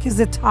resist his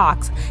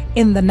attacks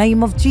in the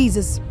name of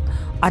Jesus.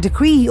 I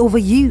decree over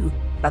you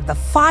that the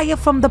fire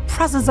from the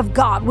presence of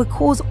God will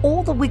cause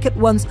all the wicked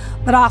ones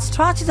that are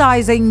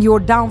strategizing your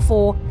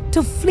downfall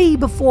to flee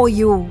before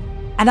you.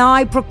 And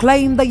I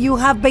proclaim that you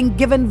have been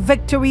given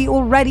victory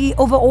already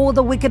over all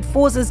the wicked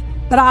forces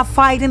that are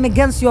fighting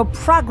against your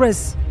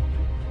progress.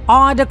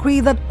 I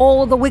decree that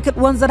all the wicked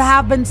ones that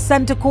have been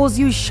sent to cause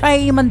you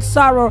shame and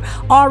sorrow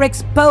are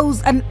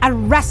exposed and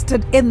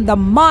arrested in the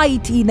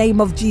mighty name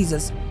of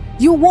Jesus.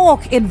 You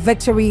walk in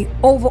victory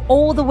over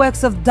all the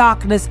works of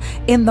darkness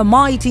in the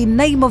mighty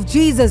name of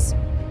Jesus.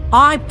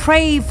 I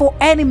pray for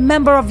any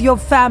member of your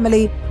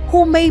family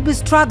who may be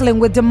struggling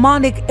with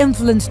demonic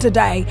influence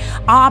today.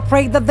 I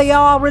pray that they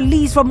are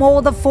released from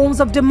all the forms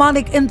of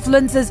demonic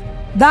influences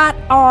that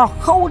are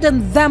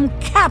holding them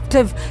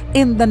captive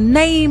in the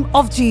name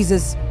of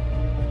Jesus.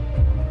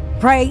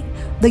 Pray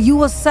that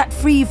you are set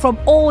free from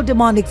all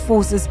demonic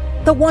forces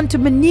that want to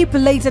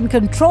manipulate and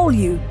control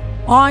you.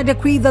 I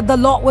decree that the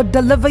Lord would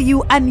deliver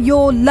you and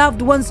your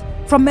loved ones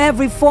from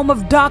every form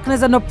of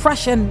darkness and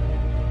oppression.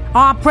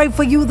 I pray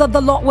for you that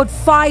the Lord would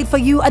fight for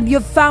you and your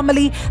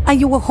family,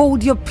 and you will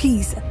hold your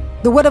peace.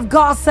 The Word of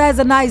God says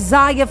in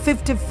Isaiah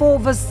 54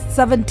 verse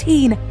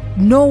 17,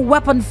 "No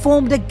weapon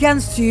formed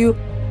against you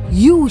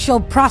you shall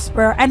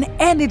prosper, and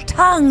any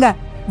tongue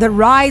that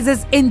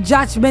rises in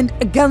judgment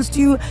against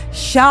you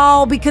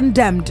shall be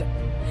condemned.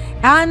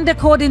 And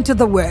according to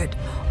the word,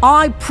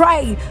 I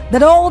pray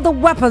that all the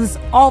weapons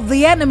of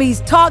the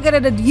enemies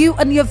targeted at you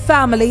and your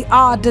family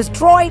are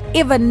destroyed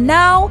even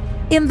now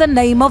in the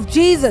name of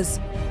Jesus.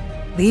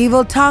 The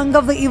evil tongue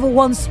of the evil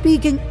one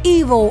speaking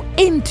evil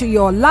into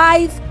your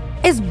life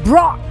is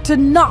brought to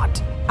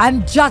naught,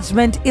 and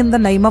judgment in the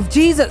name of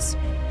Jesus.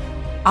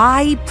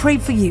 I pray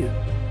for you,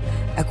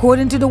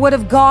 according to the word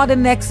of God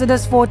in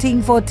Exodus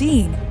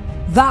 14:14,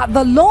 that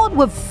the Lord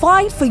will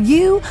fight for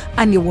you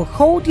and you will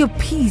hold your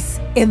peace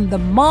in the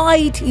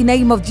mighty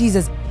name of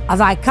Jesus,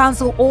 as I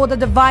cancel all the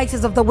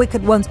devices of the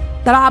wicked ones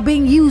that are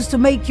being used to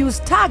make you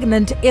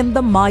stagnant in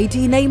the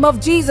mighty name of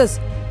Jesus.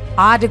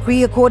 I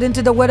decree, according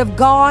to the word of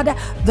God,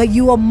 that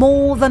you are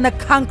more than a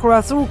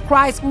conqueror through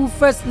Christ who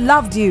first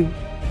loved you.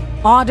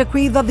 I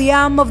decree that the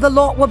arm of the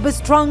Lord will be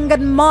strong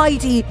and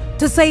mighty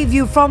to save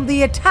you from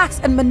the attacks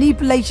and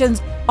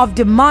manipulations of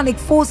demonic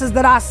forces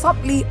that are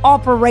subtly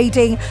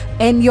operating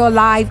in your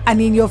life and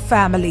in your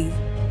family.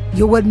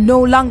 You will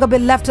no longer be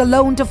left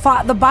alone to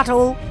fight the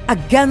battle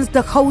against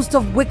the host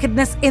of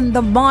wickedness in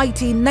the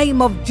mighty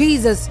name of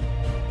Jesus.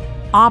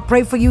 I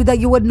pray for you that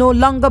you would no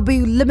longer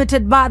be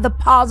limited by the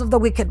powers of the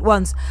wicked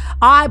ones.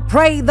 I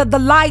pray that the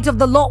light of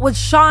the Lord would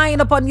shine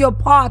upon your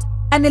path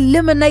and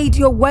illuminate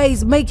your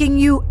ways, making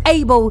you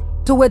able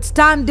to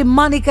withstand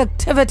demonic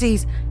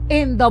activities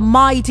in the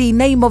mighty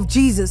name of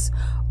Jesus.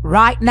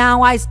 Right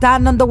now, I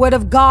stand on the word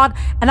of God,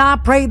 and I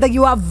pray that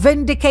you are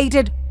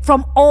vindicated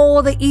from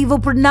all the evil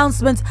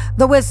pronouncements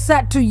that were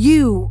said to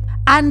you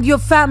and your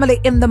family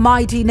in the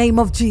mighty name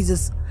of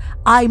Jesus.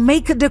 I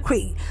make a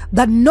decree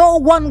that no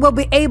one will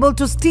be able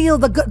to steal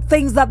the good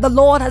things that the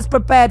Lord has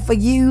prepared for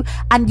you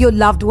and your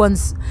loved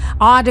ones.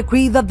 I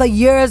decree that the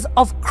years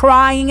of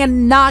crying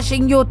and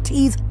gnashing your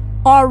teeth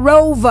are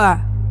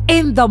over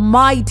in the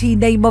mighty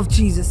name of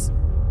Jesus.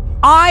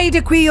 I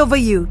decree over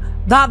you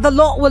that the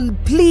Lord will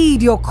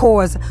plead your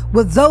cause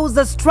with those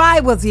that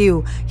strive with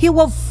you. He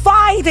will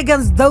fight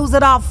against those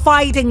that are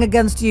fighting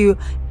against you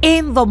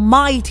in the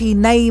mighty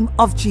name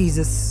of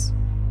Jesus.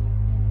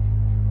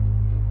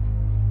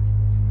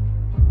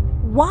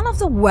 One of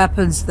the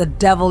weapons the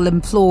devil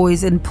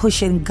employs in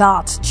pushing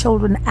God's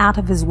children out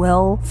of his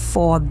will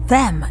for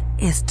them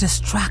is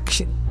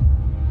distraction.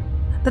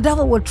 The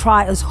devil will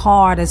try as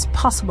hard as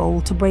possible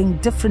to bring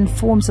different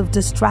forms of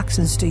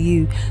distractions to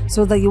you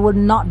so that you will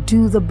not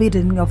do the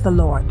bidding of the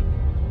Lord.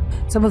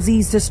 Some of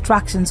these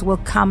distractions will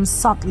come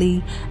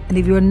subtly, and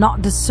if you are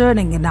not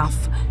discerning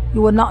enough,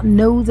 you will not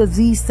know that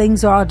these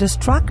things are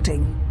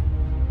distracting.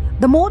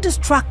 The more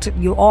distracted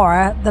you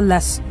are, the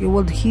less you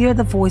will hear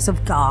the voice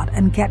of God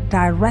and get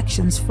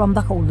directions from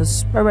the Holy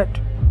Spirit.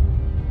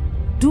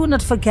 Do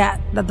not forget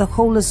that the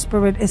Holy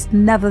Spirit is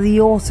never the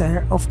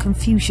author of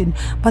confusion,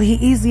 but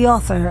He is the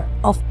author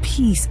of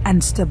peace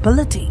and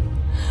stability.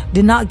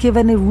 Do not give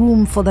any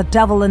room for the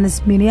devil and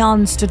his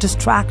minions to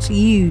distract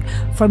you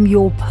from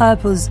your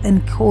purpose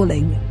and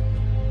calling.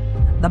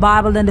 The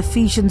Bible in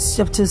Ephesians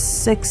chapter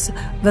 6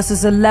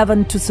 verses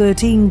 11 to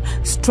 13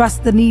 stress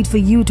the need for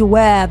you to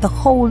wear the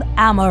whole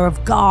armor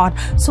of God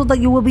so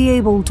that you will be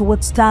able to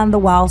withstand the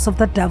wiles of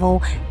the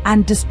devil,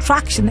 and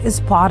distraction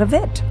is part of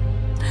it.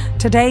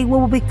 Today we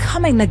will be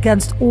coming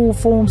against all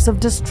forms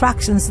of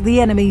distractions the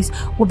enemies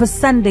will be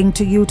sending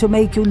to you to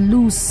make you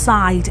lose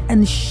sight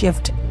and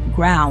shift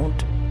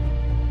ground.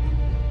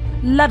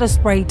 Let us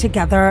pray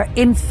together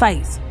in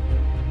faith.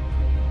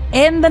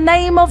 In the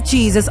name of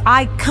Jesus,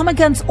 I come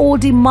against all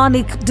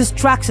demonic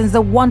distractions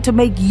that want to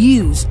make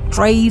you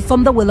stray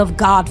from the will of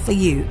God for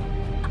you.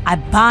 I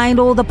bind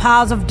all the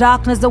powers of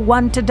darkness that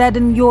want to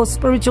deaden your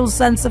spiritual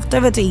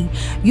sensitivity,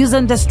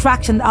 using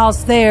distraction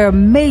as their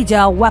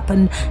major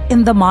weapon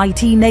in the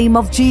mighty name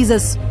of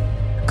Jesus.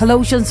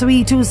 Colossians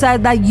 3:2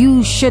 said that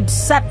you should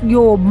set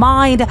your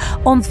mind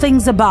on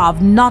things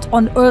above, not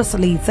on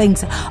earthly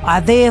things. I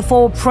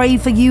therefore pray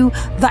for you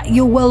that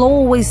you will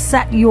always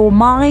set your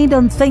mind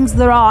on things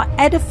that are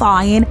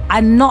edifying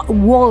and not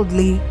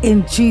worldly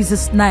in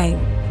Jesus' name.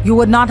 You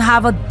will not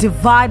have a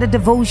divided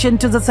devotion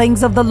to the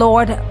things of the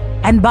Lord.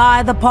 And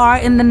by the power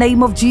in the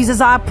name of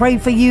Jesus, I pray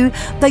for you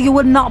that you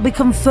will not be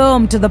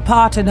conformed to the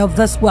pattern of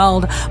this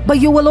world, but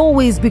you will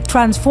always be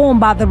transformed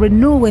by the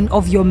renewing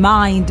of your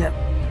mind.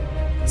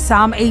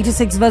 Psalm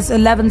 86 verse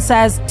 11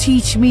 says,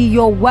 "Teach me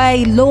your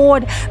way,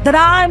 Lord, that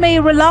I may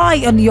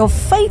rely on your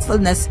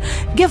faithfulness.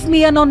 Give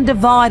me an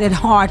undivided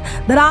heart,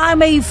 that I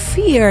may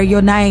fear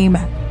your name."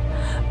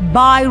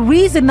 By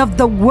reason of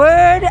the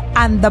word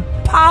and the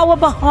power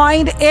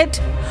behind it,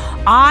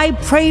 I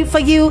pray for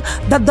you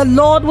that the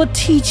Lord will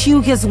teach you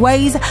His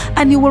ways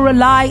and you will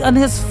rely on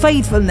His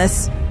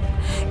faithfulness.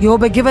 You will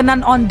be given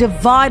an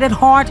undivided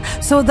heart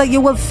so that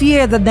you will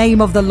fear the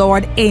name of the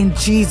Lord in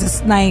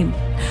Jesus' name.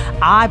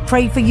 I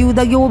pray for you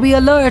that you will be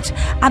alert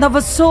and of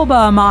a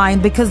sober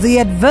mind, because the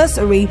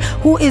adversary,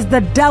 who is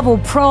the devil,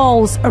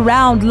 prowls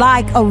around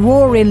like a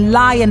roaring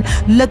lion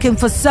looking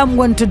for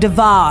someone to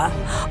devour.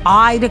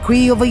 I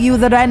decree over you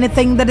that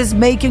anything that is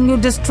making you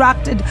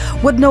distracted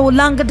would no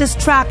longer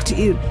distract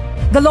you.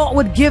 The Lord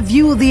would give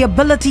you the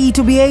ability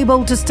to be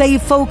able to stay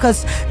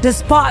focused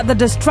despite the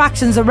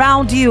distractions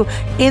around you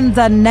in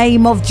the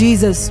name of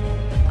Jesus.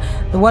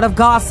 The word of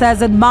God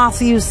says in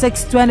Matthew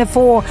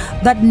 6:24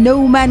 that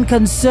no man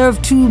can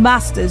serve two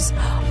masters.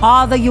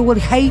 Either you will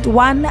hate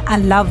one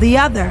and love the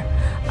other.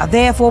 I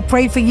therefore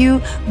pray for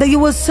you that you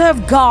will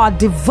serve God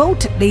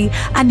devotedly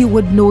and you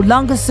would no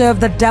longer serve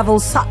the devil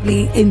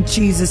subtly in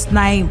Jesus'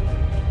 name.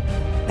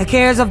 The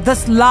cares of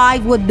this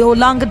life would no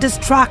longer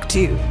distract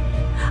you.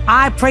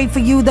 I pray for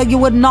you that you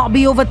would not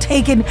be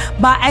overtaken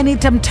by any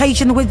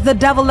temptation which the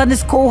devil and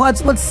his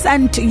cohorts would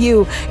send to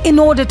you in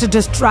order to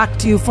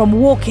distract you from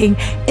walking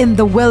in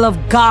the will of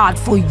God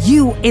for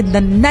you in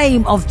the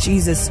name of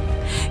Jesus.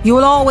 You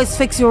will always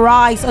fix your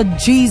eyes on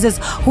Jesus,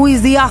 who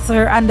is the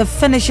author and the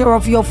finisher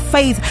of your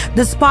faith,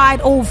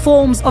 despite all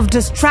forms of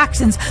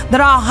distractions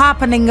that are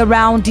happening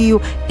around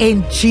you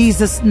in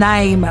Jesus'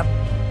 name.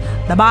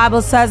 The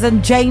Bible says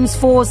in James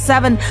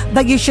 4:7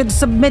 that you should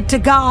submit to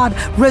God,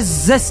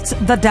 resist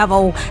the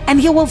devil,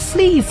 and he will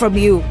flee from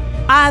you.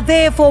 I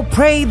therefore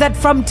pray that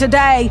from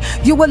today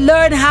you will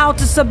learn how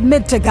to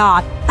submit to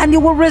God, and you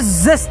will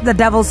resist the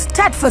devil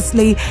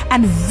steadfastly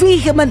and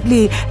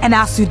vehemently. And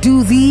as you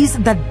do these,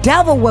 the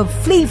devil will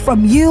flee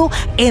from you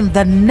in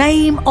the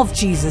name of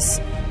Jesus.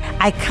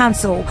 I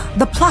cancel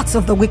the plots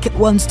of the wicked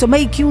ones to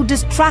make you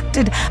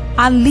distracted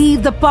and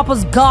leave the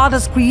purpose God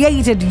has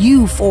created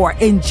you for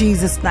in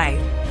Jesus' name.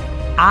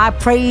 I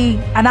pray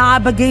and I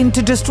begin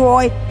to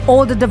destroy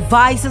all the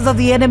devices of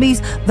the enemies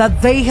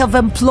that they have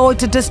employed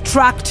to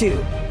distract you.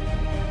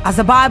 As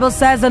the Bible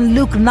says in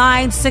Luke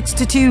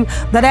 9:62,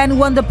 that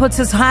anyone that puts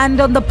his hand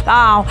on the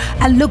plow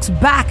and looks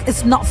back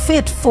is not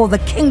fit for the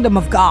kingdom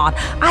of God.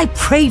 I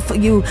pray for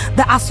you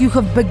that as you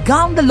have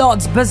begun the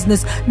Lord's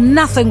business,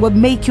 nothing would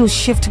make you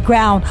shift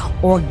ground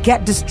or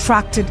get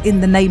distracted in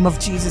the name of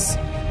Jesus.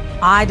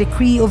 I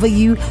decree over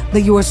you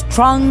that you are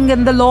strong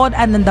in the Lord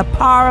and in the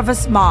power of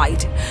his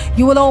might.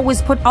 You will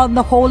always put on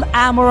the whole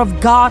armor of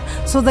God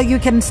so that you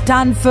can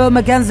stand firm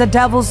against the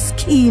devil's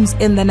schemes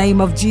in the name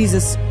of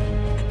Jesus.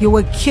 You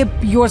will keep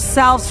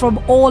yourselves from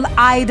all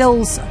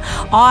idols.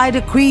 I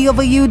decree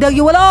over you that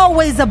you will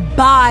always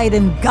abide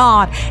in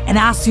God. And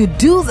as you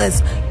do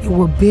this, you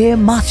will bear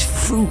much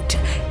fruit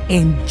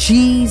in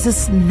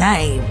Jesus'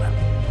 name.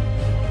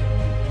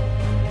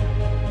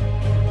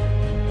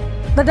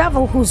 The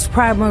devil, whose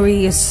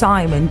primary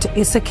assignment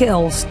is to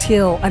kill,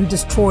 steal, and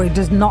destroy,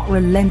 does not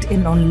relent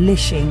in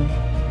unleashing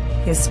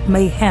his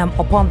mayhem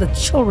upon the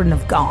children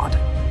of God.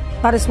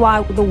 That is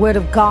why the word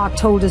of God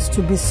told us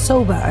to be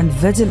sober and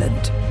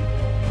vigilant.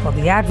 For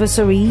the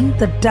adversary,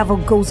 the devil,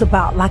 goes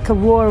about like a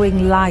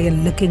roaring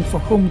lion looking for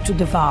whom to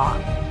devour.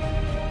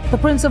 The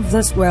prince of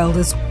this world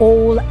is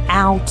all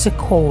out to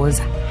cause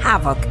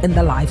havoc in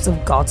the lives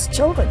of God's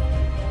children.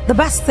 The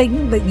best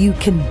thing that you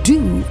can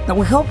do that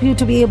will help you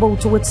to be able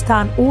to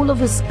withstand all of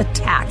his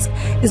attacks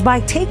is by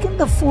taking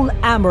the full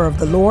armor of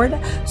the Lord,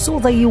 so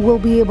that you will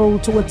be able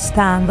to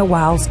withstand the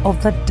wiles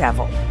of the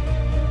devil.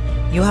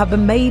 You have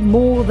been made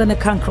more than a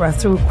conqueror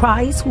through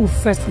Christ, who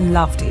first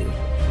loved you.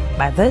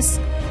 By this,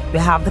 you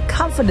have the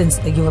confidence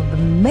that you have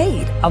been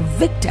made a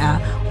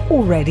victor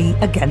already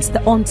against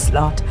the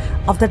onslaught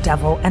of the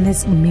devil and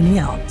his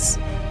minions.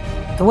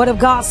 The word of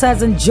God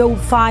says in Job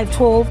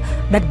 5:12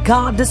 that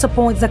God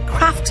disappoints the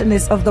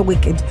craftiness of the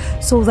wicked,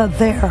 so that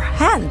their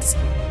hands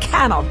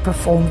cannot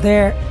perform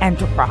their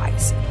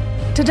enterprise.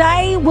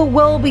 Today we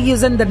will be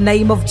using the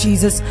name of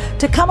Jesus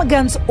to come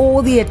against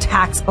all the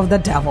attacks of the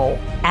devil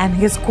and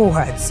his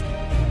cohorts.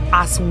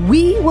 As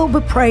we will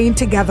be praying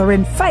together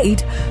in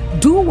faith,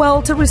 do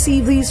well to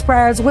receive these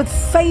prayers with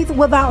faith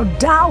without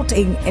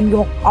doubting in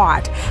your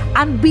heart,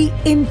 and be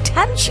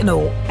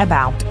intentional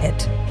about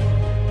it.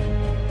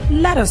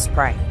 Let us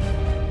pray.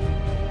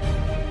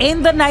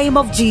 In the name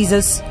of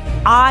Jesus,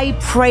 I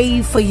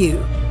pray for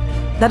you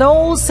that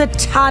all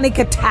satanic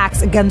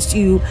attacks against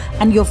you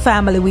and your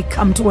family will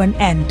come to an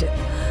end.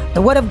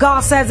 The word of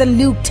God says in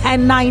Luke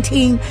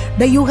 10:19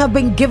 that you have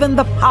been given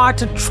the power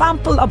to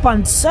trample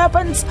upon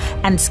serpents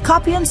and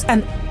scorpions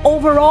and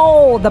over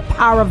all the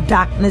power of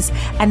darkness,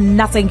 and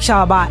nothing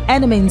shall by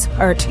enemies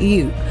hurt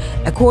you.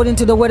 According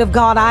to the word of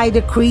God, I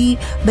decree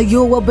that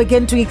you will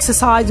begin to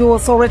exercise your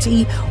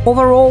authority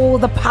over all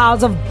the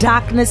powers of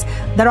darkness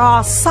that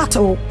are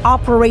subtle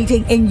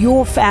operating in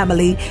your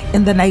family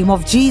in the name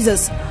of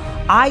Jesus.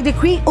 I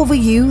decree over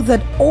you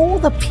that all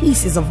the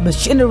pieces of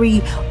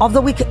machinery of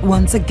the wicked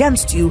ones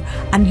against you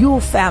and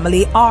your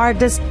family are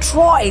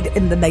destroyed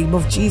in the name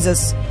of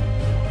Jesus.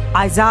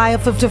 Isaiah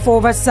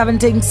 54 verse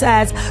 17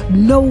 says,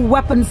 no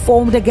weapon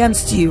formed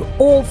against you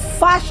or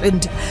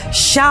fashioned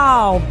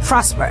shall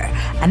prosper,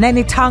 and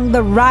any tongue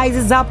that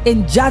rises up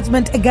in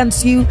judgment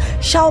against you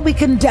shall be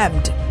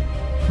condemned.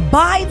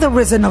 By the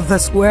reason of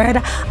this word,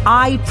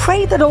 I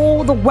pray that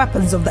all the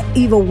weapons of the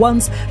evil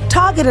ones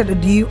targeted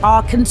at you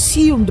are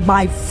consumed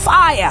by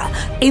fire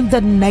in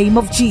the name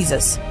of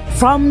Jesus.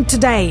 From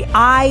today,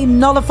 I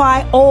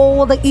nullify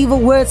all the evil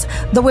words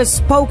that were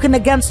spoken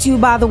against you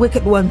by the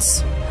wicked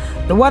ones.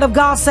 The word of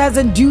God says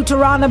in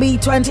Deuteronomy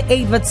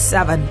 28 verse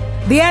 7,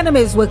 the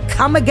enemies will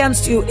come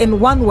against you in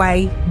one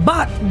way,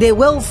 but they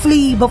will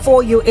flee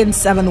before you in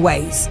 7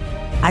 ways.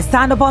 I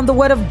stand upon the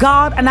word of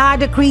God and I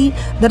decree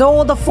that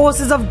all the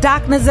forces of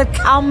darkness that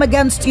come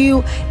against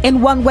you in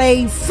one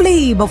way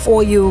flee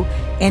before you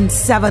in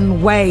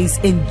 7 ways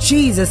in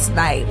Jesus'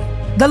 name.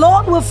 The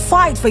Lord will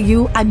fight for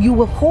you and you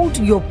will hold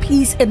your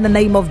peace in the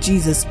name of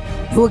Jesus.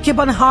 You will keep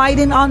on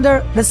hiding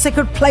under the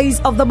secret place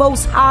of the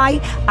Most High.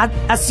 And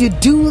as you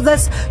do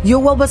this, you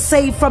will be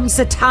saved from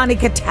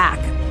satanic attack.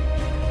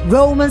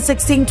 Romans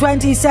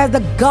 16:20 says the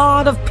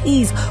God of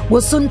peace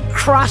will soon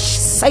crush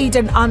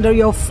Satan under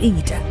your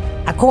feet.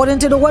 According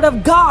to the word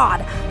of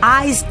God,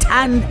 I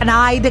stand and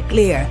I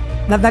declare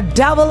that the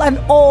devil and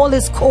all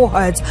his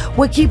cohorts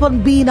will keep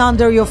on being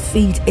under your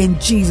feet in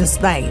Jesus'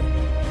 name.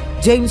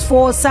 James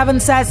 4:7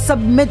 says,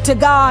 submit to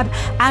God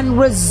and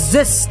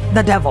resist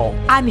the devil,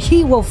 and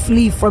he will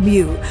flee from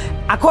you.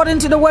 According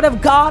to the word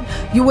of God,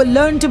 you will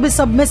learn to be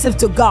submissive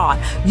to God.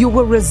 You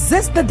will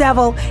resist the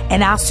devil,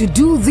 and as you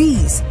do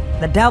these,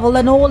 the devil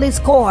and all his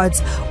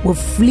cohorts will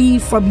flee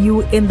from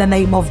you in the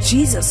name of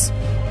Jesus.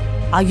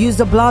 I use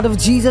the blood of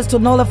Jesus to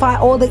nullify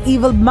all the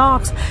evil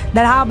marks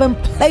that have been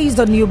placed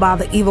on you by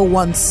the evil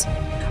ones.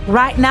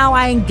 Right now,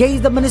 I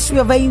engage the ministry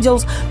of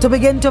angels to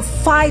begin to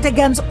fight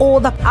against all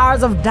the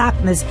powers of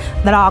darkness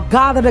that are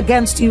gathered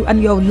against you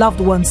and your loved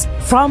ones.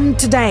 From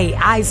today,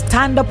 I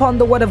stand upon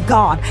the word of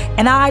God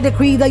and I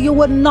decree that you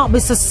will not be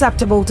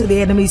susceptible to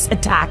the enemy's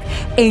attack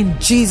in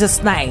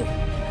Jesus' name.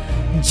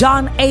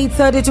 John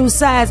 8:32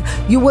 says,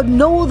 you would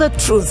know the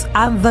truth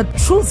and the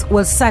truth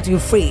will set you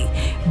free.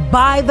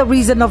 By the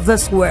reason of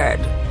this word,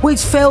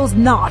 which fails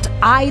not,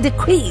 I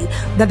decree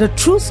that the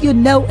truth you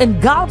know in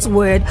God's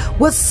word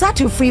will set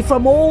you free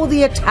from all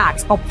the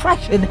attacks,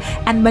 oppression,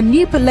 and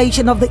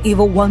manipulation of the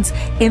evil ones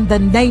in the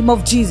name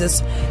of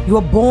Jesus. You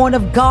are born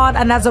of God,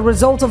 and as a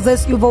result of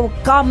this, you've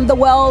overcome the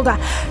world.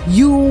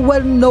 You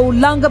will no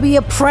longer be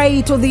a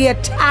prey to the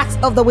attacks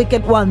of the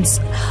wicked ones.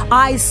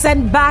 I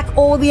send back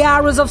all the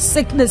arrows of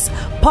sickness,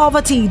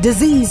 poverty,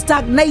 disease,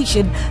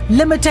 stagnation,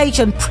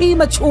 limitation,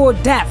 premature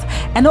death,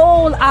 and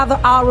all other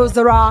arrows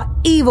that are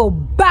evil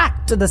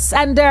back to the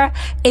sender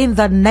in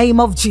the name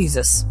of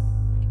Jesus.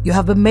 You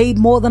have been made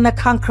more than a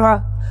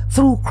conqueror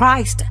through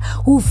Christ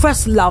who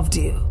first loved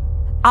you.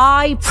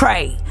 I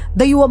pray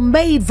that you are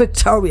made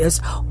victorious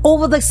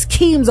over the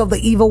schemes of the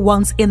evil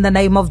ones in the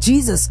name of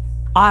Jesus.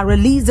 I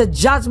release the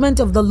judgment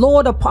of the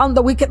Lord upon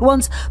the wicked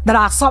ones that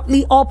are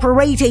subtly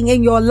operating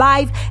in your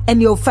life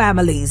and your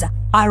families.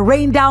 I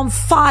rain down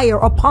fire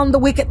upon the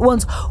wicked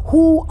ones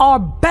who are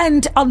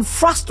bent on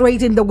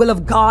frustrating the will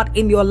of God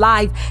in your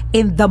life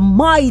in the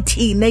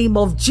mighty name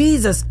of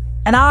Jesus.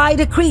 And I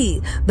decree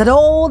that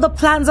all the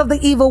plans of the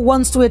evil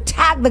ones to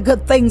attack the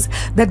good things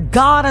that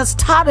God has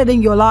started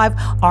in your life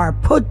are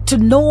put to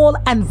null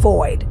and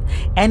void.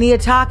 Any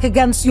attack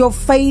against your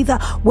faith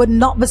would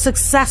not be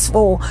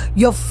successful.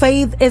 Your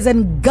faith is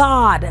in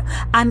God,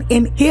 and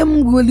in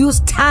Him will you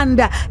stand,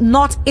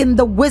 not in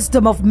the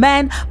wisdom of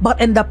man,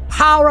 but in the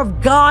power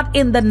of God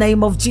in the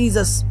name of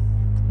Jesus.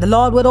 The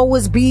Lord will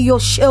always be your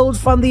shield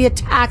from the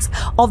attacks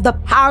of the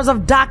powers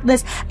of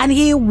darkness, and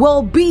He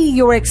will be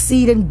your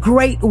exceeding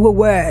great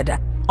reward.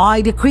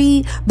 I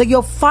decree that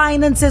your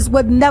finances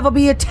would never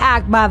be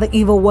attacked by the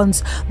evil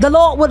ones. The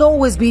Lord would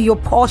always be your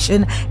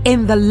portion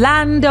in the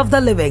land of the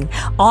living.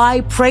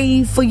 I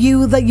pray for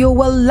you that you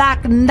will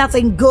lack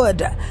nothing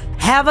good.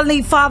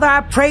 Heavenly Father,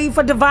 I pray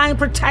for divine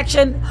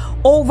protection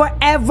over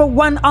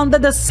everyone under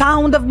the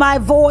sound of my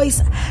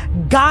voice.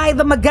 Guide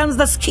them against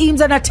the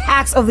schemes and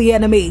attacks of the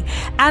enemy,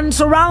 and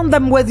surround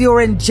them with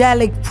your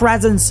angelic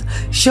presence.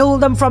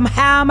 Shield them from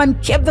harm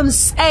and keep them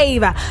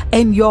safe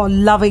in your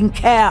loving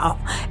care.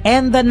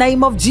 In the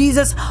name of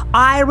Jesus,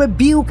 I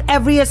rebuke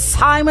every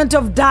assignment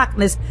of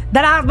darkness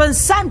that has been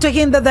sent to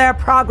hinder their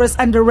progress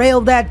and derail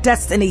their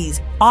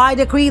destinies. I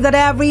decree that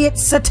every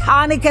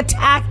satanic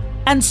attack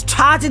and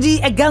strategy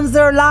against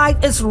their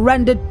life is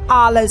rendered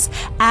powerless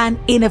and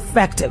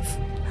ineffective.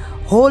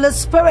 Holy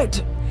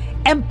Spirit,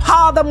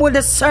 empower them with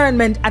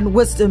discernment and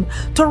wisdom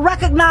to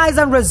recognize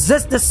and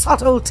resist the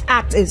subtle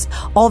tactics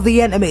of the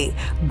enemy.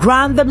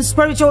 Grant them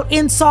spiritual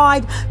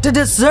insight to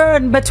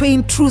discern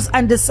between truth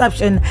and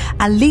deception,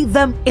 and lead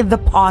them in the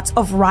path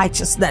of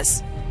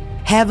righteousness.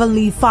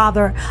 Heavenly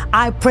Father,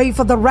 I pray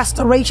for the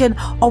restoration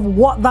of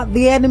what that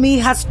the enemy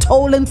has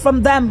stolen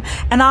from them.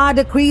 And I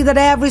decree that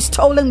every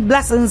stolen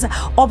blessings,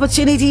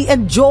 opportunity,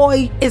 and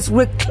joy is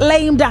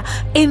reclaimed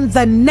in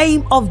the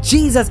name of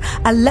Jesus.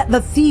 And let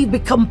the thief be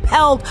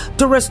compelled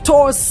to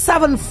restore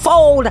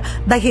sevenfold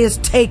that he has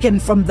taken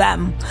from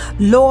them.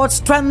 Lord,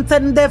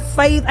 strengthen their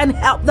faith and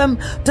help them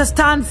to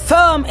stand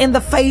firm in the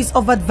face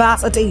of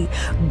adversity.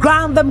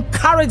 Grant them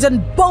courage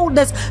and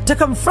boldness to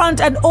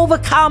confront and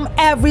overcome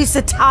every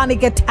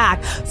satanic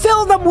attack.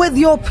 Fill them with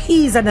your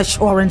peace and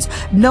assurance,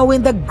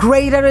 knowing that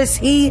greater is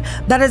he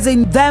that is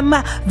in them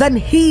than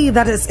he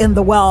that is in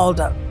the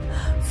world.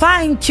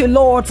 Thank you,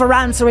 Lord, for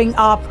answering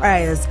our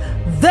prayers.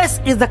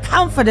 This is the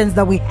confidence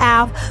that we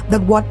have,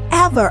 that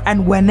whatever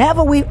and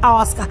whenever we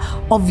ask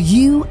of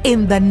you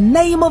in the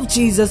name of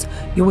Jesus,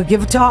 you will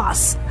give it to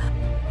us.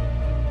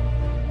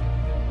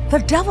 The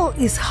devil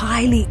is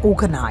highly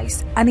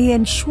organized, and he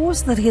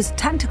ensures that his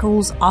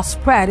tentacles are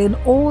spread in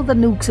all the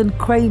nooks and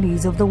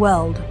crannies of the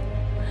world.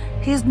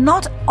 He is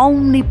not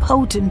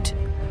omnipotent,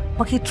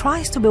 but he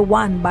tries to be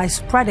won by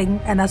spreading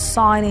and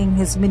assigning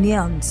his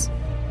minions.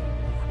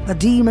 The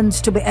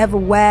demons to be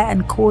everywhere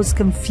and cause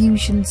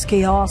confusions,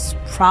 chaos,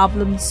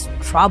 problems,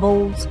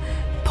 troubles,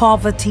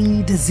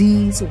 poverty,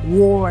 disease,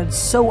 war, and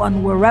so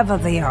on wherever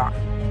they are.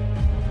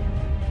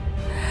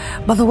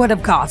 But the word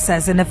of God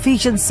says in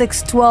Ephesians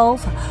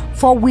 6:12,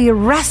 "For we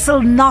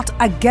wrestle not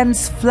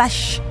against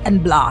flesh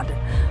and blood,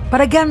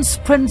 but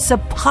against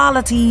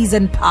principalities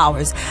and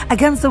powers,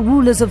 against the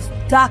rulers of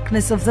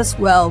darkness of this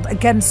world,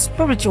 against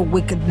spiritual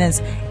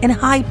wickedness in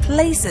high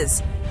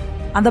places."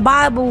 And the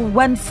Bible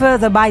went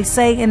further by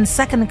saying in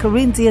 2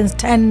 Corinthians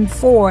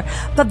 10:4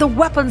 that the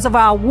weapons of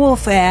our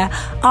warfare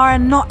are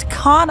not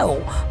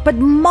carnal, but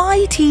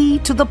mighty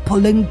to the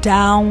pulling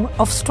down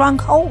of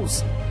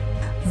strongholds.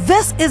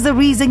 This is the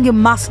reason you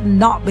must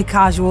not be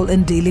casual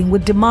in dealing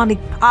with demonic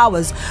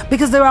powers,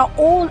 because they are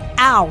all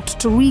out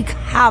to wreak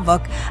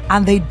havoc,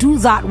 and they do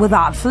that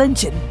without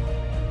flinching.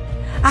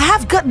 I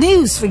have good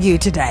news for you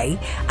today,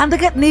 and the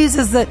good news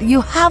is that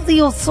you have the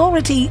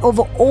authority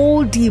over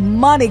all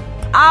demonic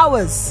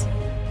powers.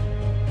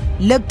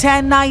 Luke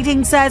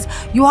 10:19 says,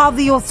 "You have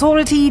the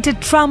authority to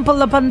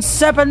trample upon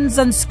serpents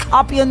and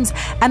scorpions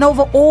and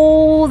over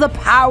all the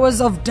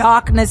powers of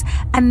darkness,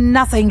 and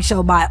nothing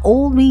shall by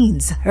all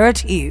means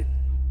hurt you."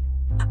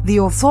 The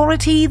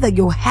authority that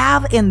you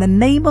have in the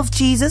name of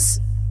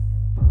Jesus,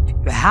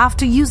 you have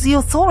to use the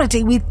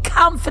authority with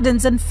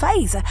confidence and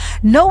faith,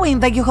 knowing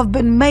that you have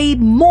been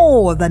made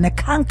more than a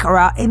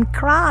conqueror in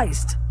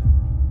Christ.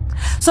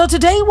 So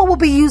today we will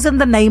be using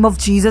the name of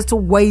Jesus to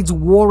wage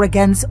war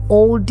against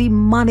all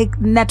demonic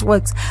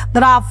networks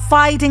that are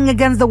fighting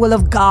against the will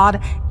of God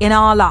in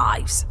our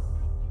lives.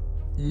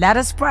 Let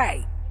us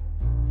pray.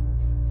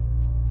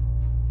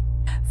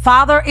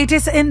 Father, it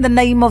is in the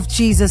name of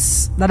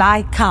Jesus that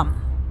I come,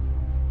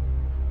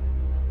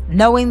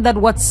 knowing that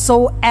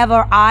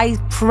whatsoever I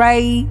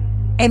pray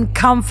in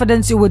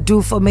confidence you will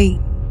do for me.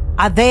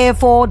 I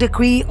therefore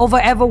decree over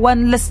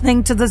everyone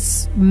listening to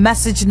this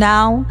message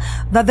now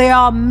that they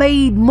are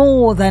made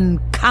more than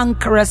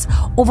conquerors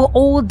over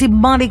all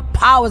demonic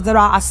powers that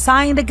are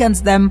assigned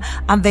against them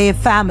and their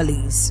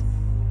families.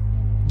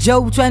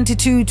 Job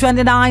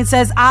 22:29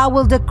 says, "I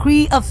will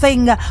decree a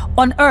thing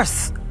on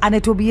earth, and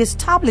it will be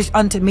established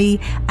unto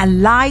me,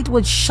 and light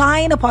will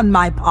shine upon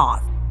my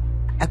path."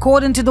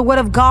 According to the word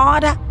of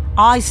God,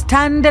 I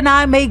stand and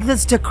I make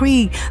this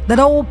decree that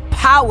all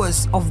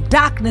powers of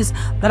darkness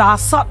that are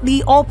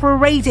subtly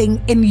operating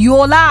in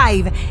your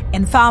life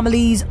and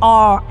families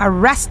are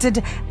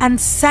arrested and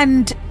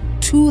sent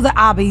to the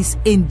abyss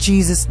in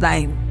Jesus'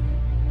 name.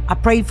 I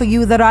pray for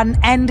you that an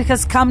end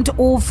has come to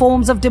all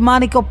forms of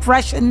demonic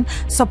oppression,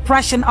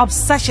 suppression,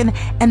 obsession,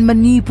 and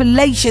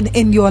manipulation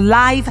in your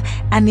life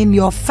and in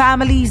your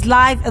family's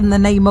life in the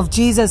name of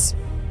Jesus.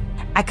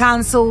 I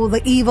cancel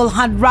the evil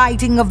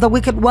handwriting of the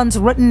wicked ones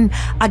written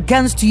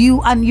against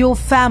you and your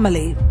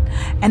family.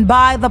 And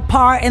by the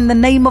power in the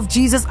name of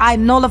Jesus, I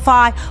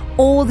nullify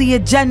all the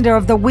agenda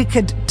of the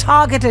wicked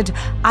targeted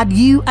at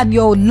you and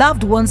your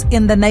loved ones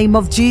in the name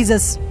of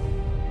Jesus.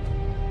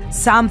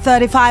 Psalm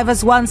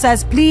 35:1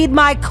 says, "Plead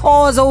my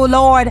cause, O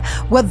Lord,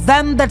 with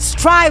them that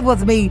strive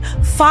with me.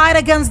 Fight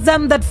against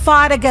them that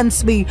fight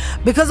against me."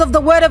 Because of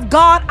the word of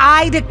God,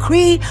 I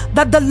decree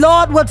that the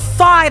Lord would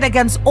fight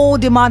against all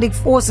demonic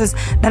forces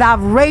that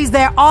have raised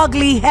their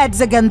ugly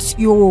heads against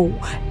you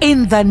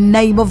in the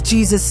name of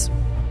Jesus.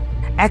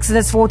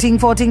 Exodus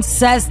 14:14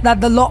 says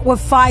that the Lord will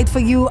fight for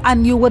you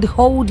and you would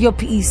hold your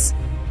peace.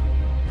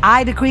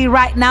 I decree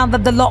right now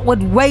that the Lord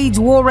would wage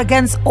war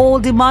against all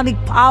demonic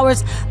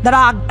powers that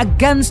are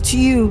against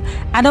you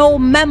and all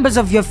members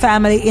of your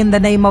family in the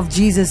name of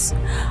Jesus.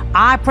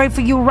 I pray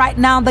for you right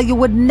now that you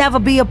would never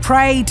be a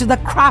prey to the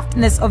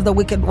craftiness of the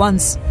wicked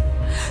ones.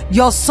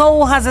 Your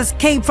soul has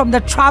escaped from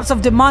the traps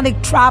of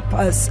demonic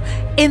trappers.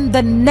 In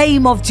the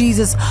name of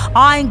Jesus,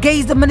 I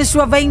engage the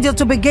ministry of angels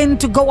to begin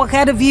to go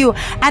ahead of you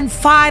and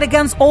fight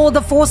against all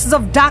the forces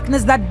of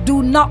darkness that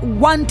do not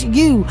want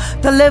you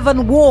to live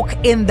and walk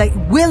in the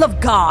will of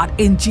God,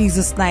 in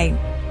Jesus' name.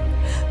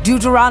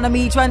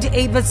 Deuteronomy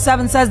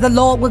 28:7 says, the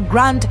Lord will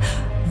grant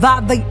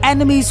that the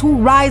enemies who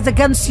rise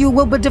against you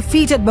will be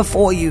defeated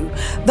before you.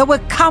 They will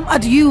come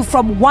at you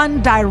from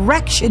one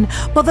direction,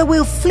 but they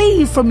will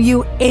flee from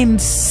you in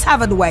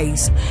 7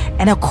 ways.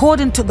 And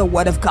according to the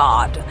word of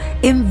God,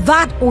 in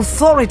that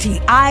authority,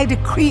 I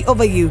decree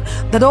over you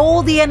that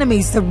all the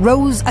enemies that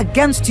rose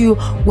against you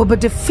will be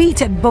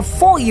defeated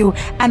before you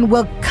and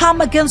will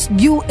come against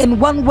you in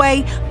 1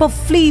 way, but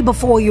flee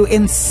before you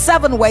in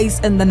 7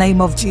 ways in the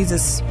name of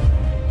Jesus.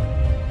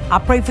 I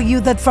pray for you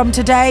that from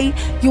today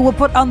you will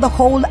put on the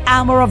whole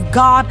armor of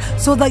God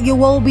so that you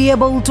will be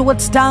able to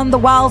withstand the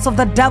wiles of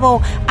the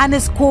devil and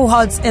his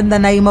cohorts in the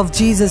name of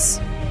Jesus.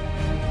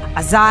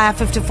 Isaiah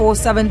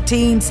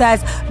 54:17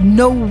 says,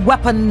 no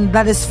weapon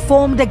that is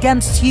formed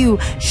against you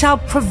shall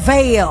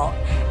prevail,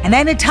 and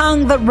any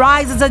tongue that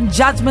rises in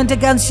judgment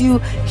against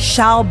you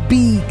shall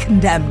be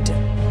condemned.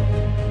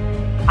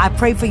 I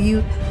pray for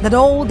you that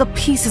all the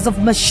pieces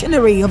of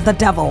machinery of the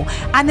devil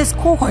and his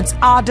cohorts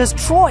are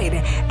destroyed,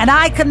 and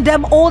I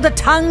condemn all the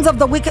tongues of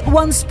the wicked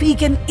one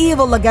speaking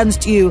evil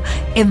against you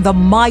in the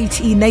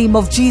mighty name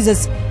of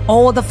Jesus.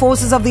 All the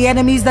forces of the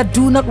enemies that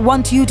do not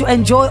want you to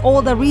enjoy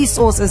all the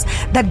resources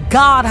that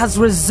God has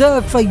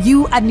reserved for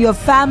you and your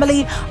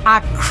family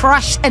are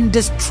crushed and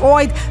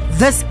destroyed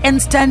this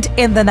instant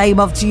in the name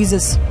of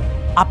Jesus.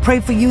 I pray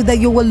for you that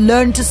you will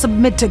learn to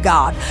submit to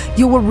God.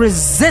 You will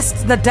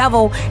resist the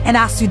devil, and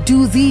as you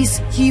do these,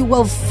 he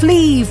will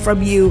flee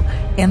from you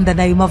in the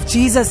name of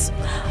Jesus.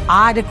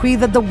 I decree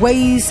that the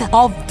ways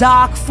of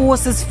dark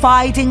forces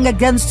fighting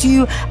against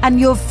you and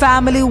your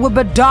family will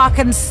be dark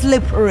and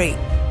slippery.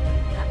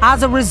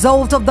 As a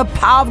result of the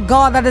power of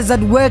God that is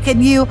at work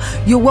in you,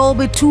 you will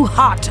be too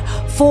hot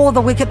for the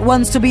wicked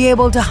ones to be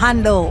able to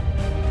handle.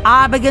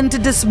 I begin to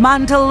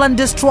dismantle and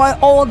destroy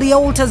all the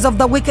altars of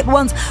the wicked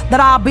ones that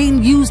are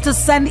being used to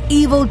send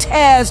evil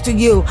tares to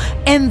you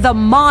in the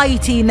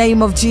mighty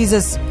name of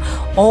Jesus.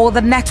 All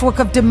the network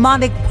of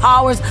demonic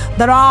powers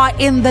that are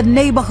in the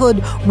neighborhood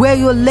where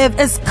you live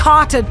is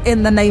carted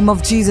in the name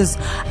of Jesus.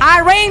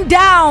 I rain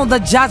down the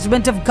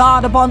judgment of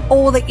God upon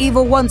all the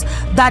evil ones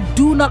that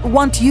do not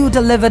want you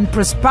to live in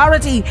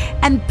prosperity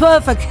and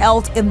perfect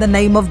health in the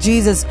name of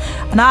Jesus.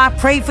 And I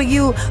pray for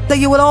you that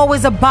you will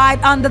always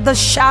abide under the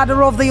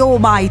shadow of the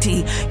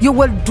Almighty. You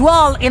will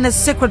dwell in a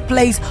secret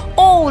place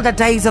all the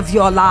days of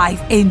your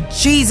life. In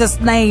Jesus'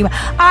 name,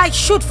 I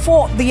shoot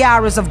forth the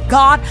arrows of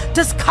God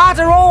to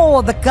scatter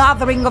all the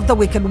gathering of the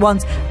wicked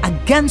ones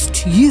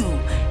against you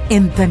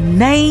in the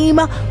name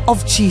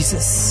of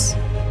Jesus.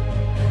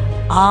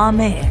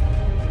 Amen.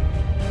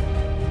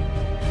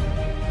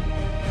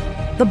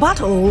 The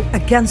battle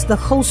against the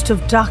host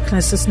of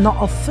darkness is not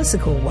a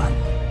physical one.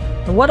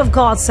 The Word of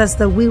God says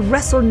that we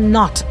wrestle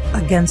not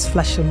against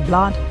flesh and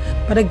blood,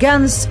 but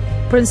against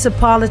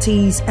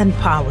principalities and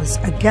powers,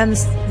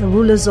 against the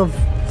rulers of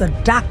the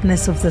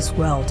darkness of this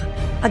world,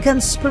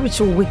 against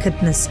spiritual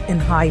wickedness in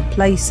high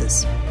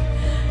places.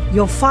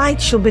 Your fight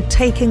should be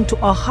taken to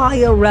a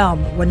higher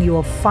realm when you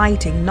are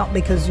fighting, not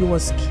because you are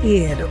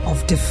scared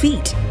of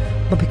defeat,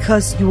 but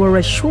because you are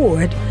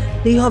assured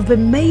that you have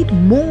been made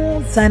more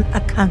than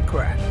a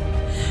conqueror.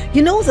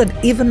 You know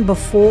that even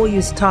before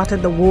you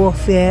started the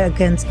warfare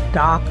against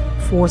dark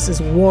forces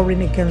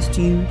warring against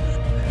you,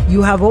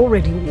 you have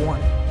already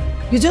won.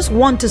 You just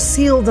want to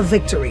seal the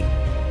victory.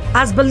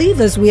 As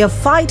believers, we are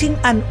fighting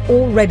an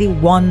already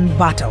won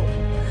battle.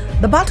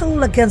 The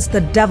battle against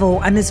the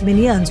devil and his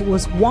minions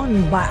was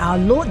won by our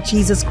Lord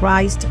Jesus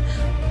Christ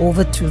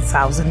over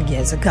 2,000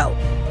 years ago.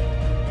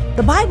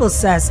 The Bible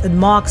says in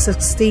Mark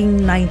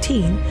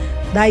 16:19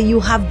 that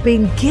you have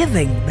been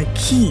given the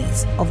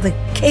keys of the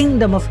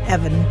kingdom of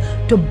heaven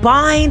to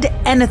bind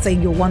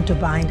anything you want to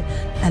bind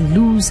and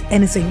loose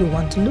anything you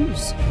want to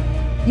loose.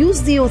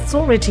 Use the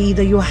authority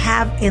that you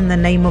have in the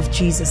name of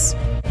Jesus.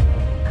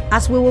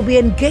 As we will be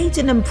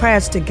engaging in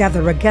prayers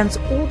together against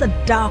all the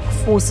dark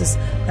forces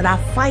that are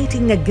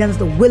fighting against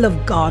the will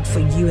of God for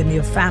you and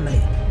your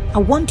family, I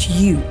want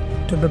you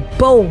to be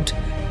bold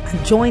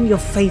and join your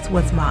faith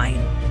with mine.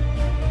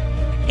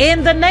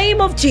 In the name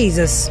of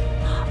Jesus,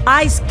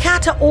 I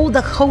scatter all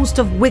the host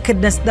of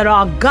wickedness that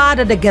are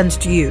guarded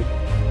against you.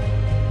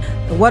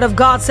 The Word of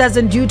God says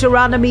in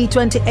Deuteronomy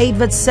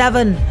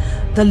 28:7,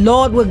 the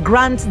Lord will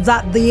grant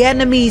that the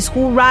enemies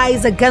who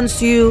rise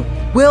against you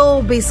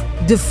will be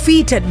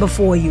defeated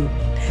before you.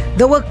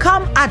 They will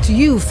come at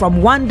you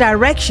from one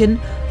direction,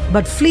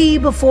 but flee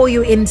before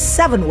you in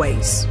 7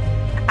 ways.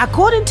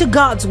 According to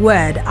God's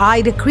word,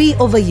 I decree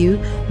over you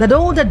that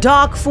all the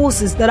dark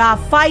forces that are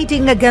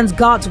fighting against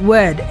God's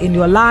word in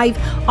your life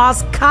are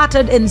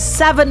scattered in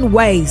 7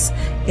 ways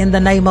in the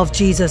name of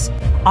Jesus.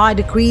 I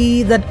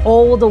decree that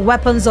all the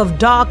weapons of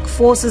dark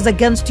forces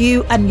against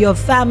you and your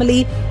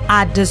family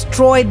are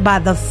destroyed by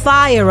the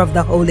fire of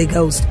the Holy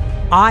Ghost.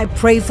 I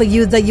pray for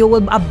you that you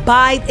will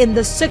abide in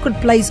the secret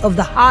place of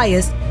the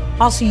highest,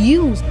 as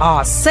you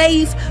are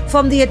safe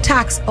from the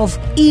attacks of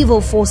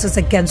evil forces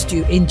against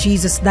you, in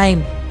Jesus'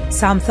 name.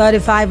 Psalm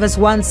 35 verse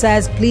 1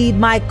 says, plead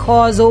my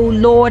cause, O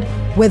Lord,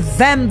 with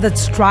them that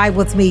strive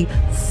with me.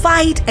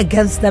 Fight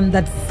against them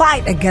that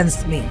fight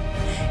against me.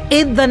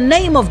 In the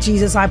name of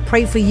Jesus, I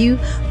pray for you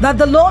that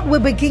the Lord will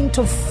begin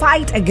to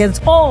fight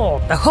against all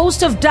the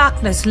host of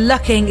darkness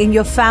lurking in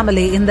your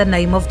family in the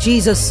name of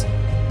Jesus.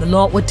 The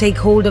Lord will take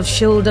hold of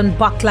shield and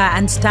buckler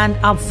and stand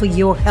up for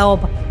your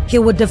help. He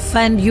will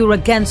defend you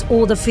against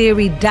all the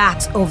fiery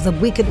darts of the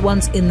wicked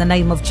ones in the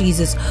name of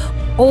Jesus.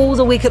 All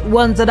the wicked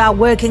ones that are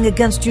working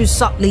against you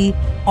subtly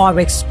are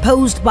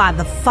exposed by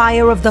the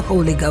fire of the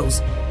Holy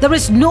Ghost. There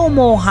is no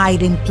more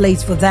hiding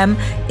place for them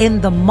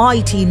in the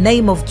mighty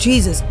name of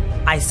Jesus.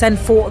 I send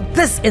forth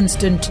this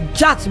instant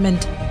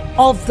judgment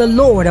of the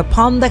Lord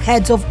upon the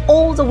heads of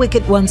all the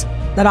wicked ones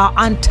that are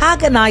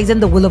antagonizing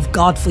the will of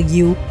God for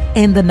you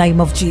in the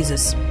name of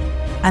Jesus.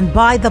 And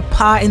by the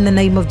power in the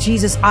name of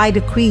Jesus, I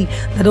decree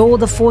that all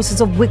the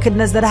forces of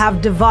wickedness that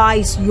have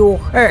devised your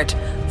hurt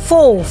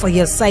fall for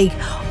your sake.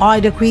 I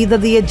decree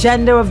that the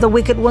agenda of the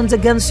wicked ones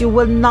against you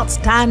will not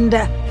stand.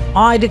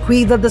 I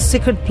decree that the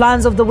secret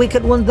plans of the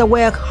wicked ones that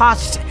were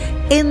hatched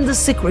in the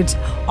secret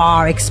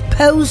are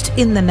exposed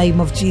in the name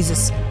of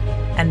Jesus.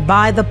 And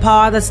by the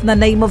power that's in the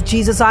name of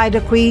Jesus, I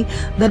decree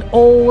that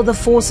all the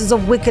forces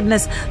of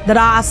wickedness that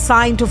are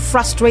assigned to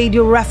frustrate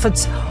your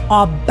efforts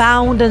are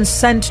bound and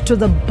sent to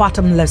the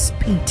bottomless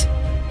pit.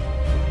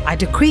 I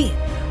decree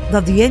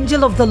that the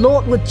angel of the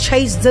Lord would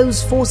chase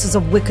those forces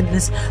of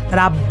wickedness that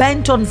are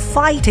bent on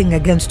fighting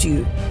against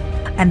you.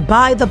 And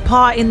by the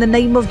power in the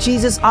name of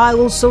Jesus, I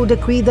also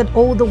decree that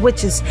all the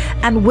witches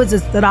and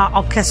wizards that are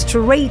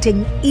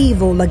orchestrating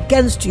evil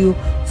against you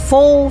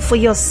fall for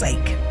your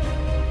sake.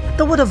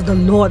 The word of the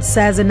Lord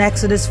says in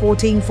Exodus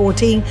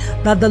 14:14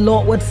 that the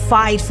Lord would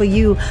fight for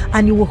you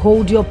and you will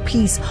hold your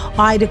peace.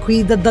 I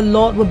decree that the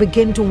Lord will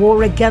begin to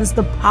war against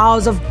the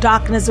powers of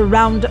darkness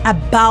around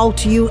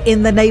about you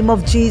in the name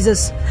of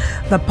Jesus.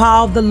 The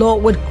power of the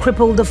Lord would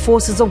cripple the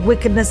forces of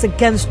wickedness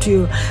against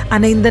you.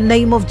 And in the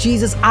name of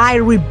Jesus, I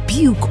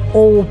rebuke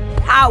all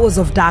powers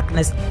of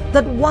darkness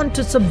that want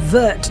to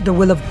subvert the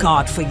will of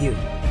God for you.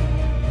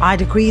 I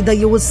decree that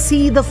you will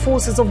see the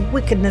forces of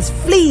wickedness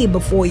flee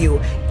before you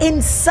in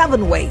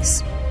 7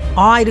 ways.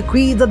 I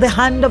decree that the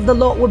hand of the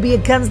Lord will be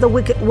against the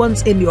wicked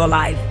ones in your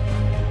life.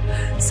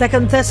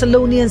 2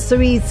 Thessalonians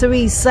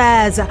 3:3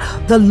 says,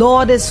 the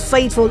Lord is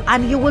faithful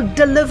and he will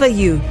deliver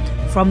you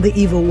from the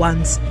evil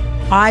ones.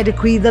 I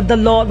decree that the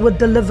Lord will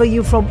deliver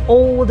you from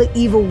all the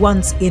evil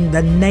ones in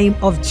the name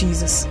of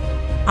Jesus.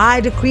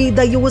 I decree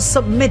that you will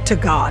submit to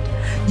God.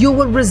 You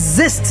will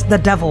resist the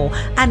devil,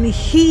 and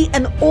he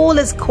and all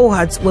his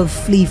cohorts will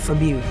flee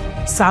from you.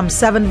 Psalm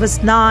 7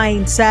 verse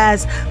 9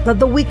 says that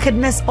the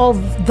wickedness of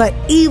the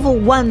evil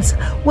ones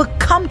will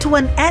come to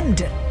an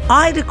end.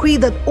 I decree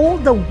that all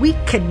the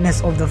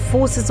wickedness of the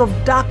forces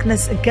of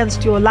darkness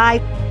against your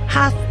life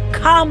hath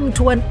come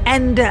to an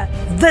end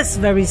this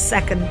very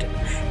second,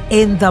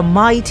 in the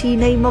mighty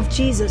name of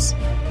Jesus.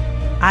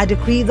 I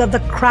decree that the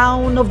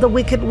crown of the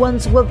wicked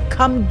ones will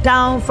come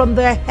down from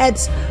their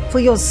heads for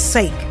your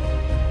sake.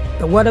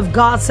 The word of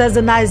God says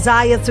in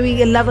Isaiah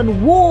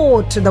 3:11,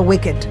 woe to the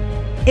wicked.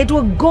 It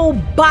will go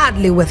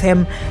badly with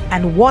him,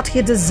 and what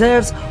he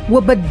deserves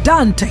will be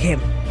done to him.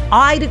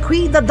 I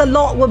decree that the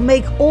Lord will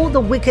make all the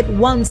wicked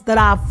ones that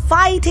are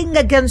fighting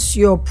against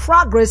your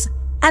progress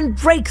and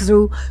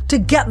breakthrough to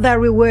get their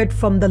reward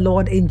from the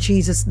Lord in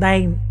Jesus'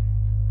 name.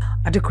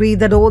 I decree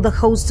that all the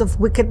hosts of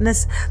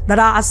wickedness that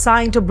are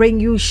assigned to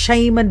bring you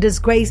shame and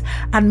disgrace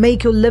and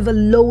make you live a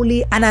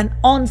lowly and an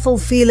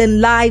unfulfilling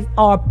life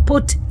are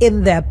put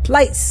in their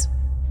place.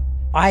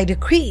 I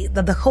decree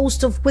that the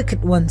host of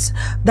wicked ones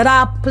that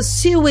are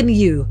pursuing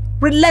you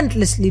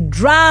relentlessly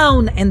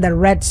drown in the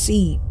Red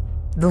Sea.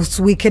 Those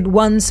wicked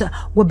ones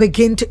will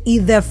begin to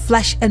eat their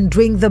flesh and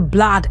drink the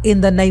blood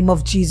in the name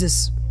of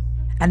Jesus.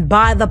 And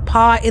by the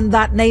power in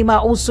that name, I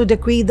also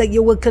decree that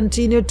you will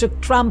continue to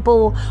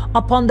trample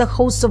upon the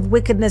hosts of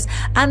wickedness,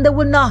 and they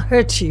will not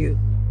hurt you.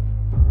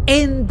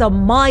 In the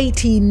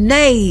mighty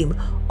name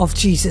of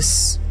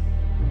Jesus.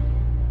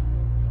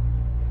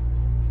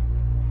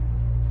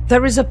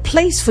 There is a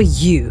place for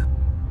you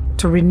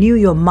to renew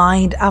your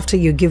mind after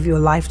you give your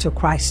life to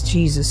Christ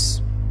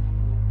Jesus.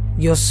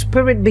 Your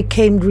spirit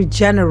became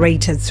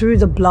regenerated through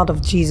the blood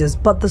of Jesus,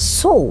 but the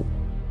soul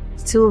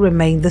still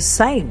remained the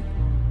same.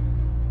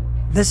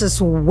 This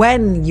is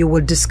when you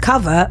will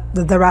discover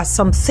that there are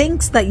some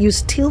things that you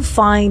still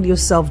find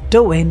yourself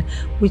doing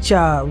which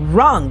are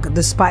wrong,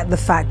 despite the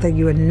fact that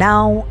you are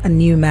now a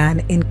new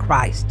man in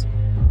Christ.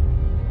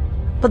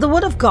 But the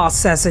word of God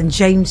says in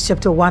James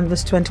chapter 1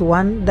 verse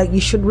 21 that you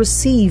should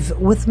receive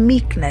with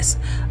meekness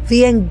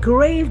the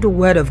engraved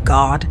word of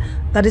God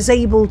that is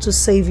able to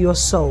save your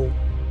soul.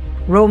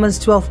 Romans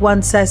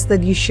 12:1 says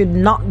that you should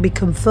not be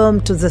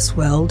conformed to this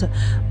world,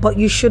 but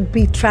you should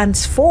be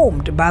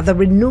transformed by the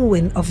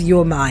renewing of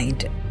your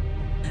mind.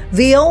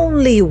 The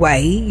only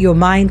way your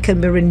mind can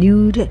be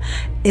renewed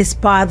is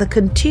by the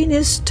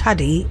continuous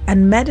study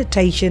and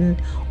meditation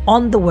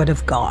on the Word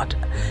of God.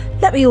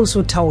 Let me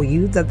also tell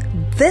you that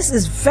this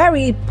is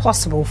very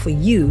possible for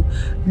you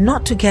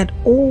not to get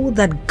all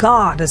that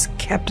God has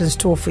kept in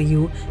store for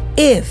you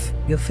if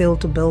you fail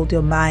to build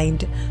your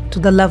mind to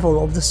the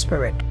level of the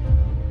Spirit.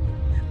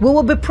 We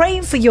will be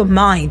praying for your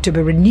mind to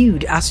be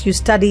renewed as you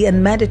study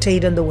and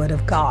meditate on the Word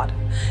of God.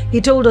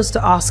 He told us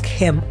to ask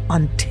Him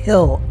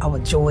until our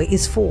joy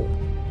is full.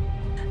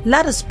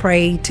 Let us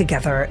pray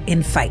together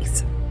in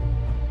faith.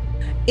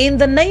 In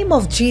the name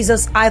of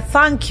Jesus, I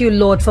thank you,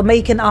 Lord, for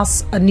making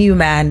us a new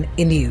man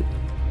in you.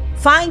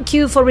 Thank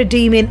you for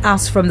redeeming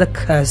us from the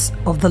curse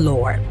of the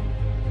Lord.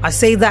 I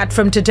say that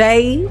from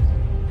today,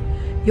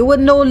 you will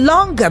no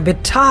longer be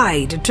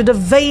tied to the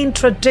vain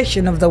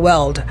tradition of the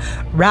world.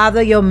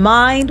 Rather, your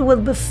mind will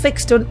be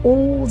fixed on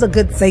all the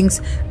good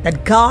things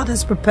that God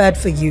has prepared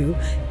for you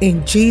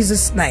in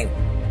Jesus' name.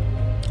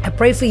 I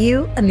pray for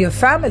you and your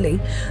family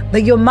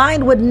that your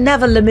mind would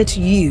never limit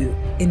you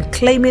in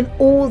claiming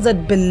all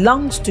that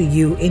belongs to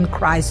you in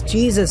Christ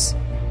Jesus.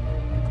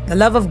 The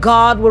love of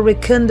God will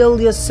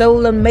rekindle your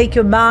soul and make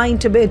your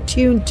mind to be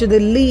attuned to the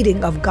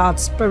leading of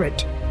God's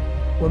Spirit.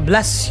 We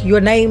bless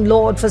your name,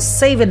 Lord, for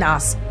saving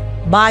us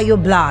by your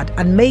blood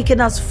and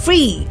making us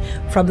free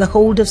from the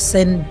hold of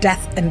sin,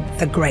 death, and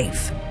the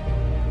grave.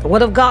 The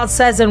Word of God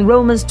says in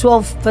Romans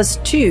 12 verse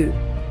 2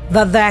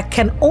 that there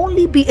can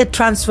only be a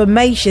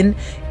transformation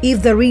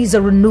if there is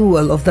a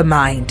renewal of the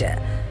mind.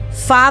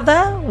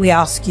 Father, we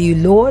ask you,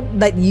 Lord,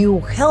 that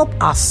you help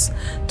us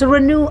to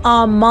renew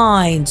our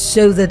minds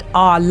so that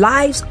our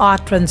lives are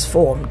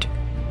transformed.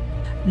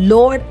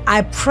 Lord,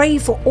 I pray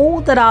for all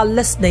that are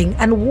listening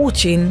and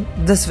watching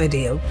this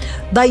video,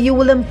 that you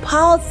will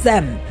empower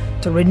them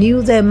to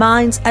renew their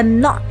minds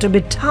and not to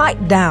be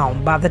tied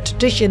down by the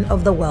tradition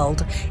of the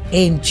world,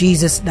 in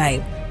Jesus'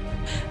 name.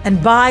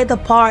 And by the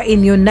power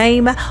in your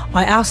name,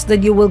 I ask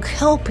that you will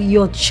help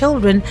your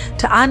children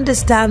to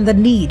understand the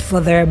need for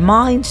their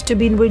minds to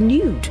be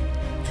renewed.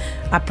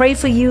 I pray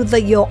for you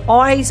that your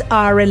eyes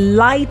are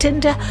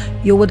enlightened,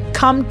 you would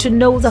come to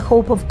know the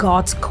hope of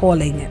God's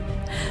calling.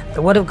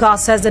 The Word of God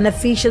says in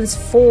Ephesians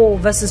 4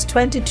 verses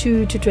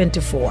 22 to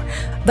 24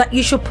 that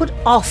you should put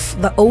off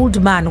the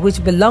old man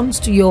which belongs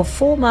to your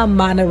former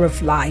manner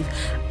of life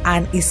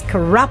and is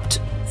corrupt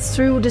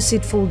through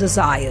deceitful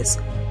desires,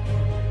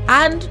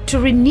 and to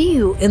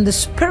renew in the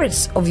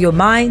spirits of your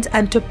mind,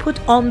 and to put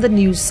on the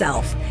new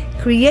self,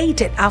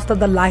 created after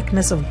the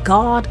likeness of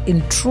God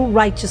in true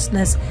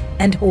righteousness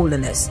and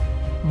holiness.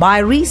 By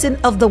reason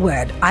of the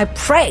Word, I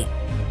pray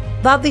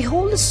that the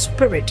Holy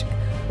Spirit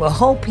will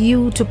help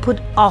you to put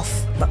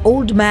off the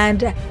old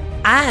man,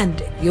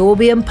 and you will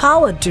be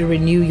empowered to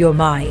renew your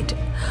mind.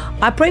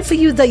 I pray for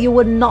you that you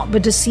would not be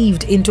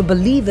deceived into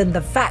believing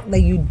the fact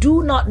that you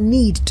do not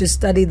need to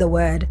study the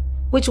Word,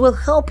 which will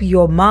help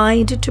your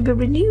mind to be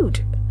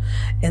renewed.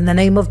 In the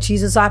name of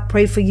Jesus, I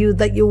pray for you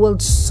that you will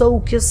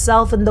soak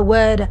yourself in the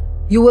Word.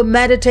 You will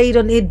meditate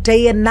on it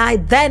day and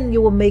night. Then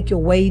you will make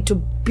your way to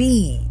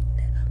be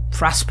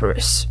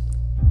prosperous.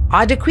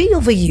 I decree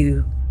over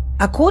you,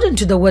 according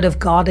to the Word of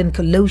God in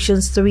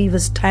Colossians 3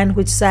 verse 10,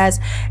 which says,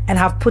 and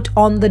have put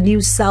on the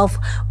new self,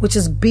 which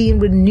is being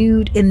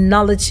renewed in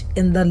knowledge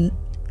in the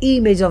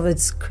image of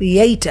its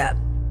Creator.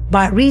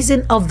 By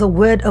reason of the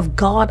Word of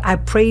God, I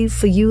pray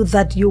for you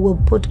that you will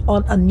put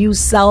on a new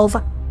self,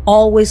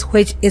 always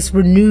which is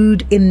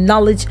renewed in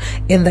knowledge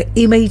in the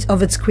image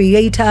of its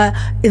Creator,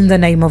 in the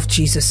name of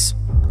Jesus.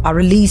 I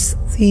release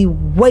the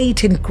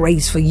waiting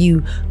grace for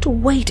you to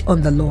wait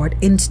on the Lord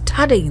in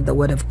studying the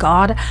Word of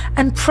God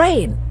and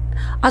praying.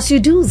 As you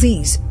do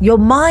these, your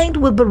mind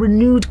will be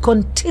renewed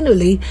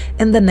continually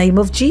in the name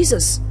of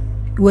Jesus.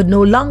 You will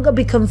no longer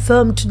be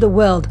conformed to the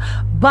world,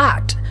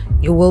 but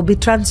you will be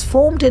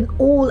transformed in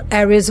all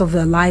areas of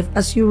your life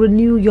as you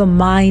renew your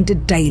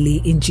mind daily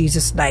in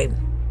Jesus' name.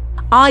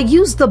 I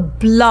use the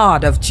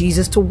blood of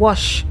Jesus to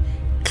wash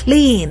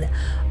clean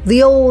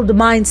the old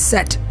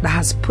mindset that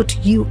has put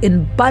you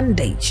in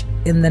bondage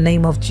in the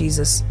name of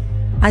Jesus.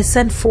 I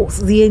send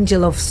forth the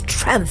angel of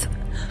strength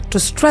to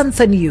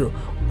strengthen you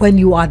when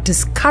you are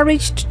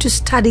discouraged to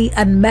study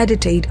and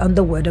meditate on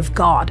the Word of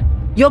God.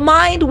 Your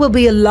mind will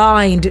be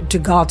aligned to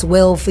God's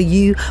will for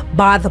you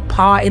by the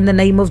power in the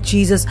name of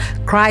Jesus.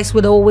 Christ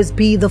will always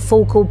be the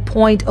focal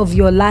point of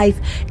your life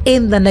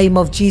in the name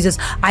of Jesus.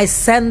 I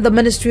send the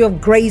ministry of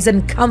grace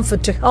and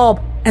comfort to help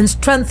and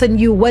strengthen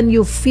you when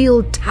you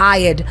feel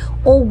tired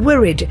or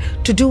worried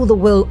to do the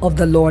will of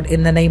the Lord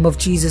in the name of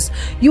Jesus.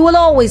 You will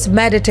always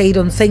meditate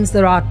on things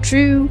that are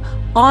true,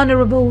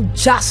 honorable,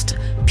 just,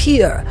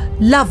 pure,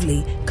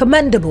 lovely,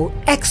 commendable,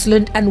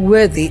 excellent, and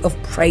worthy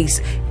of praise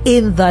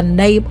in the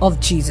name of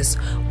Jesus.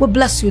 We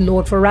bless you,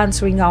 Lord, for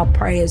answering our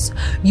prayers.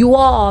 You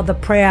are the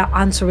prayer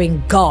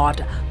answering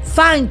God.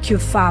 Thank you,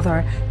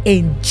 Father.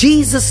 In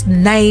Jesus'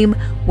 name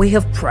we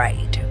have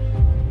prayed.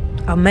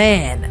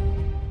 Amen.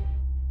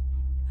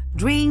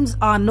 Dreams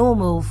are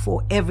normal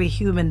for every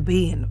human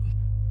being.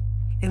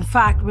 In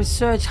fact,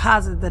 research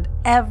has it that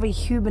every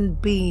human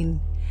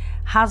being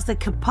has the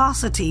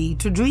capacity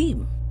to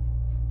dream.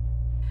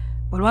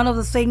 But one of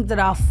the things that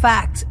are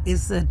fact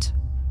is that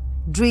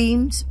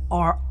dreams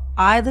are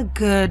either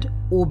good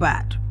or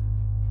bad.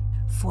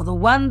 For the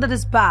one that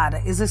is bad,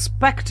 it is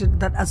expected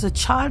that as a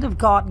child of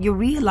God, you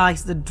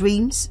realize that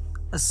dreams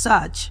as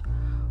such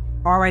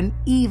are an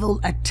evil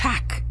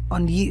attack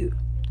on you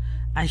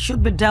and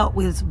should be dealt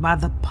with by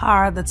the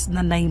power that's in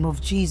the name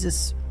of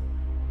Jesus.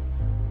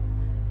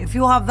 If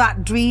you have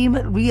that dream,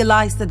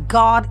 realize that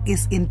God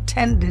is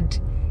intended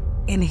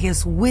in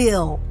His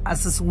will,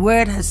 as His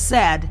word has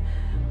said,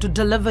 to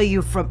deliver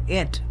you from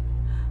it.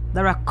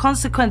 There are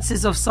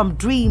consequences of some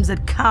dreams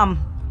that come,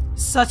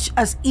 such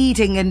as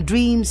eating, and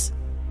dreams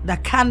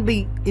that can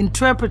be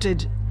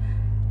interpreted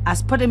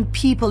as putting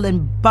people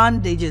in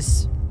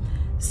bondages.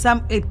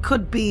 It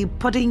could be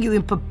putting you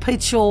in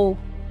perpetual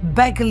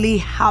beggarly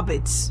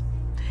habits.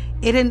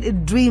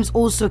 Eating dreams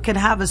also can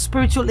have a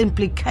spiritual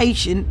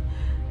implication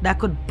that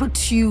could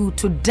put you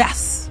to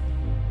death.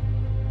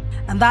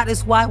 And that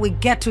is why we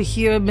get to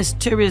hear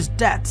mysterious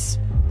deaths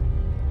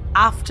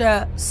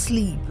after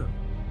sleep.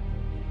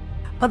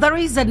 But there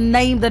is a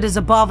name that is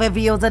above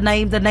every other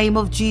name, the name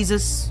of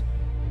Jesus,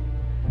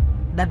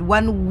 that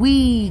when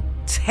we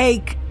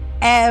take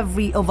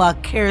every of our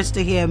cares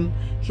to Him,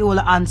 He will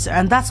answer.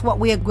 And that's what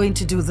we are going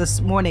to do this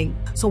morning.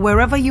 So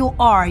wherever you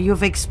are,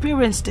 you've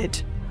experienced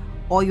it,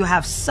 or you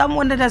have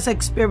someone that has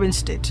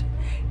experienced it,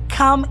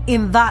 come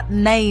in that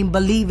name,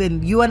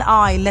 believing. You and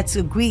I, let's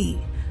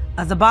agree.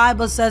 As the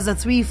Bible says, a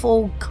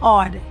threefold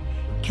cord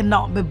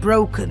cannot be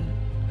broken.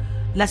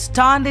 Let's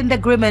stand in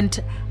agreement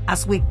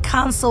as we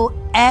cancel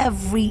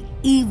every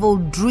evil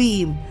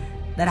dream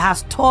that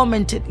has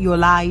tormented your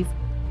life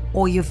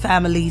or your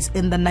families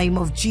in the name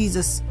of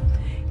Jesus.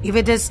 If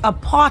it is a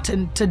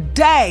pattern,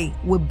 today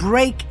we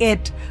break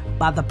it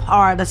by the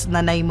power that's in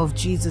the name of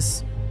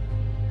Jesus.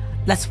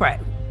 Let's pray.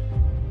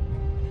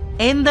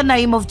 In the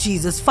name of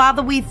Jesus,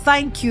 Father, we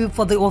thank You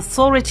for the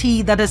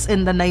authority that is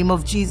in the name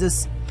of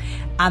Jesus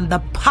and the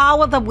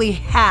power that we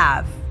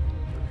have,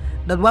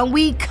 that when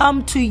we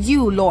come to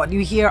You, Lord, You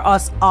hear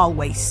us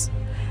always.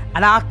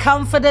 And our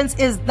confidence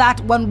is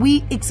that when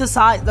we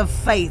exercise the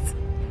faith,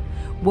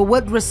 we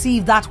would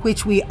receive that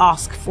which we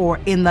ask for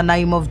in the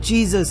name of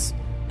Jesus.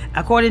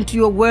 According to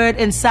Your word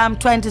in Psalm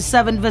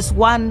 27 verse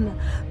 1,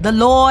 the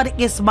Lord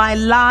is my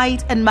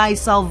light and my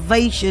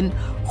salvation,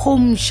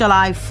 whom shall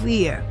I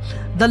fear?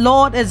 The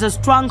Lord is a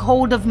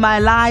stronghold of my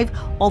life,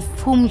 of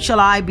whom shall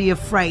I be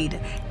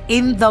afraid?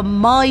 In the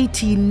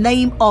mighty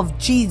name of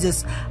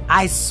Jesus,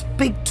 I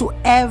speak to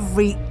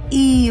every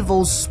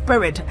evil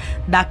spirit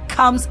that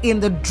comes in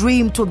the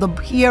dream to the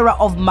hearer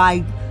of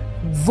my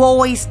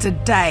voice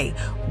today.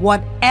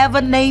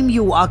 Whatever name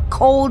you are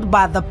called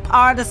by the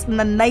power that's in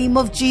the name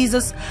of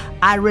Jesus,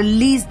 I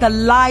release the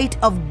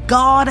light of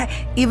God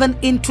even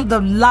into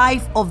the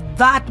life of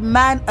that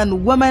man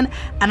and woman,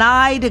 and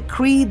I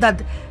decree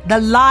that the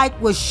light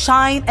will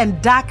shine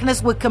and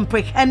darkness will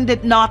comprehend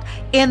it not,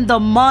 in the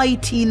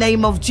mighty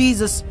name of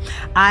Jesus.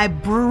 I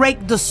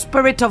break the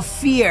spirit of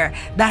fear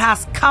that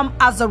has come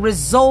as a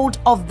result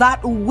of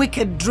that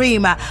wicked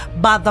dream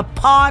by the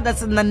power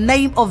that's in the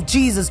name of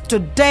Jesus.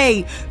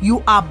 Today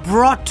you are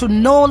brought to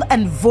null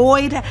and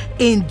void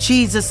in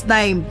Jesus'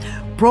 name.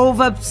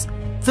 Proverbs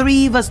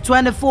 3 verse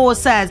 24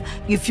 says,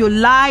 if you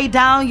lie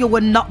down, you will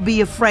not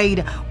be afraid.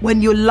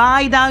 When you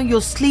lie down,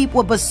 your sleep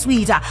will be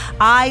sweeter.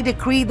 I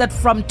decree that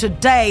from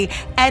today,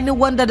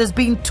 anyone that is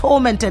being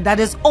tormented, that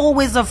is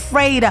always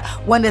afraid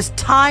when it's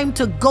time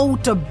to go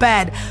to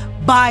bed,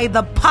 by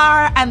the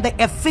power and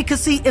the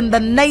efficacy in the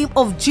name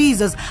of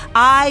Jesus,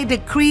 I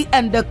decree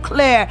and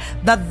declare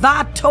that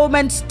that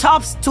torment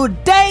stops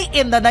today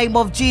in the name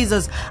of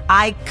Jesus.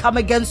 I come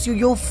against you,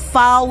 you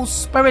foul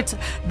spirit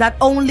that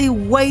only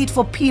wait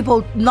for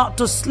people not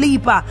to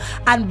sleep,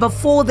 and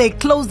before they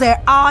close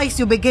their eyes,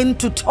 you begin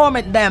to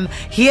torment them.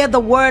 Hear the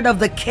word of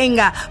the King,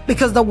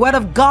 because the word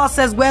of God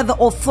says where the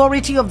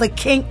authority of the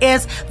King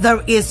is,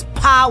 there is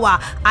power.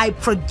 I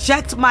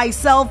project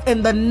myself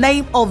in the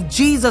name of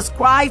Jesus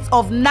Christ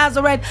of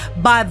Nazareth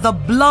by the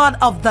blood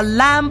of the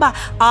Lamb.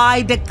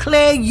 I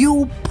declare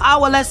you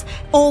powerless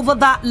over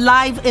that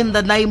life in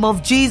the name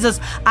of Jesus.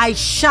 I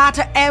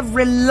shatter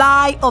every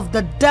lie of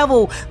the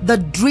devil. The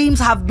dreams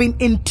have been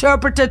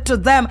interpreted to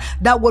them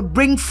that would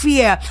bring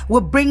fear,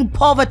 would bring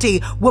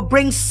poverty, would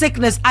bring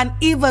sickness, and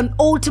even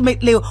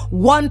ultimately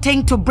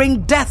wanting to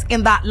bring death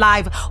in that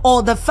life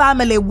or the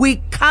family.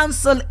 We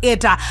cancel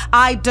it.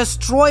 I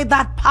destroy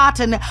that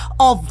pattern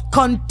of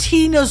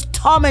continuous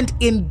torment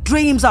in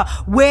dreams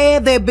where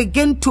they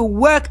begin to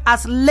work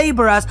as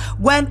laborers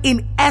when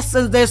in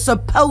essence they're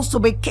supposed to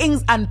be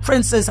kings and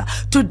princes.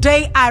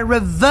 Today I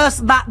reverse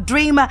that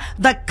dream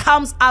that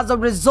comes as a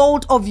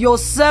result of your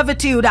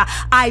servitude.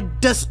 I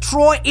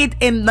destroy it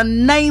in the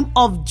name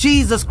of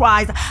Jesus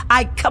Christ.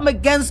 I come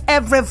against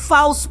every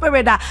foul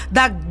spirit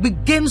that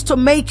begins to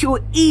make you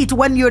eat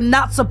when you're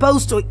not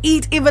supposed to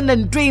eat, even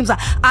in dreams.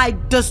 I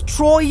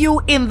destroy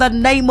you in the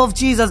name of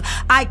Jesus.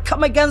 I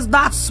come against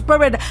that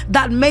spirit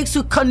that makes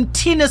you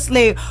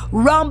continuously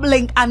run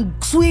tumbling and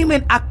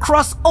swimming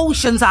across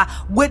oceans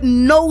with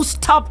no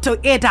stop to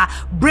it,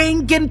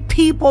 bringing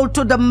people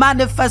to the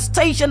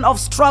manifestation of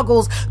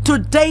struggles.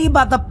 Today,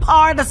 by the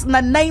power that's in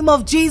the name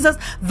of Jesus,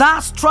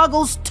 that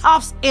struggle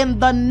stops in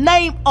the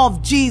name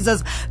of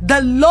Jesus.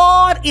 The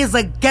Lord is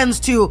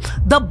against you.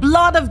 The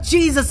blood of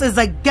Jesus is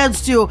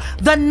against you.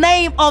 The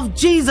name of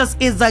Jesus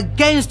is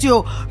against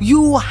you.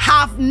 You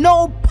have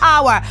no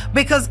power,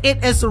 because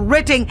it is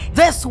written,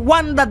 this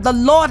one that the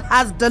Lord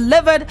has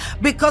delivered,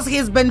 because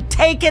he's been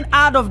taken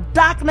out of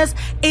darkness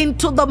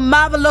into the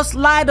marvelous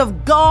light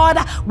of God.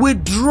 We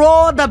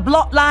draw the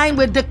bloodline.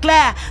 We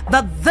declare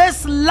that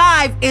this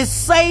life is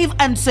safe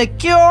and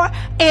secure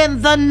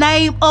in the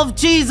name of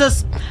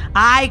Jesus.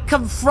 I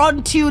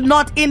confront you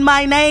not in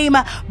my name,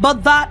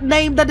 but that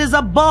name that is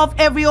above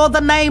every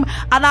other name.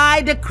 And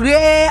I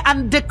declare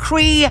and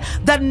decree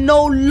that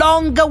no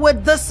longer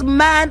with this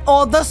man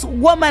or this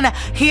woman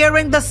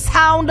hearing the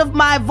sound of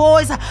my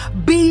voice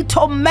be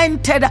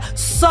tormented,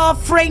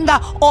 suffering,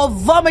 or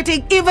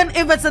vomiting, even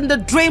if it's in the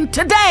dream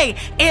today,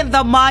 in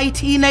the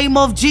mighty name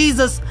of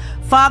Jesus.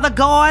 Father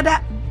God,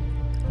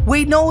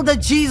 we know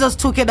that Jesus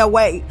took it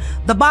away.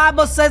 The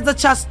Bible says the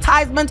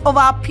chastisement of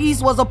our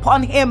peace was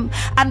upon him,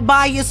 and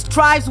by his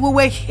stripes we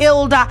were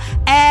healed.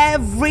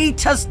 Every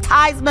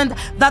chastisement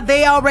that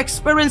they are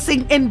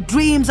experiencing in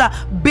dreams,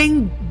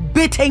 being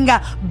beating,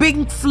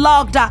 being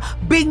flogged,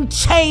 being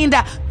chained,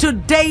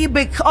 today,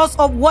 because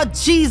of what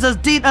Jesus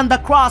did on the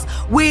cross,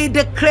 we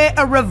declare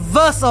a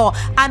reversal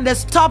and a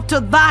stop to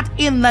that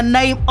in the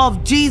name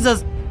of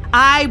Jesus.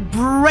 I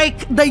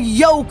break the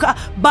yoke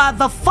by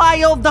the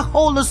fire of the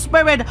Holy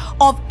Spirit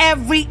of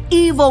every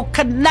evil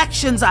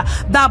connections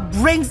that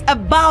brings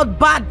about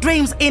bad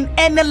dreams in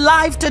any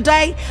life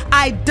today.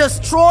 I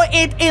destroy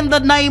it in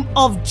the name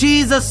of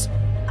Jesus.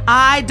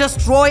 I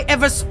destroy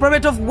every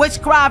spirit of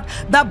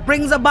witchcraft that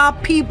brings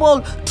about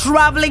people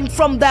traveling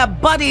from their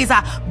bodies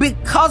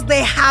because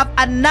they have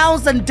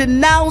announced and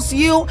denounced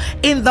you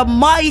in the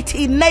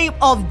mighty name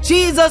of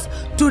Jesus.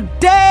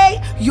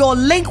 Today, your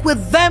link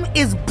with them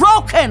is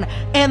broken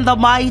in the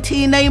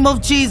mighty name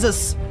of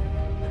Jesus.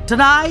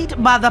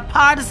 Tonight, by the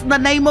power in the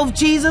name of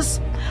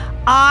Jesus,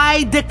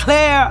 I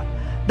declare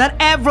that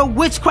every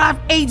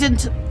witchcraft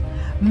agent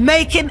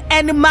making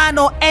any man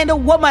or any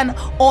woman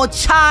or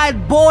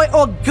child, boy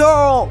or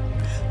girl,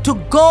 to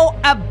go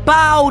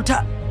about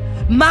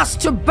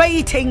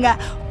masturbating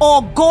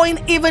or going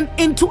even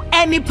into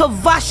any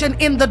perversion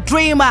in the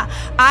dream,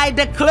 I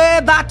declare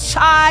that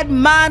child,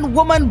 man,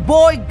 woman,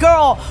 boy,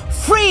 girl,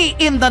 free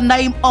in the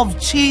name of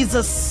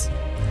Jesus.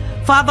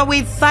 Father,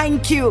 we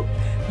thank you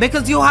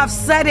because you have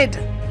said it,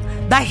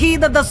 that he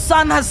that the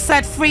Son has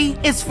set free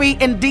is free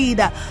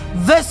indeed.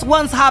 These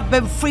ones have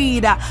been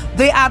freed.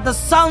 They are the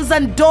sons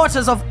and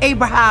daughters of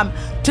Abraham.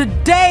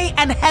 Today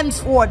and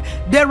henceforth,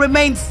 they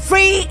remain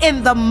free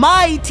in the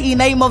mighty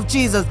name of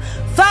Jesus.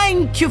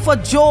 Thank you for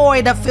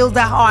joy that fills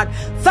their heart.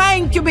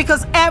 Thank you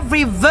because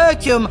every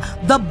vacuum,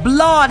 the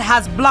blood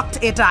has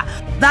blocked it,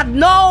 that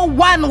no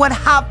one would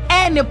have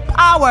any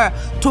power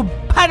to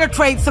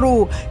penetrate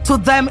through to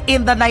them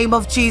in the name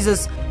of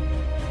Jesus.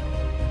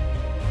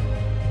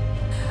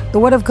 The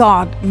word of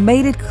God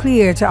made it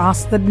clear to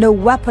us that no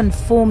weapon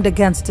formed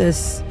against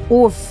us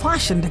or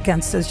fashioned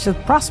against us shall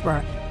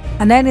prosper,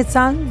 and any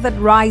tongue that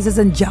rises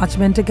in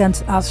judgment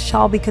against us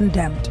shall be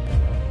condemned.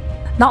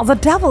 Now the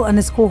devil and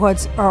his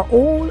cohorts are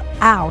all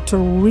out to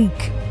wreak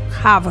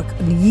havoc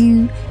on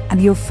you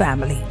and your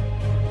family.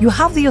 You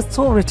have the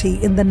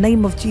authority in the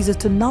name of Jesus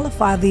to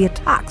nullify the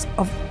attacks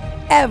of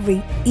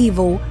every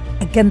evil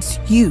against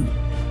you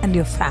and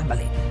your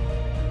family.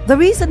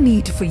 There is a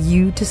need for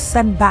you to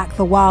send back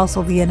the wiles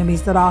of the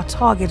enemies that are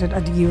targeted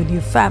at you and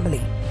your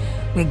family.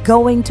 We're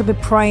going to be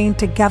praying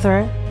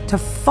together to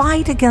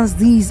fight against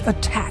these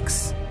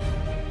attacks.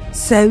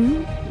 So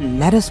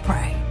let us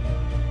pray.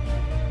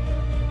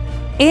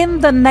 In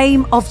the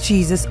name of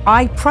Jesus,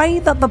 I pray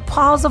that the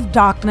powers of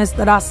darkness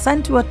that are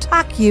sent to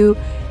attack you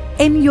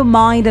in your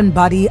mind and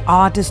body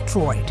are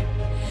destroyed.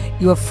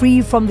 You are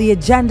free from the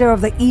agenda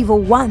of the evil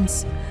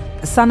ones.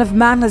 The Son of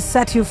Man has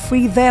set you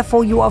free,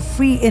 therefore you are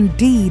free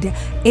indeed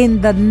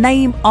in the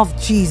name of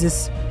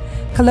Jesus.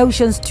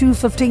 Colossians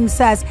 2:15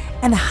 says,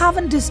 and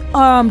having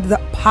disarmed the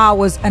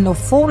powers and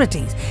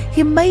authorities,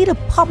 he made a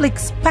public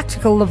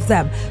spectacle of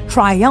them,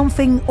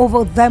 triumphing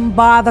over them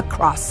by the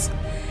cross.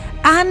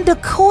 And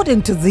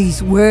according to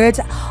these words,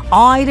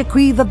 I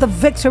decree that the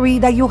victory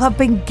that you have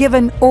been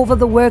given over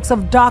the works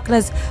of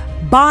darkness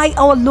by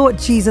our Lord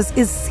Jesus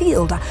is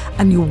sealed,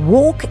 and you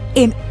walk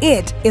in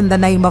it in the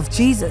name of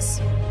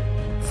Jesus.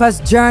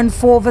 1 John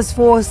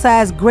 4:4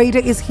 says, greater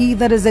is he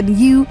that is in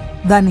you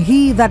than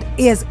he that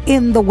is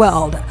in the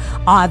world.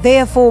 I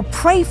therefore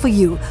pray for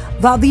you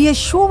that the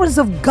assurance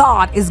of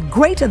God is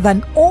greater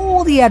than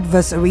all the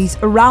adversaries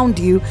around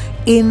you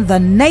in the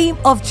name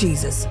of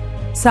Jesus.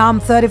 Psalm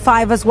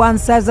 35:1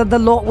 says that the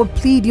Lord will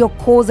plead your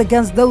cause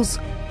against those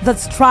that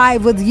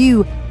strive with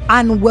you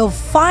and will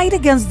fight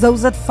against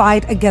those that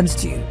fight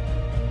against you.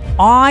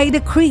 I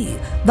decree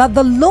that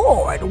the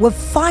Lord will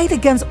fight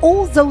against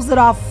all those that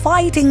are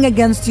fighting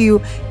against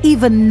you,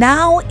 even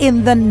now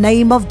in the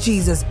name of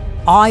Jesus.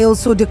 I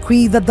also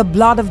decree that the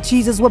blood of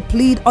Jesus will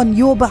plead on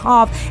your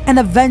behalf and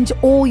avenge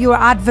all your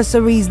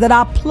adversaries that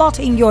are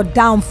plotting your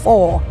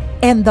downfall.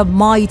 In the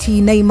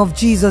mighty name of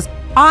Jesus,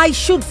 I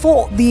shoot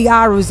forth the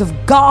arrows of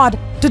God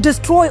to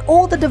destroy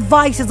all the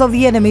devices of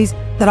the enemies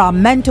that are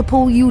meant to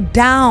pull you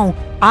down.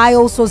 I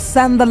also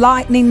send the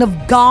lightning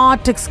of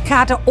God to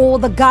scatter all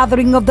the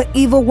gathering of the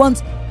evil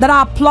ones that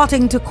are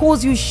plotting to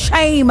cause you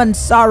shame and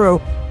sorrow.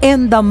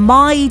 In the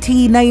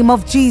mighty name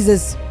of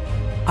Jesus,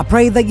 I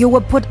pray that you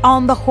will put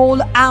on the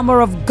whole armor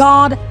of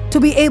God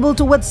to be able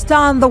to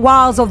withstand the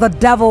wiles of the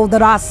devil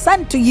that are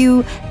sent to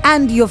you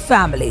and your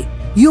family.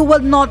 You will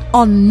not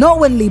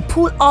unknowingly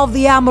pull off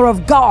the armor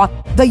of God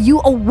that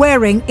you are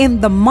wearing.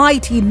 In the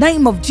mighty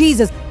name of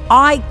Jesus,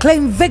 I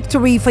claim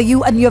victory for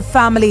you and your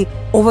family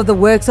over the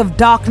works of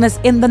darkness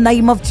in the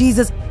name of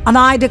Jesus. And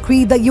I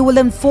decree that you will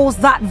enforce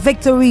that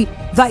victory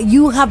that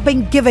you have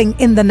been giving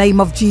in the name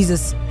of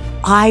Jesus.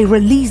 I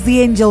release the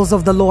angels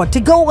of the Lord to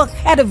go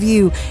ahead of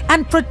you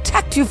and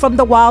protect you from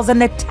the wiles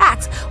and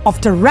attacks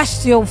of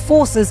terrestrial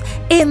forces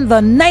in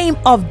the name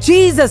of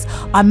Jesus.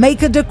 I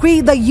make a decree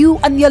that you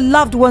and your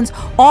loved ones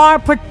are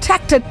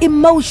protected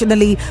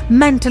emotionally,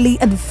 mentally,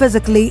 and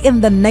physically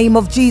in the name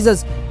of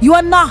Jesus. You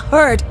are not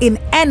hurt in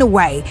any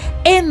way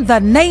in the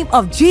name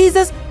of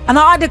Jesus. And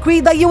I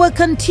decree that you will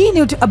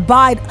continue to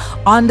abide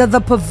under the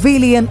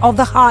pavilion of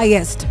the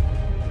highest.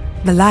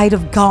 The light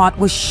of God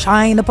will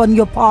shine upon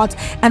your paths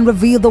and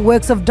reveal the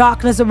works of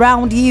darkness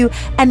around you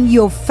and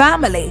your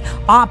family.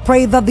 I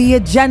pray that the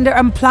agenda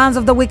and plans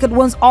of the wicked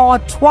ones are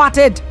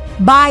thwarted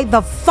by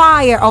the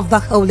fire of the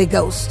Holy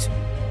Ghost.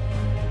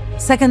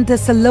 2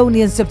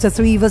 Thessalonians chapter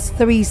 3 verse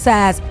 3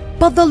 says,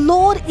 "But the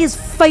Lord is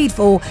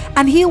faithful,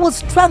 and he will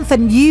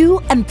strengthen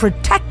you and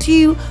protect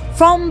you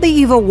from the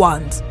evil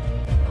ones."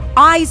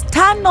 I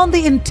stand on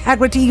the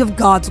integrity of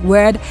God's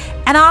word,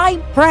 and I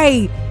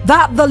pray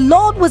that the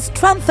Lord will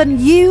strengthen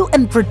you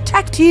and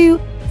protect you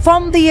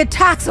from the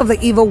attacks of the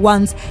evil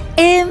ones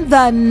in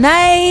the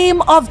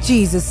name of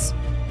Jesus.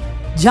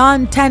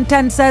 John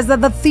 10:10 says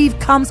that the thief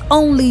comes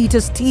only to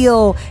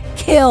steal,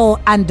 kill,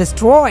 and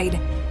destroy.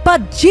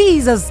 But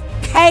Jesus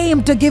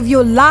came to give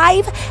you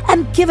life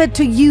and give it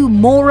to you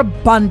more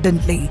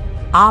abundantly.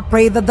 I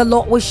pray that the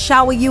Lord will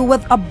shower you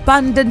with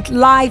abundant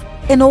life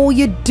in all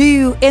you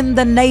do in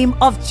the name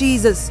of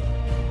Jesus.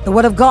 The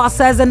word of God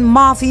says in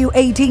Matthew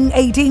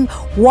 18:18,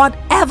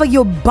 "Whatever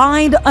you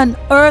bind on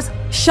earth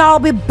shall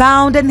be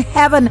bound in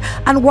heaven,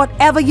 and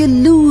whatever you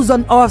loose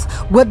on earth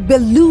would be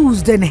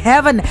loosed in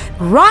heaven."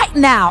 Right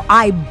now,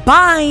 I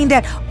bind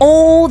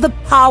all the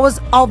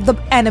powers of the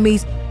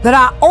enemies that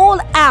are all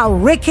out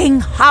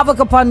wreaking havoc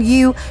upon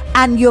you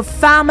and your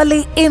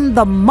family in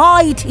the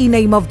mighty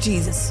name of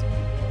Jesus.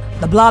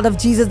 The blood of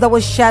Jesus that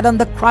was shed on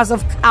the cross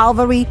of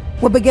Calvary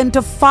will begin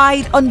to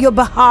fight on your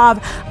behalf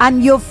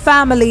and your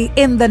family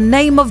in the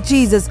name of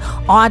Jesus.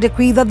 I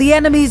decree that the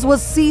enemies will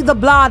see the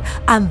blood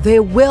and they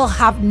will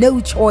have no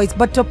choice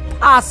but to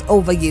pass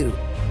over you.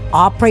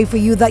 I pray for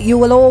you that you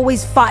will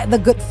always fight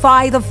the good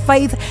fight of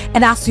faith,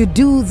 and as you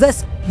do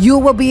this, you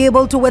will be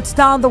able to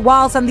withstand the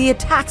wiles and the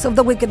attacks of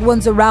the wicked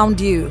ones around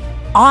you.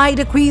 I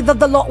decree that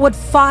the Lord would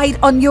fight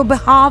on your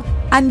behalf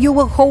and you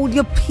will hold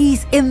your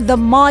peace in the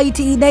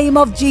mighty name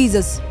of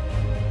Jesus.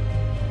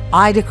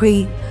 I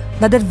decree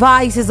that the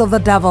devices of the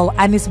devil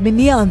and his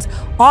minions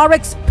are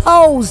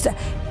exposed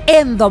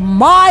in the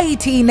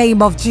mighty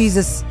name of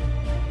Jesus.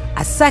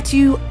 I set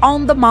you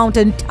on the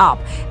mountaintop,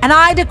 and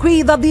I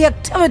decree that the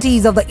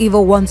activities of the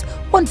evil ones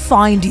won't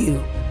find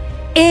you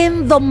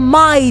in the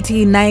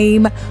mighty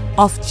name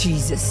of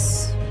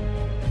Jesus.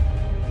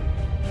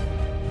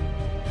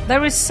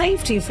 There is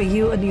safety for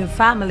you and your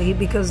family,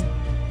 because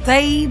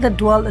they that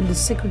dwell in the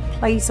secret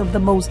place of the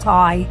Most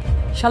High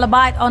shall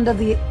abide under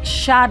the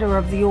shadow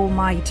of the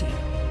Almighty.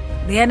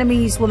 The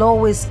enemies will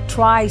always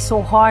try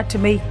so hard to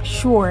make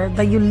sure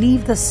that you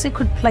leave the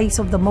secret place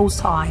of the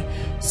Most High,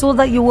 so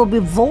that you will be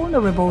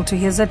vulnerable to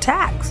his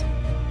attacks.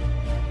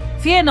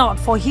 Fear not,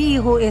 for he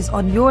who is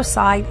on your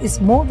side is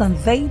more than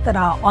they that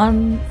are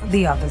on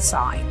the other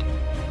side.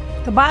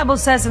 The Bible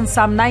says in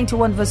Psalm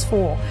 91 verse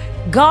 4,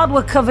 "God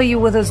will cover you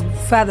with his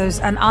feathers,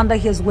 and under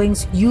his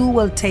wings you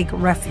will take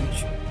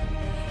refuge.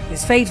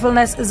 His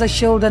faithfulness is a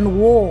shield and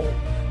wall.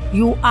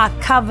 You are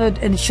covered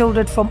and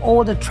shielded from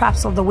all the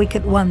traps of the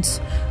wicked ones.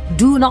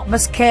 Do not be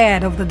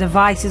scared of the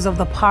devices of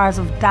the powers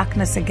of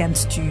darkness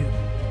against you."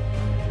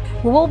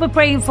 We will be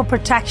praying for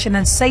protection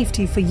and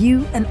safety for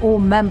you and all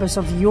members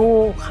of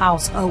your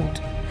household.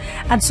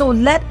 And so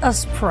let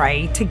us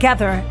pray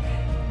together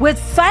with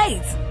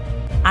faith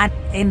and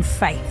in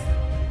faith.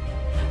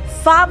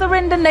 Father,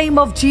 in the name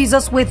of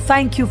Jesus, we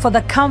thank you for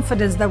the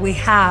confidence that we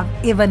have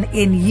even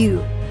in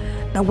you.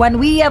 That when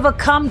we ever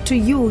come to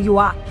you, you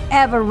are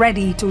ever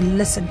ready to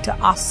listen to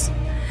us.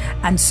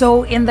 And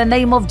so in the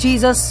name of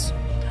Jesus,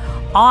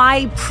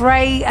 I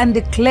pray and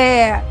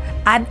declare,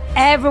 and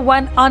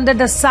everyone under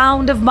the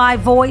sound of my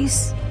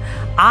voice,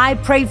 I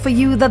pray for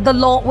you that the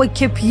Lord will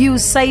keep you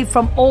safe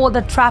from all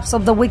the traps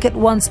of the wicked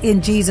ones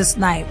in Jesus'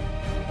 name.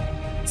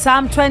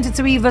 Psalm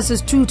 23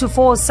 verses 2 to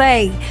 4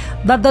 say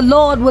that the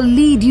Lord will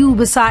lead you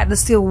beside the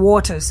still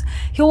waters.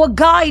 He will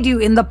guide you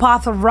in the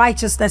path of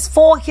righteousness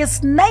for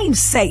his name's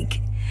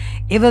sake.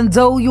 Even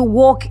though you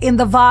walk in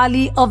the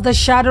valley of the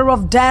shadow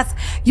of death,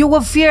 you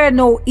will fear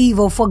no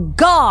evil, for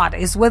God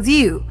is with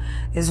you.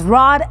 His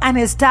rod and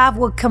his staff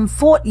will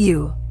comfort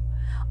you.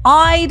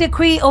 I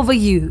decree over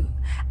you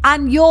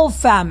and your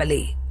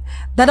family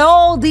that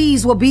all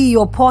these will be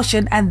your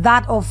portion and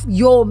that of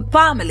your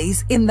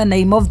families in the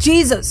name of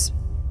Jesus.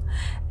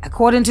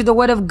 According to the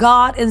word of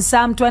God in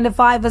Psalm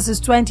 25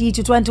 verses 20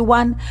 to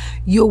 21,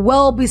 you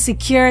will be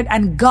secured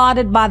and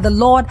guarded by the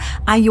Lord,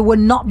 and you will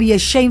not be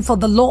ashamed, for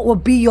the Lord will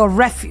be your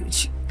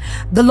refuge.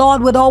 The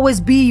Lord would always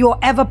be your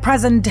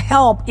ever-present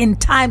help in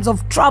times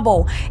of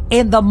trouble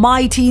in the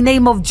mighty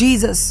name of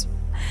Jesus.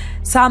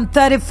 Psalm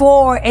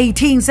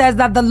 34:18 says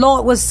that the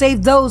Lord will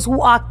save those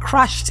who are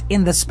crushed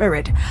in the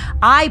spirit.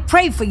 I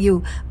pray for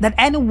you that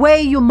any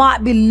way you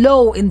might be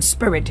low in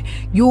spirit,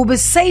 you will be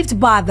saved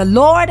by the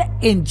Lord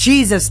in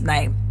Jesus'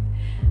 name.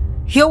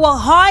 He will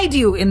hide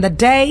you in the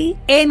day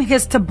in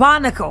his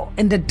tabernacle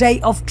in the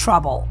day of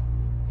trouble.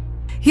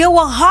 He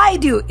will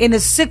hide you in a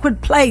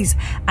secret place,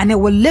 and he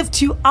will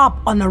lift you up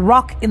on a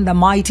rock in the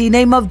mighty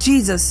name of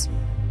Jesus.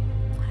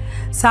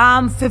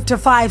 Psalm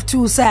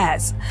 55:2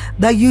 says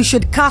that you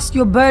should cast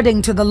your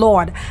burden to the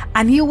Lord,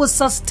 and he will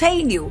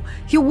sustain you.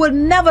 He will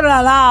never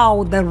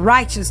allow the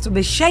righteous to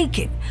be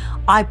shaken.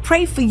 I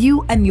pray for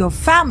you and your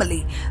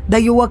family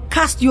that you will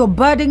cast your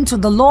burden to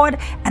the Lord,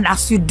 and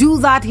as you do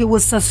that, he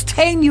will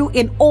sustain you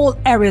in all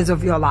areas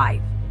of your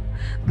life.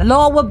 The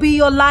Lord will be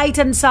your light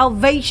and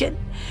salvation.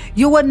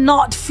 You will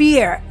not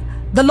fear.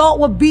 The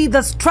Lord will be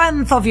the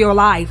strength of your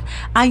life,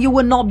 and you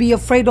will not be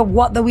afraid of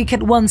what the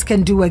wicked ones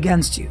can do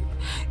against you.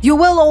 You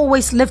will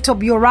always lift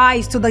up your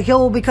eyes to the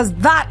hill, because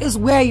that is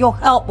where your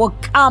help will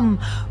come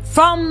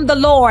from the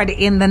Lord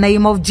in the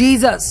name of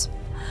Jesus.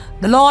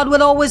 The Lord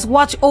will always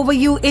watch over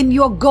you in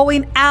your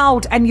going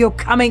out and your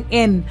coming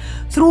in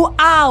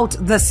throughout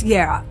this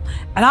year.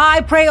 And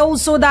I pray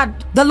also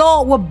that the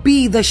Lord will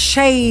be the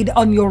shade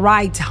on your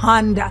right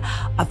hand.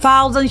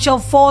 1,000 shall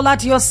fall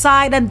at your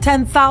side and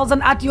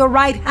 10,000 at your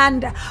right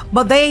hand,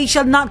 but they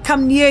shall not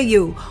come near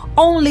you.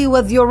 Only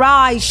with your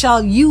eyes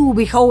shall you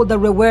behold the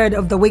reward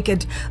of the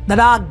wicked that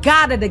are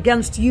gathered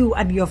against you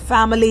and your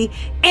family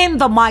in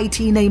the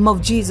mighty name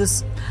of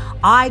Jesus.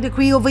 I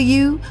decree over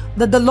you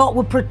that the Lord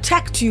will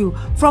protect you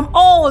from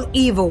all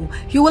evil.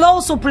 He will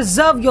also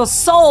preserve your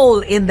soul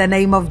in the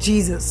name of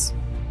Jesus.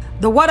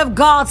 The word of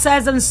God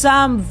says in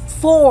Psalm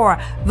 4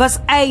 verse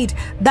 8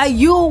 that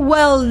you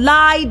will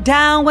lie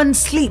down and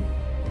sleep,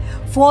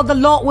 for the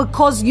Lord will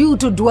cause you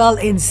to dwell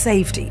in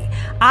safety.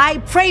 I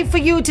pray for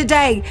you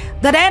today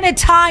that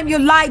anytime you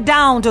lie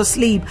down to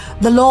sleep,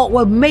 the Lord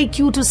will make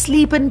you to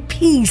sleep in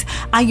peace,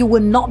 and you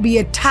will not be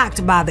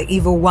attacked by the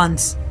evil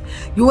ones.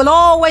 You will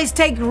always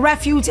take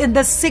refuge in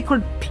the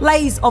secret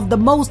place of the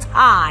Most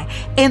High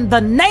in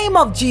the name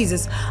of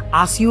Jesus.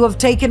 As you have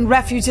taken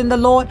refuge in the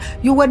Lord,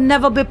 you will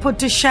never be put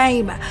to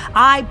shame.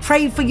 I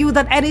pray for you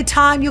that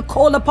anytime you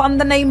call upon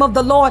the name of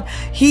the Lord,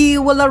 he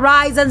will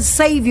arise and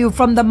save you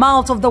from the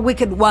mouth of the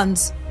wicked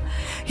ones.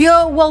 He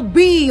will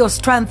be your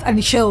strength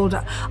and shield.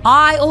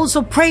 I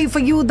also pray for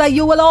you that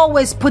you will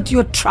always put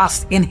your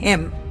trust in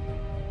him.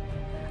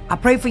 I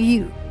pray for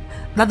you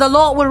that the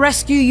Lord will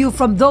rescue you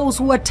from those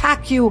who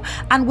attack you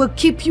and will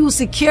keep you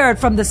secured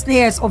from the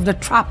snares of the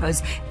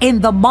trappers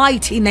in the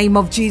mighty name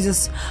of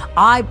Jesus.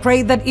 I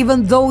pray that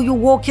even though you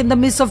walk in the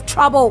midst of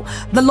trouble,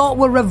 the Lord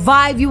will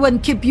revive you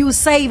and keep you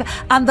safe,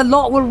 and the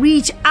Lord will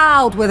reach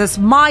out with his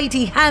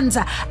mighty hands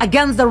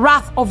against the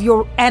wrath of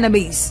your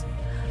enemies.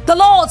 The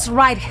Lord's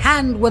right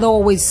hand will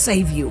always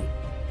save you.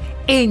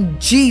 In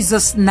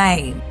Jesus'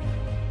 name.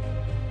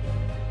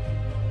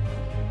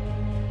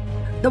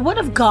 The word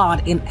of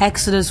God in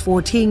Exodus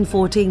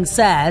 14:14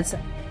 says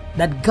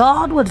that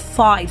God would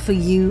fight for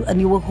you and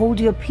you will hold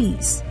your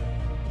peace.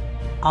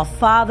 Our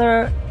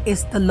Father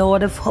is the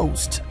Lord of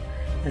hosts.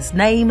 His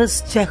name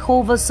is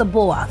Jehovah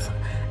Sabaoth,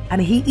 and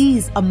he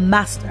is a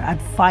master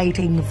at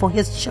fighting for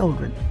his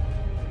children.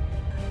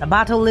 The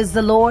battle is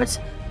the Lord's,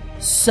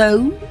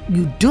 so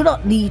you do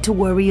not need to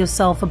worry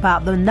yourself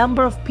about the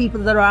number of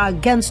people that are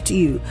against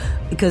you,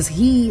 because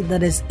he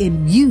that is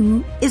in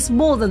you is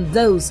more than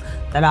those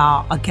that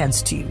are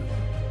against you.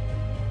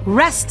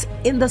 Rest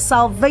in the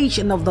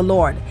salvation of the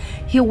Lord.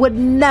 He would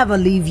never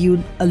leave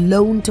you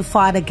alone to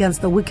fight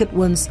against the wicked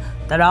ones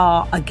that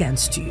are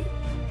against you.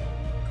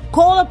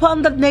 Call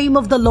upon the name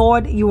of the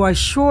Lord, you are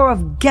sure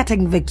of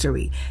getting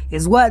victory.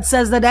 His word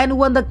says that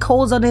anyone that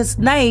calls on his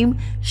name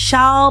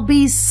shall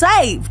be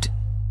saved.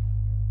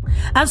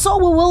 And so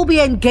we will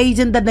be engaged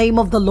in the name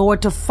of the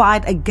Lord to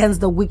fight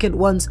against the wicked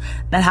ones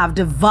that have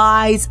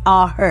devised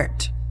our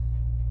hurt.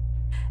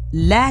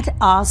 Let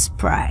us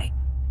pray.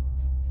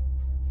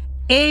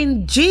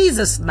 In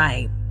Jesus'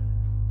 name,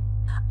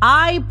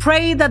 I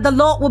pray that the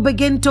Lord will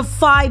begin to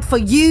fight for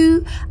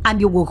you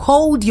and you will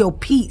hold your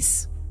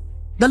peace.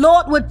 The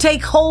Lord would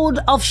take hold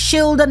of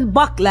shield and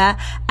buckler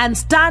and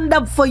stand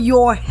up for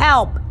your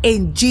help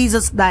in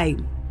Jesus'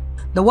 name.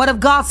 The word of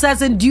God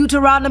says in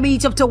Deuteronomy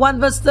chapter 1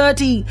 verse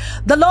 30,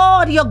 the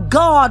Lord your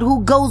God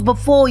who goes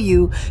before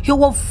you, he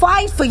will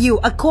fight for you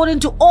according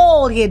to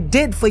all he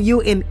did for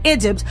you in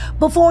Egypt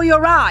before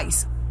your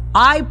eyes.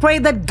 I pray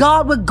that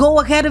God will go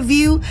ahead of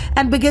you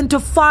and begin to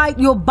fight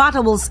your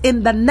battles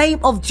in the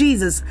name of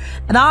Jesus.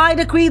 And I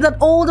decree that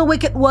all the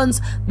wicked ones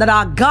that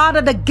are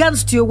guarded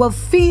against you will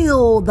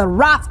feel the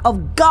wrath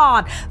of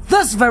God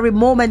this very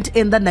moment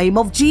in the name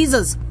of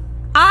Jesus.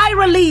 I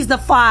release the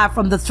fire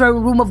from the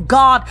throne room of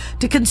God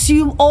to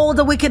consume all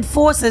the wicked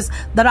forces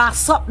that are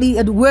subtly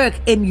at work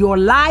in your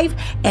life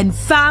and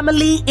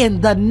family in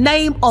the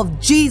name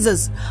of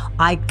Jesus.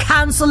 I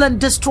cancel and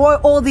destroy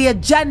all the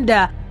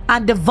agenda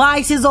and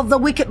devices of the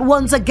wicked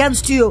ones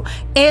against you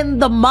in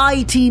the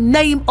mighty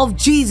name of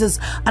Jesus.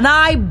 And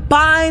I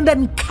bind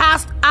and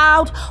cast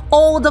out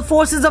all the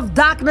forces of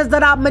darkness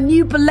that are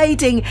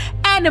manipulating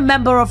any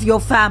member of your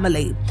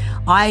family.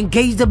 I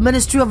engage the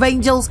ministry of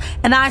angels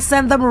and I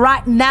send them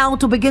right now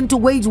to begin to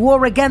wage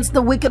war against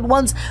the wicked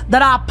ones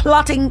that are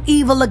plotting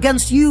evil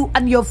against you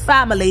and your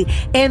family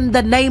in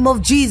the name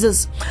of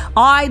Jesus.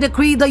 I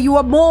decree that you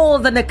are more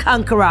than a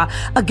conqueror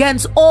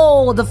against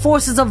all the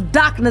forces of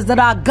darkness that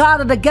are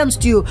guarded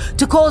against you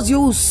to cause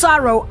you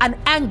sorrow and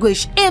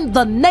anguish in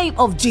the name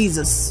of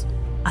Jesus.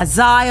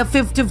 Isaiah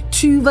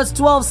 52 verse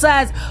 12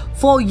 says,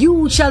 for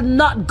you shall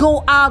not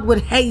go out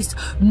with haste,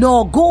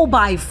 nor go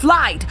by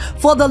flight,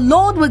 for the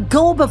Lord will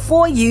go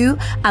before you,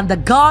 and the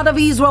God of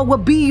Israel will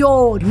be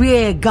your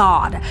rear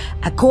guard.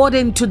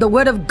 According to the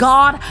word of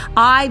God,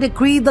 I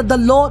decree that the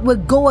Lord will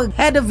go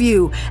ahead of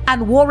you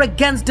and war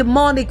against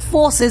demonic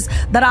forces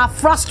that are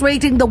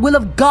frustrating the will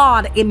of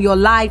God in your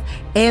life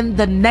in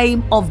the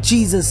name of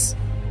Jesus.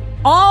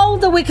 All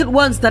the wicked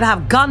ones that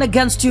have gone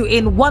against you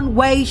in one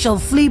way shall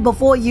flee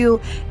before you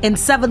in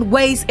 7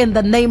 ways in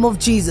the name of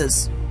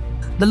Jesus.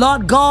 The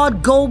Lord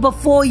God go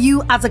before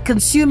you as a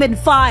consuming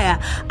fire,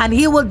 and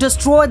he will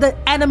destroy the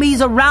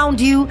enemies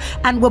around you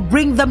and will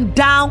bring them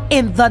down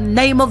in the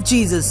name of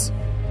Jesus.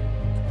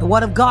 The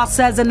word of God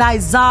says in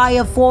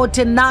Isaiah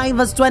 49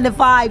 verse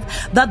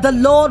 25 that the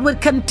Lord will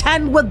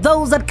contend with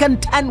those that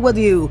contend with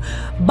you.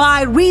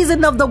 By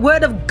reason of the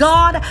word of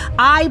God,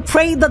 I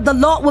pray that the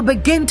Lord will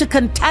begin to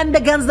contend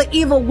against the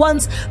evil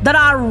ones that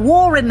are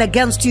warring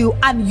against you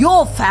and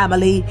your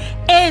family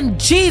in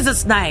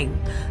Jesus' name.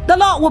 The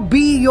Lord will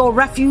be your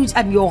refuge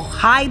and your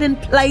hiding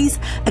place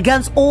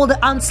against all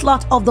the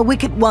onslaught of the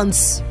wicked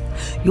ones.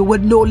 You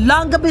would no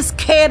longer be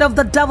scared of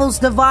the devil's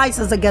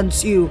devices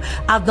against you,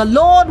 as the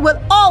Lord will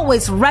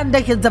always render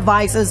his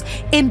devices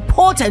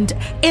impotent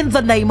in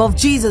the name of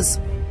Jesus.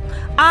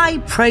 I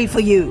pray for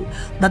you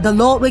that the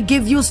Lord will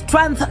give you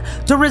strength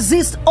to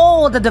resist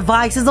all the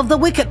devices of the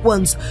wicked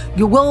ones.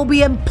 You will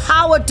be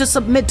empowered to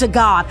submit to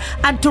God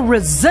and to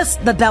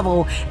resist the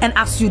devil. And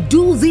as you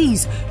do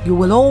these, you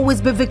will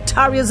always be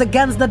victorious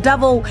against the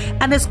devil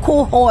and his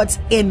cohorts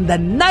in the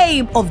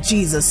name of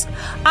Jesus.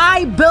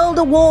 I build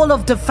a wall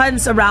of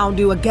defense around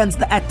you against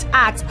the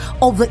attacks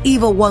of the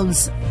evil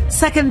ones.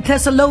 2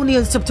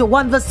 Thessalonians chapter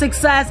 1 verse 6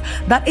 says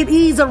that it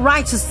is a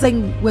righteous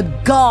thing with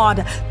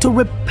God to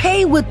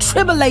repay with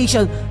tribulation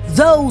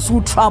those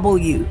who trouble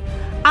you.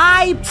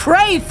 I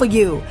pray for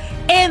you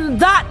in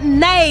that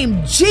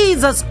name,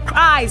 Jesus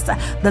Christ,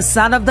 the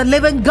Son of the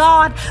living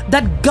God,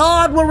 that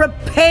God will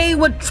repay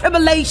with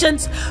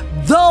tribulations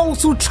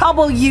those who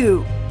trouble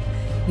you.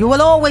 You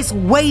will always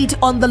wait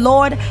on the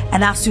Lord,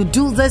 and as you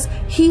do this,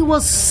 he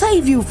will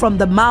save you from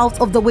the mouth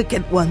of the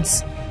wicked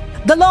ones.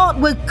 The Lord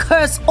will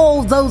curse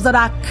all those that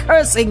are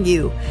cursing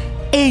you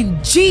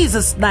in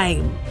Jesus'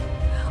 name.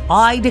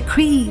 I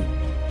decree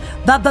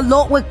that the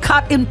Lord will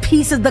cut in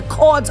pieces the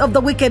cords of the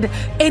wicked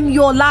in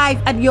your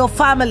life and your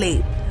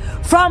family.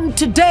 From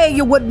today,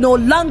 you would no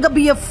longer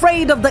be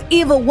afraid of the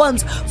evil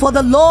ones, for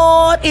the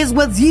Lord is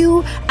with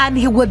you and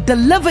he will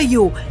deliver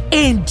you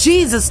in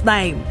Jesus'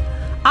 name.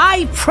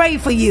 I pray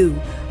for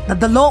you that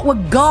the Lord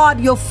will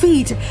guard your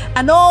feet,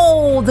 and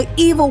all the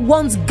evil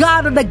ones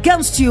guarded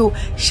against you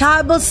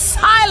shall be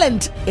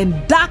silent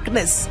in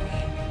darkness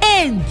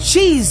in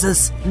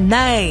Jesus'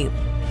 name.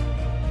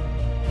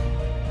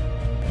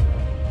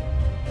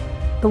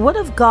 The word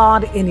of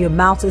God in your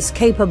mouth is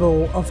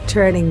capable of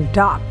turning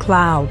dark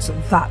clouds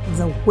that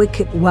the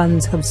wicked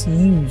ones have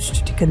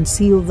used to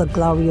conceal the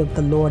glory of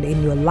the Lord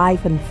in your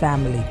life and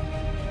family.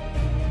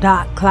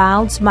 Dark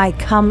clouds might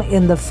come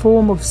in the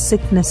form of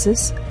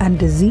sicknesses and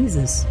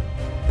diseases,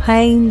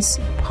 pains,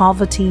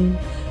 poverty,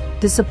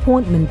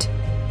 disappointment,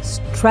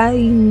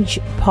 strange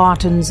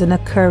patterns and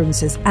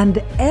occurrences,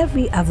 and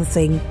every other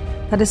thing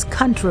that is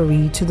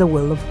contrary to the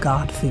will of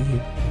God for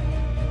you.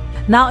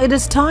 Now it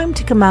is time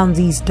to command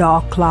these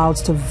dark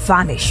clouds to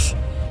vanish,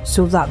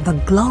 so that the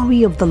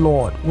glory of the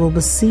Lord will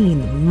be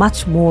seen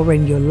much more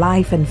in your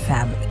life and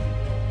family.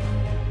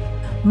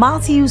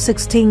 Matthew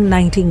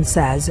 16:19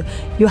 says,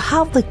 you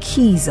have the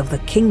keys of the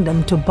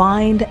kingdom to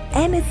bind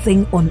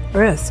anything on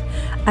earth,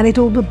 and it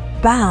will be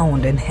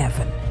bound in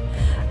heaven,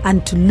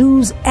 and to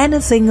loose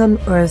anything on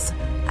earth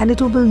and it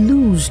will be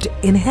loosed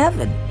in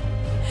heaven.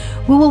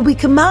 We will be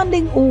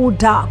commanding all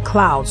dark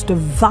clouds to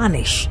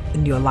vanish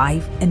in your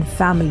life and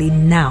family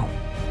now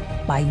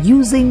by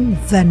using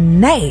the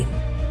name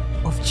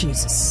of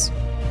Jesus.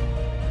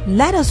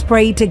 Let us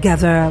pray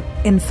together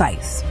in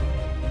faith.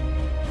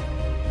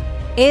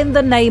 In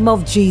the name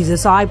of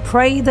Jesus, I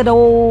pray that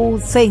all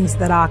things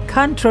that are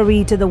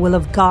contrary to the will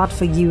of God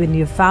for you and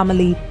your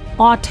family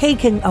are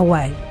taken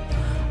away.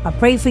 I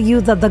pray for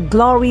you that the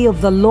glory of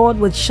the Lord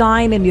would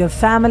shine in your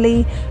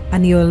family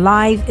and your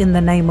life in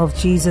the name of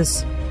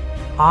Jesus.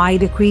 I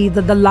decree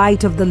that the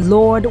light of the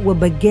Lord will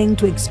begin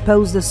to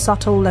expose the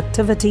subtle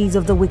activities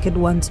of the wicked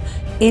ones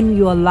in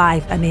your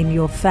life and in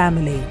your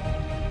family.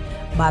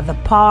 By the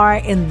power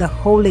in the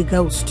Holy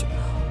Ghost,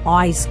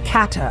 I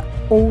scatter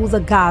all the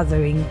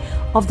gathering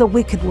of the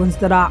wicked ones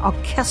that are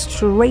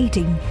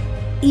orchestrating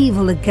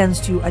evil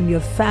against you and your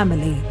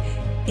family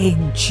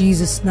in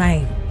Jesus'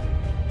 name.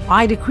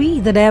 I decree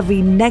that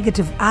every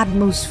negative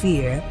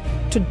atmosphere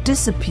to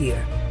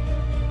disappear.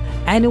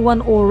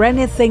 Anyone or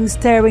anything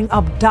stirring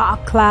up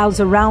dark clouds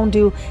around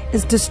you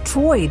is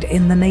destroyed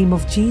in the name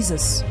of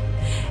Jesus.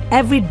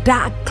 Every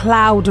dark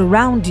cloud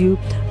around you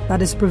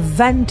that is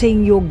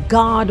preventing your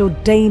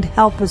God-ordained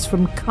helpers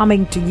from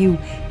coming to you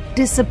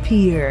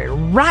disappear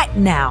right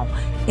now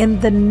in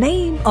the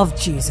name of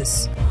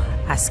Jesus.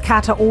 I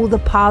scatter all the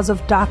powers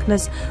of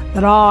darkness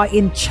that are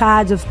in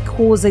charge of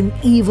causing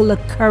evil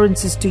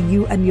occurrences to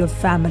you and your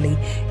family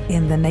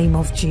in the name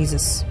of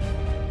Jesus.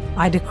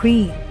 I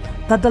decree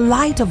that the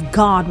light of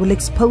God will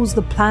expose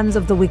the plans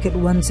of the wicked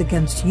ones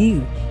against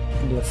you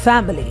and your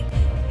family.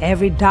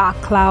 Every dark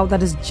cloud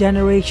that is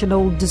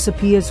generational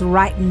disappears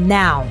right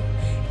now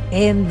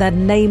in the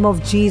name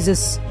of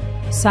Jesus.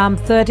 Psalm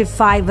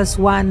 35 verse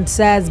 1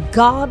 says,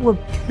 God will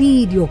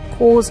plead your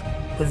cause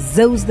with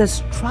those that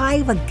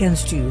strive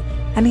against you,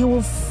 and he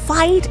will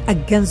fight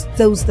against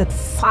those that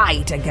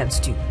fight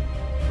against you.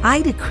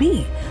 I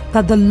decree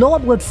that the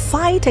Lord would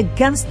fight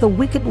against the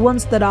wicked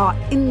ones that are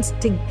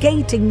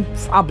instigating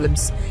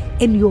problems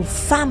in your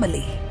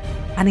family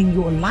and in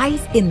your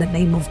life in the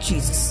name of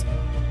Jesus.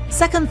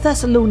 2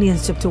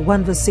 Thessalonians chapter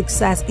 1 verse 6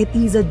 says, it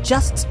is a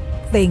just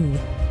thing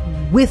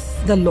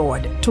with the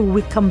Lord to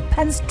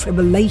recompense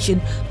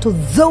tribulation to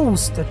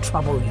those that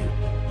trouble you.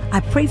 I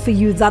pray for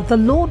you that the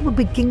Lord will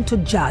begin to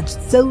judge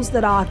those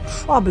that are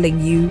troubling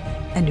you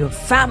and your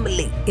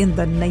family in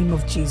the name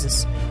of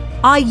Jesus.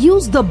 I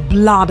use the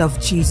blood of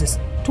Jesus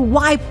to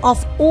wipe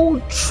off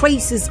all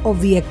traces of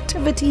the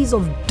activities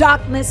of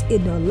darkness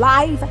in your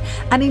life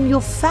and in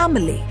your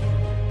family.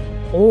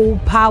 All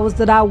powers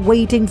that are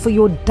waiting for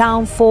your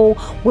downfall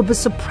will be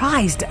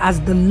surprised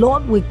as the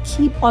Lord will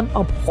keep on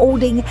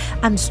upholding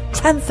and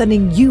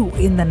strengthening you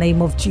in the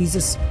name of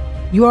Jesus.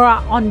 You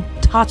are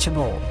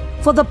untouchable.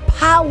 For the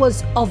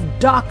powers of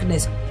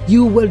darkness,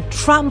 you will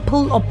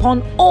trample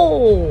upon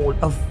all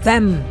of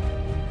them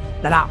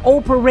that are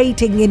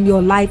operating in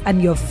your life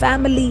and your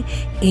family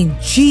in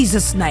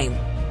Jesus' name.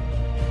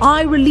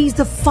 I release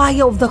the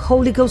fire of the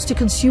Holy Ghost to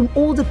consume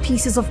all the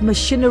pieces of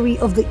machinery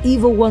of the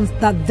evil ones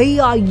that they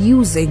are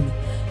using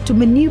to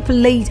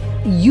manipulate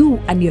you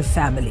and your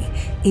family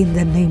in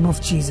the name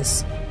of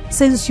Jesus.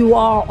 Since you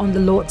are on the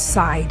Lord's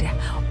side,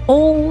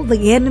 all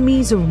the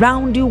enemies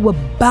around you will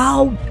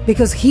bow,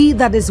 because he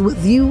that is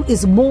with you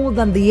is more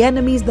than the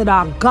enemies that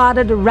are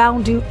gathered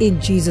around you in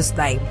Jesus'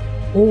 name.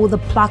 All the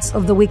plots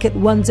of the wicked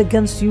ones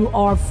against you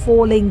are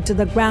falling to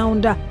the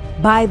ground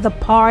by the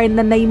power in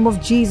the name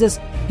of Jesus.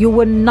 You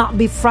will not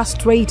be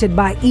frustrated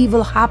by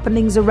evil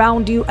happenings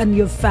around you and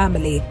your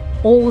family.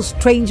 All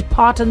strange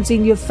patterns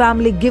in your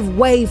family give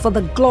way for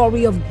the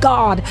glory of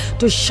God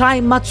to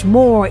shine much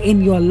more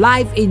in your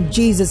life in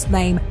Jesus'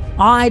 name.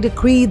 I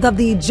decree that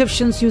the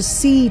Egyptians you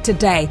see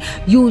today,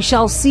 you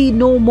shall see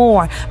no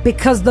more,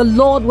 because the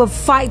Lord will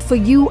fight for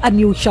you and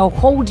you shall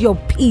hold your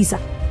peace.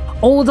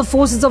 All the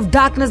forces of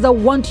darkness that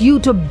want you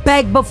to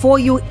beg before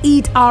you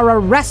eat are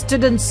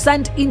arrested and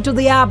sent into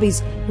the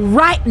abyss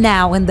right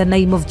now in the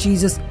name of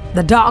Jesus.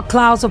 The dark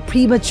clouds of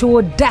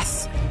premature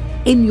death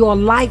in your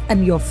life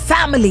and your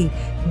family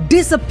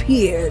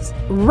disappears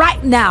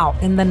right now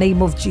in the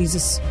name of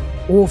Jesus.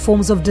 All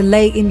forms of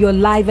delay in your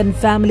life and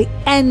family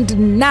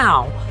end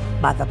now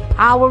by the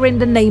power in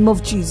the name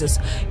of Jesus.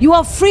 You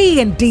are free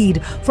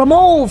indeed from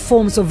all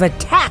forms of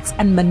attacks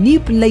and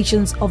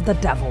manipulations of the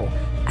devil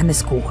and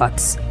his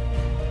cohorts.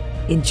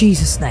 In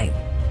Jesus' name.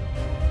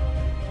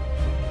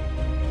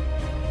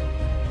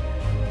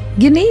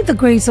 You need the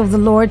grace of the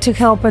Lord to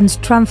help and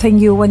strengthen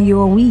you when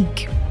you are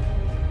weak.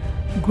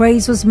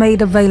 Grace was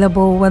made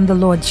available when the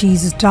Lord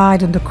Jesus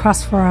died on the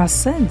cross for our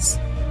sins.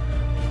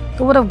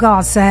 The Word of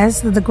God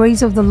says that the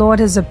grace of the Lord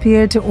has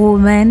appeared to all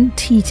men,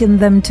 teaching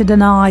them to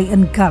deny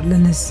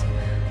ungodliness.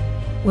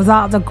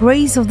 Without the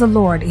grace of the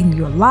Lord in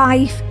your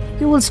life,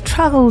 you will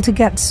struggle to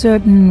get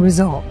certain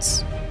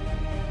results.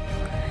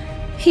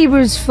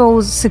 Hebrews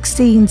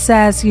 4:16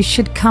 says you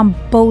should come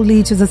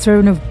boldly to the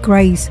throne of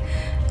grace,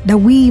 that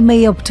we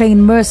may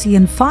obtain mercy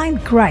and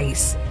find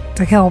grace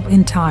to help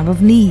in time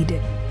of need.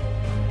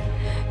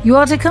 You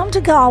are to come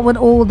to God with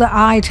all the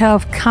height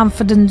of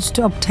confidence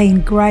to obtain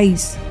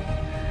grace.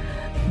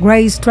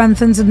 Grace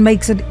strengthens and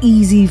makes it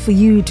easy for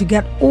you to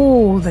get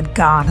all that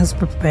God has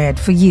prepared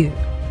for you.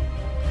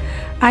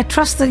 I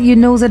trust that you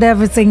know that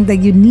everything that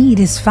you need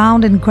is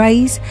found in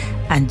grace,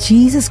 and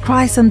Jesus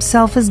Christ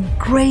himself is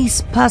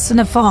grace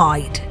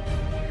personified.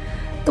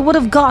 The Word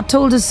of God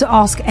told us to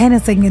ask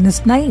anything in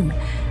his name,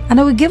 and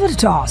he will give it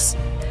to us.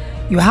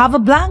 You have a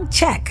blank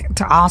check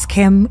to ask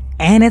him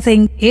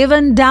anything,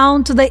 even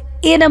down to the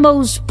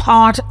innermost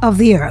part of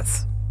the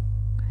earth.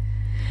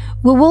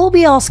 We will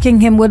be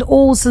asking him with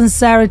all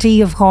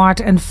sincerity of heart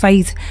and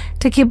faith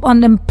to keep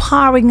on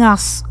empowering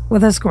us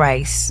with his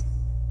grace.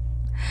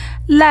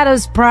 Let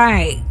us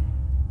pray.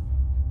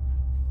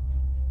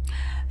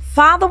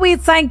 Father, we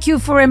thank you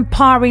for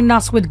empowering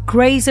us with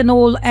grace in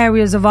all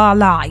areas of our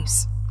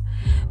lives.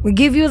 We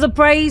give you the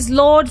praise,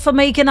 Lord, for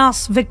making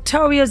us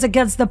victorious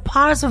against the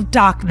powers of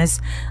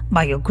darkness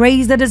by your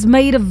grace that is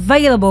made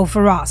available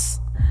for us.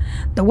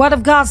 The Word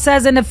of God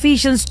says in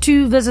Ephesians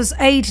 2 verses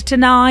 8 to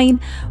 9,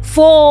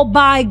 "For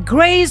by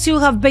grace you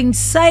have been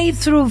saved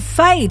through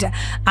faith,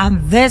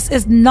 and this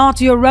is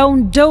not your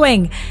own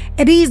doing.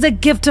 It is the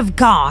gift of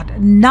God,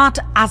 not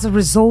as a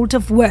result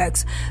of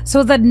works,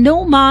 so that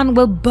no man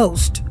will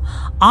boast."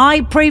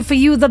 I pray for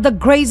you that the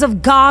grace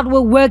of God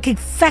will work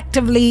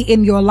effectively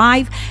in your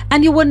life,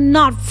 and you will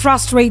not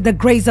frustrate the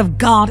grace of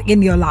God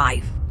in your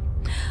life.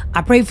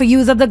 I pray for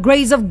you that the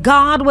grace of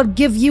God would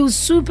give you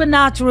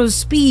supernatural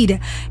speed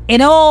in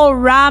all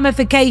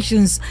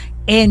ramifications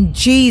in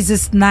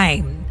Jesus'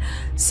 name.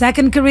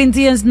 2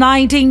 Corinthians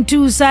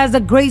 19:2 says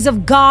the grace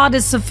of God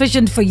is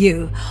sufficient for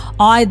you.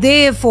 I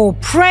therefore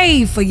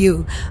pray for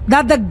you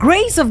that the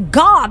grace of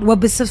God will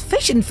be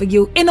sufficient for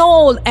you in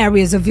all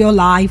areas of your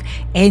life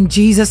in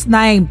Jesus'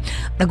 name.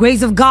 The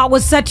grace of God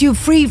will set you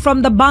free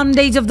from the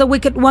bondage of the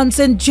wicked ones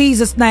in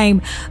Jesus' name.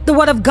 The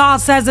Word of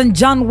God says in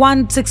John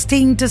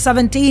 1:16 to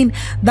 17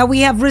 that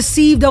we have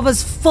received of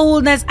his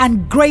fullness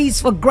and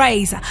grace for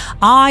grace.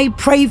 I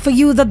pray for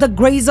you that the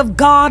grace of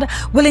God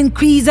will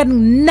increase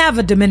and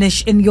never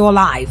diminish in your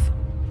life.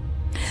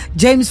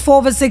 James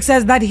 4 verse 6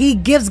 says that he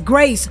gives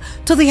grace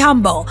to the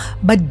humble,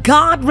 but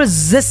God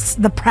resists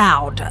the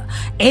proud.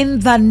 In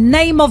the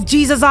name of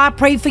Jesus, I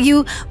pray for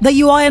you that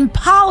you are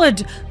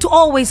empowered to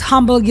always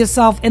humble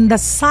yourself in the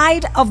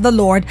sight of the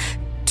Lord,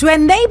 to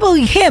enable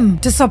him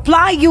to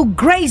supply you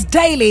grace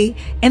daily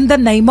in the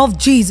name of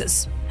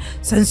Jesus.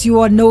 Since you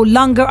are no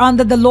longer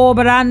under the law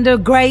but under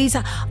grace,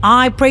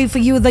 I pray for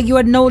you that you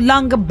are no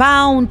longer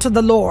bound to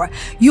the law.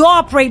 You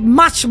operate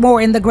much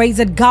more in the grace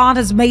that God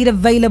has made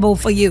available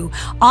for you.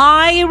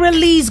 I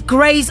release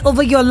grace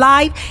over your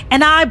life,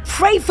 and I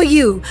pray for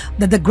you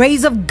that the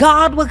grace of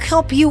God will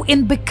help you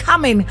in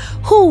becoming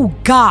who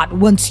God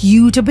wants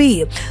you to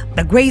be.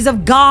 The grace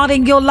of God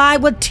in your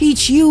life will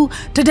teach you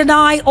to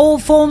deny all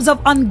forms of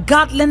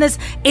ungodliness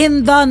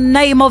in the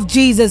name of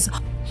Jesus.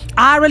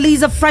 I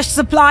release a fresh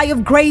supply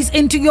of grace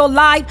into your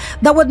life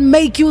that would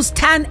make you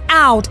stand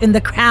out in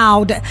the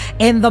crowd.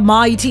 In the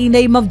mighty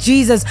name of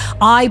Jesus,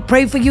 I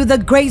pray for you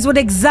that grace would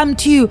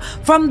exempt you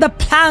from the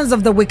plans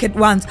of the wicked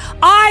ones.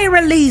 I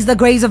release the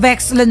grace of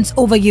excellence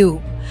over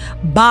you.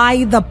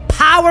 By the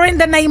power in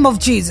the name of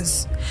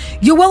Jesus,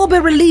 you will be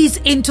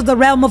released into the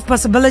realm of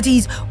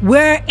possibilities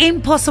where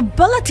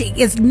impossibility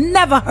is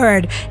never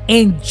heard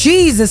in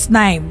Jesus'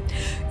 name.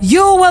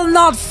 You will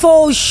not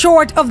fall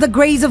short of the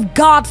grace of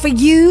God for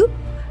you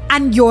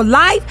and your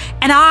life,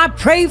 and I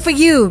pray for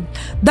you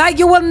that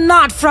you will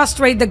not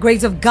frustrate the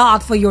grace of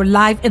God for your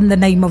life in the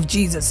name of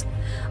Jesus.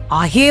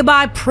 I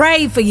hereby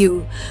pray for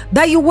you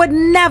that you would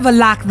never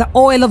lack the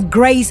oil of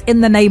grace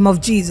in the name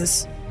of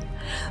Jesus.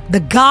 The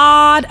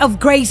God of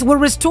grace will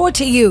restore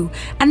to you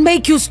and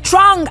make you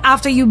strong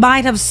after you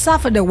might have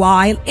suffered a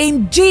while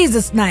in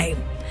Jesus' name.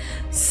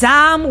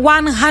 Psalm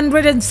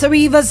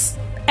 103 verse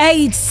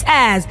 8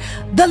 says,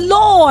 "The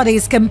Lord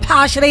is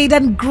compassionate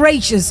and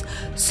gracious,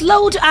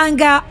 slow to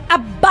anger,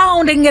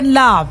 abounding in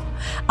love."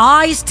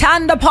 I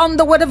stand upon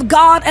the Word of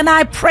God, and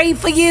I pray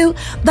for you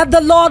that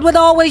the Lord would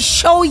always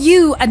show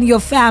you and your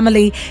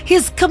family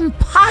his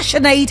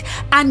compassionate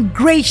and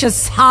gracious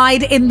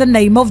side in the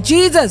name of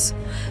Jesus.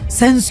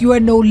 Since you are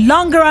no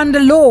longer under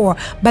law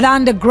but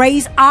under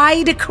grace,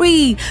 I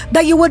decree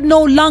that you would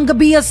no longer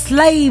be a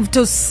slave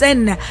to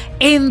sin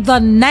in the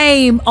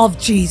name of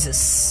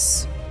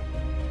Jesus.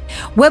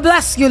 We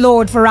bless you,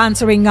 Lord, for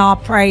answering our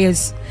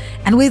prayers.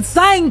 And we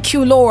thank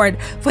you, Lord,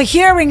 for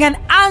hearing and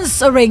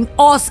answering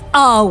us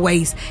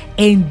always.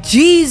 In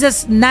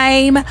Jesus'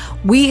 name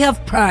we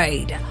have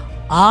prayed.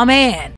 Amen.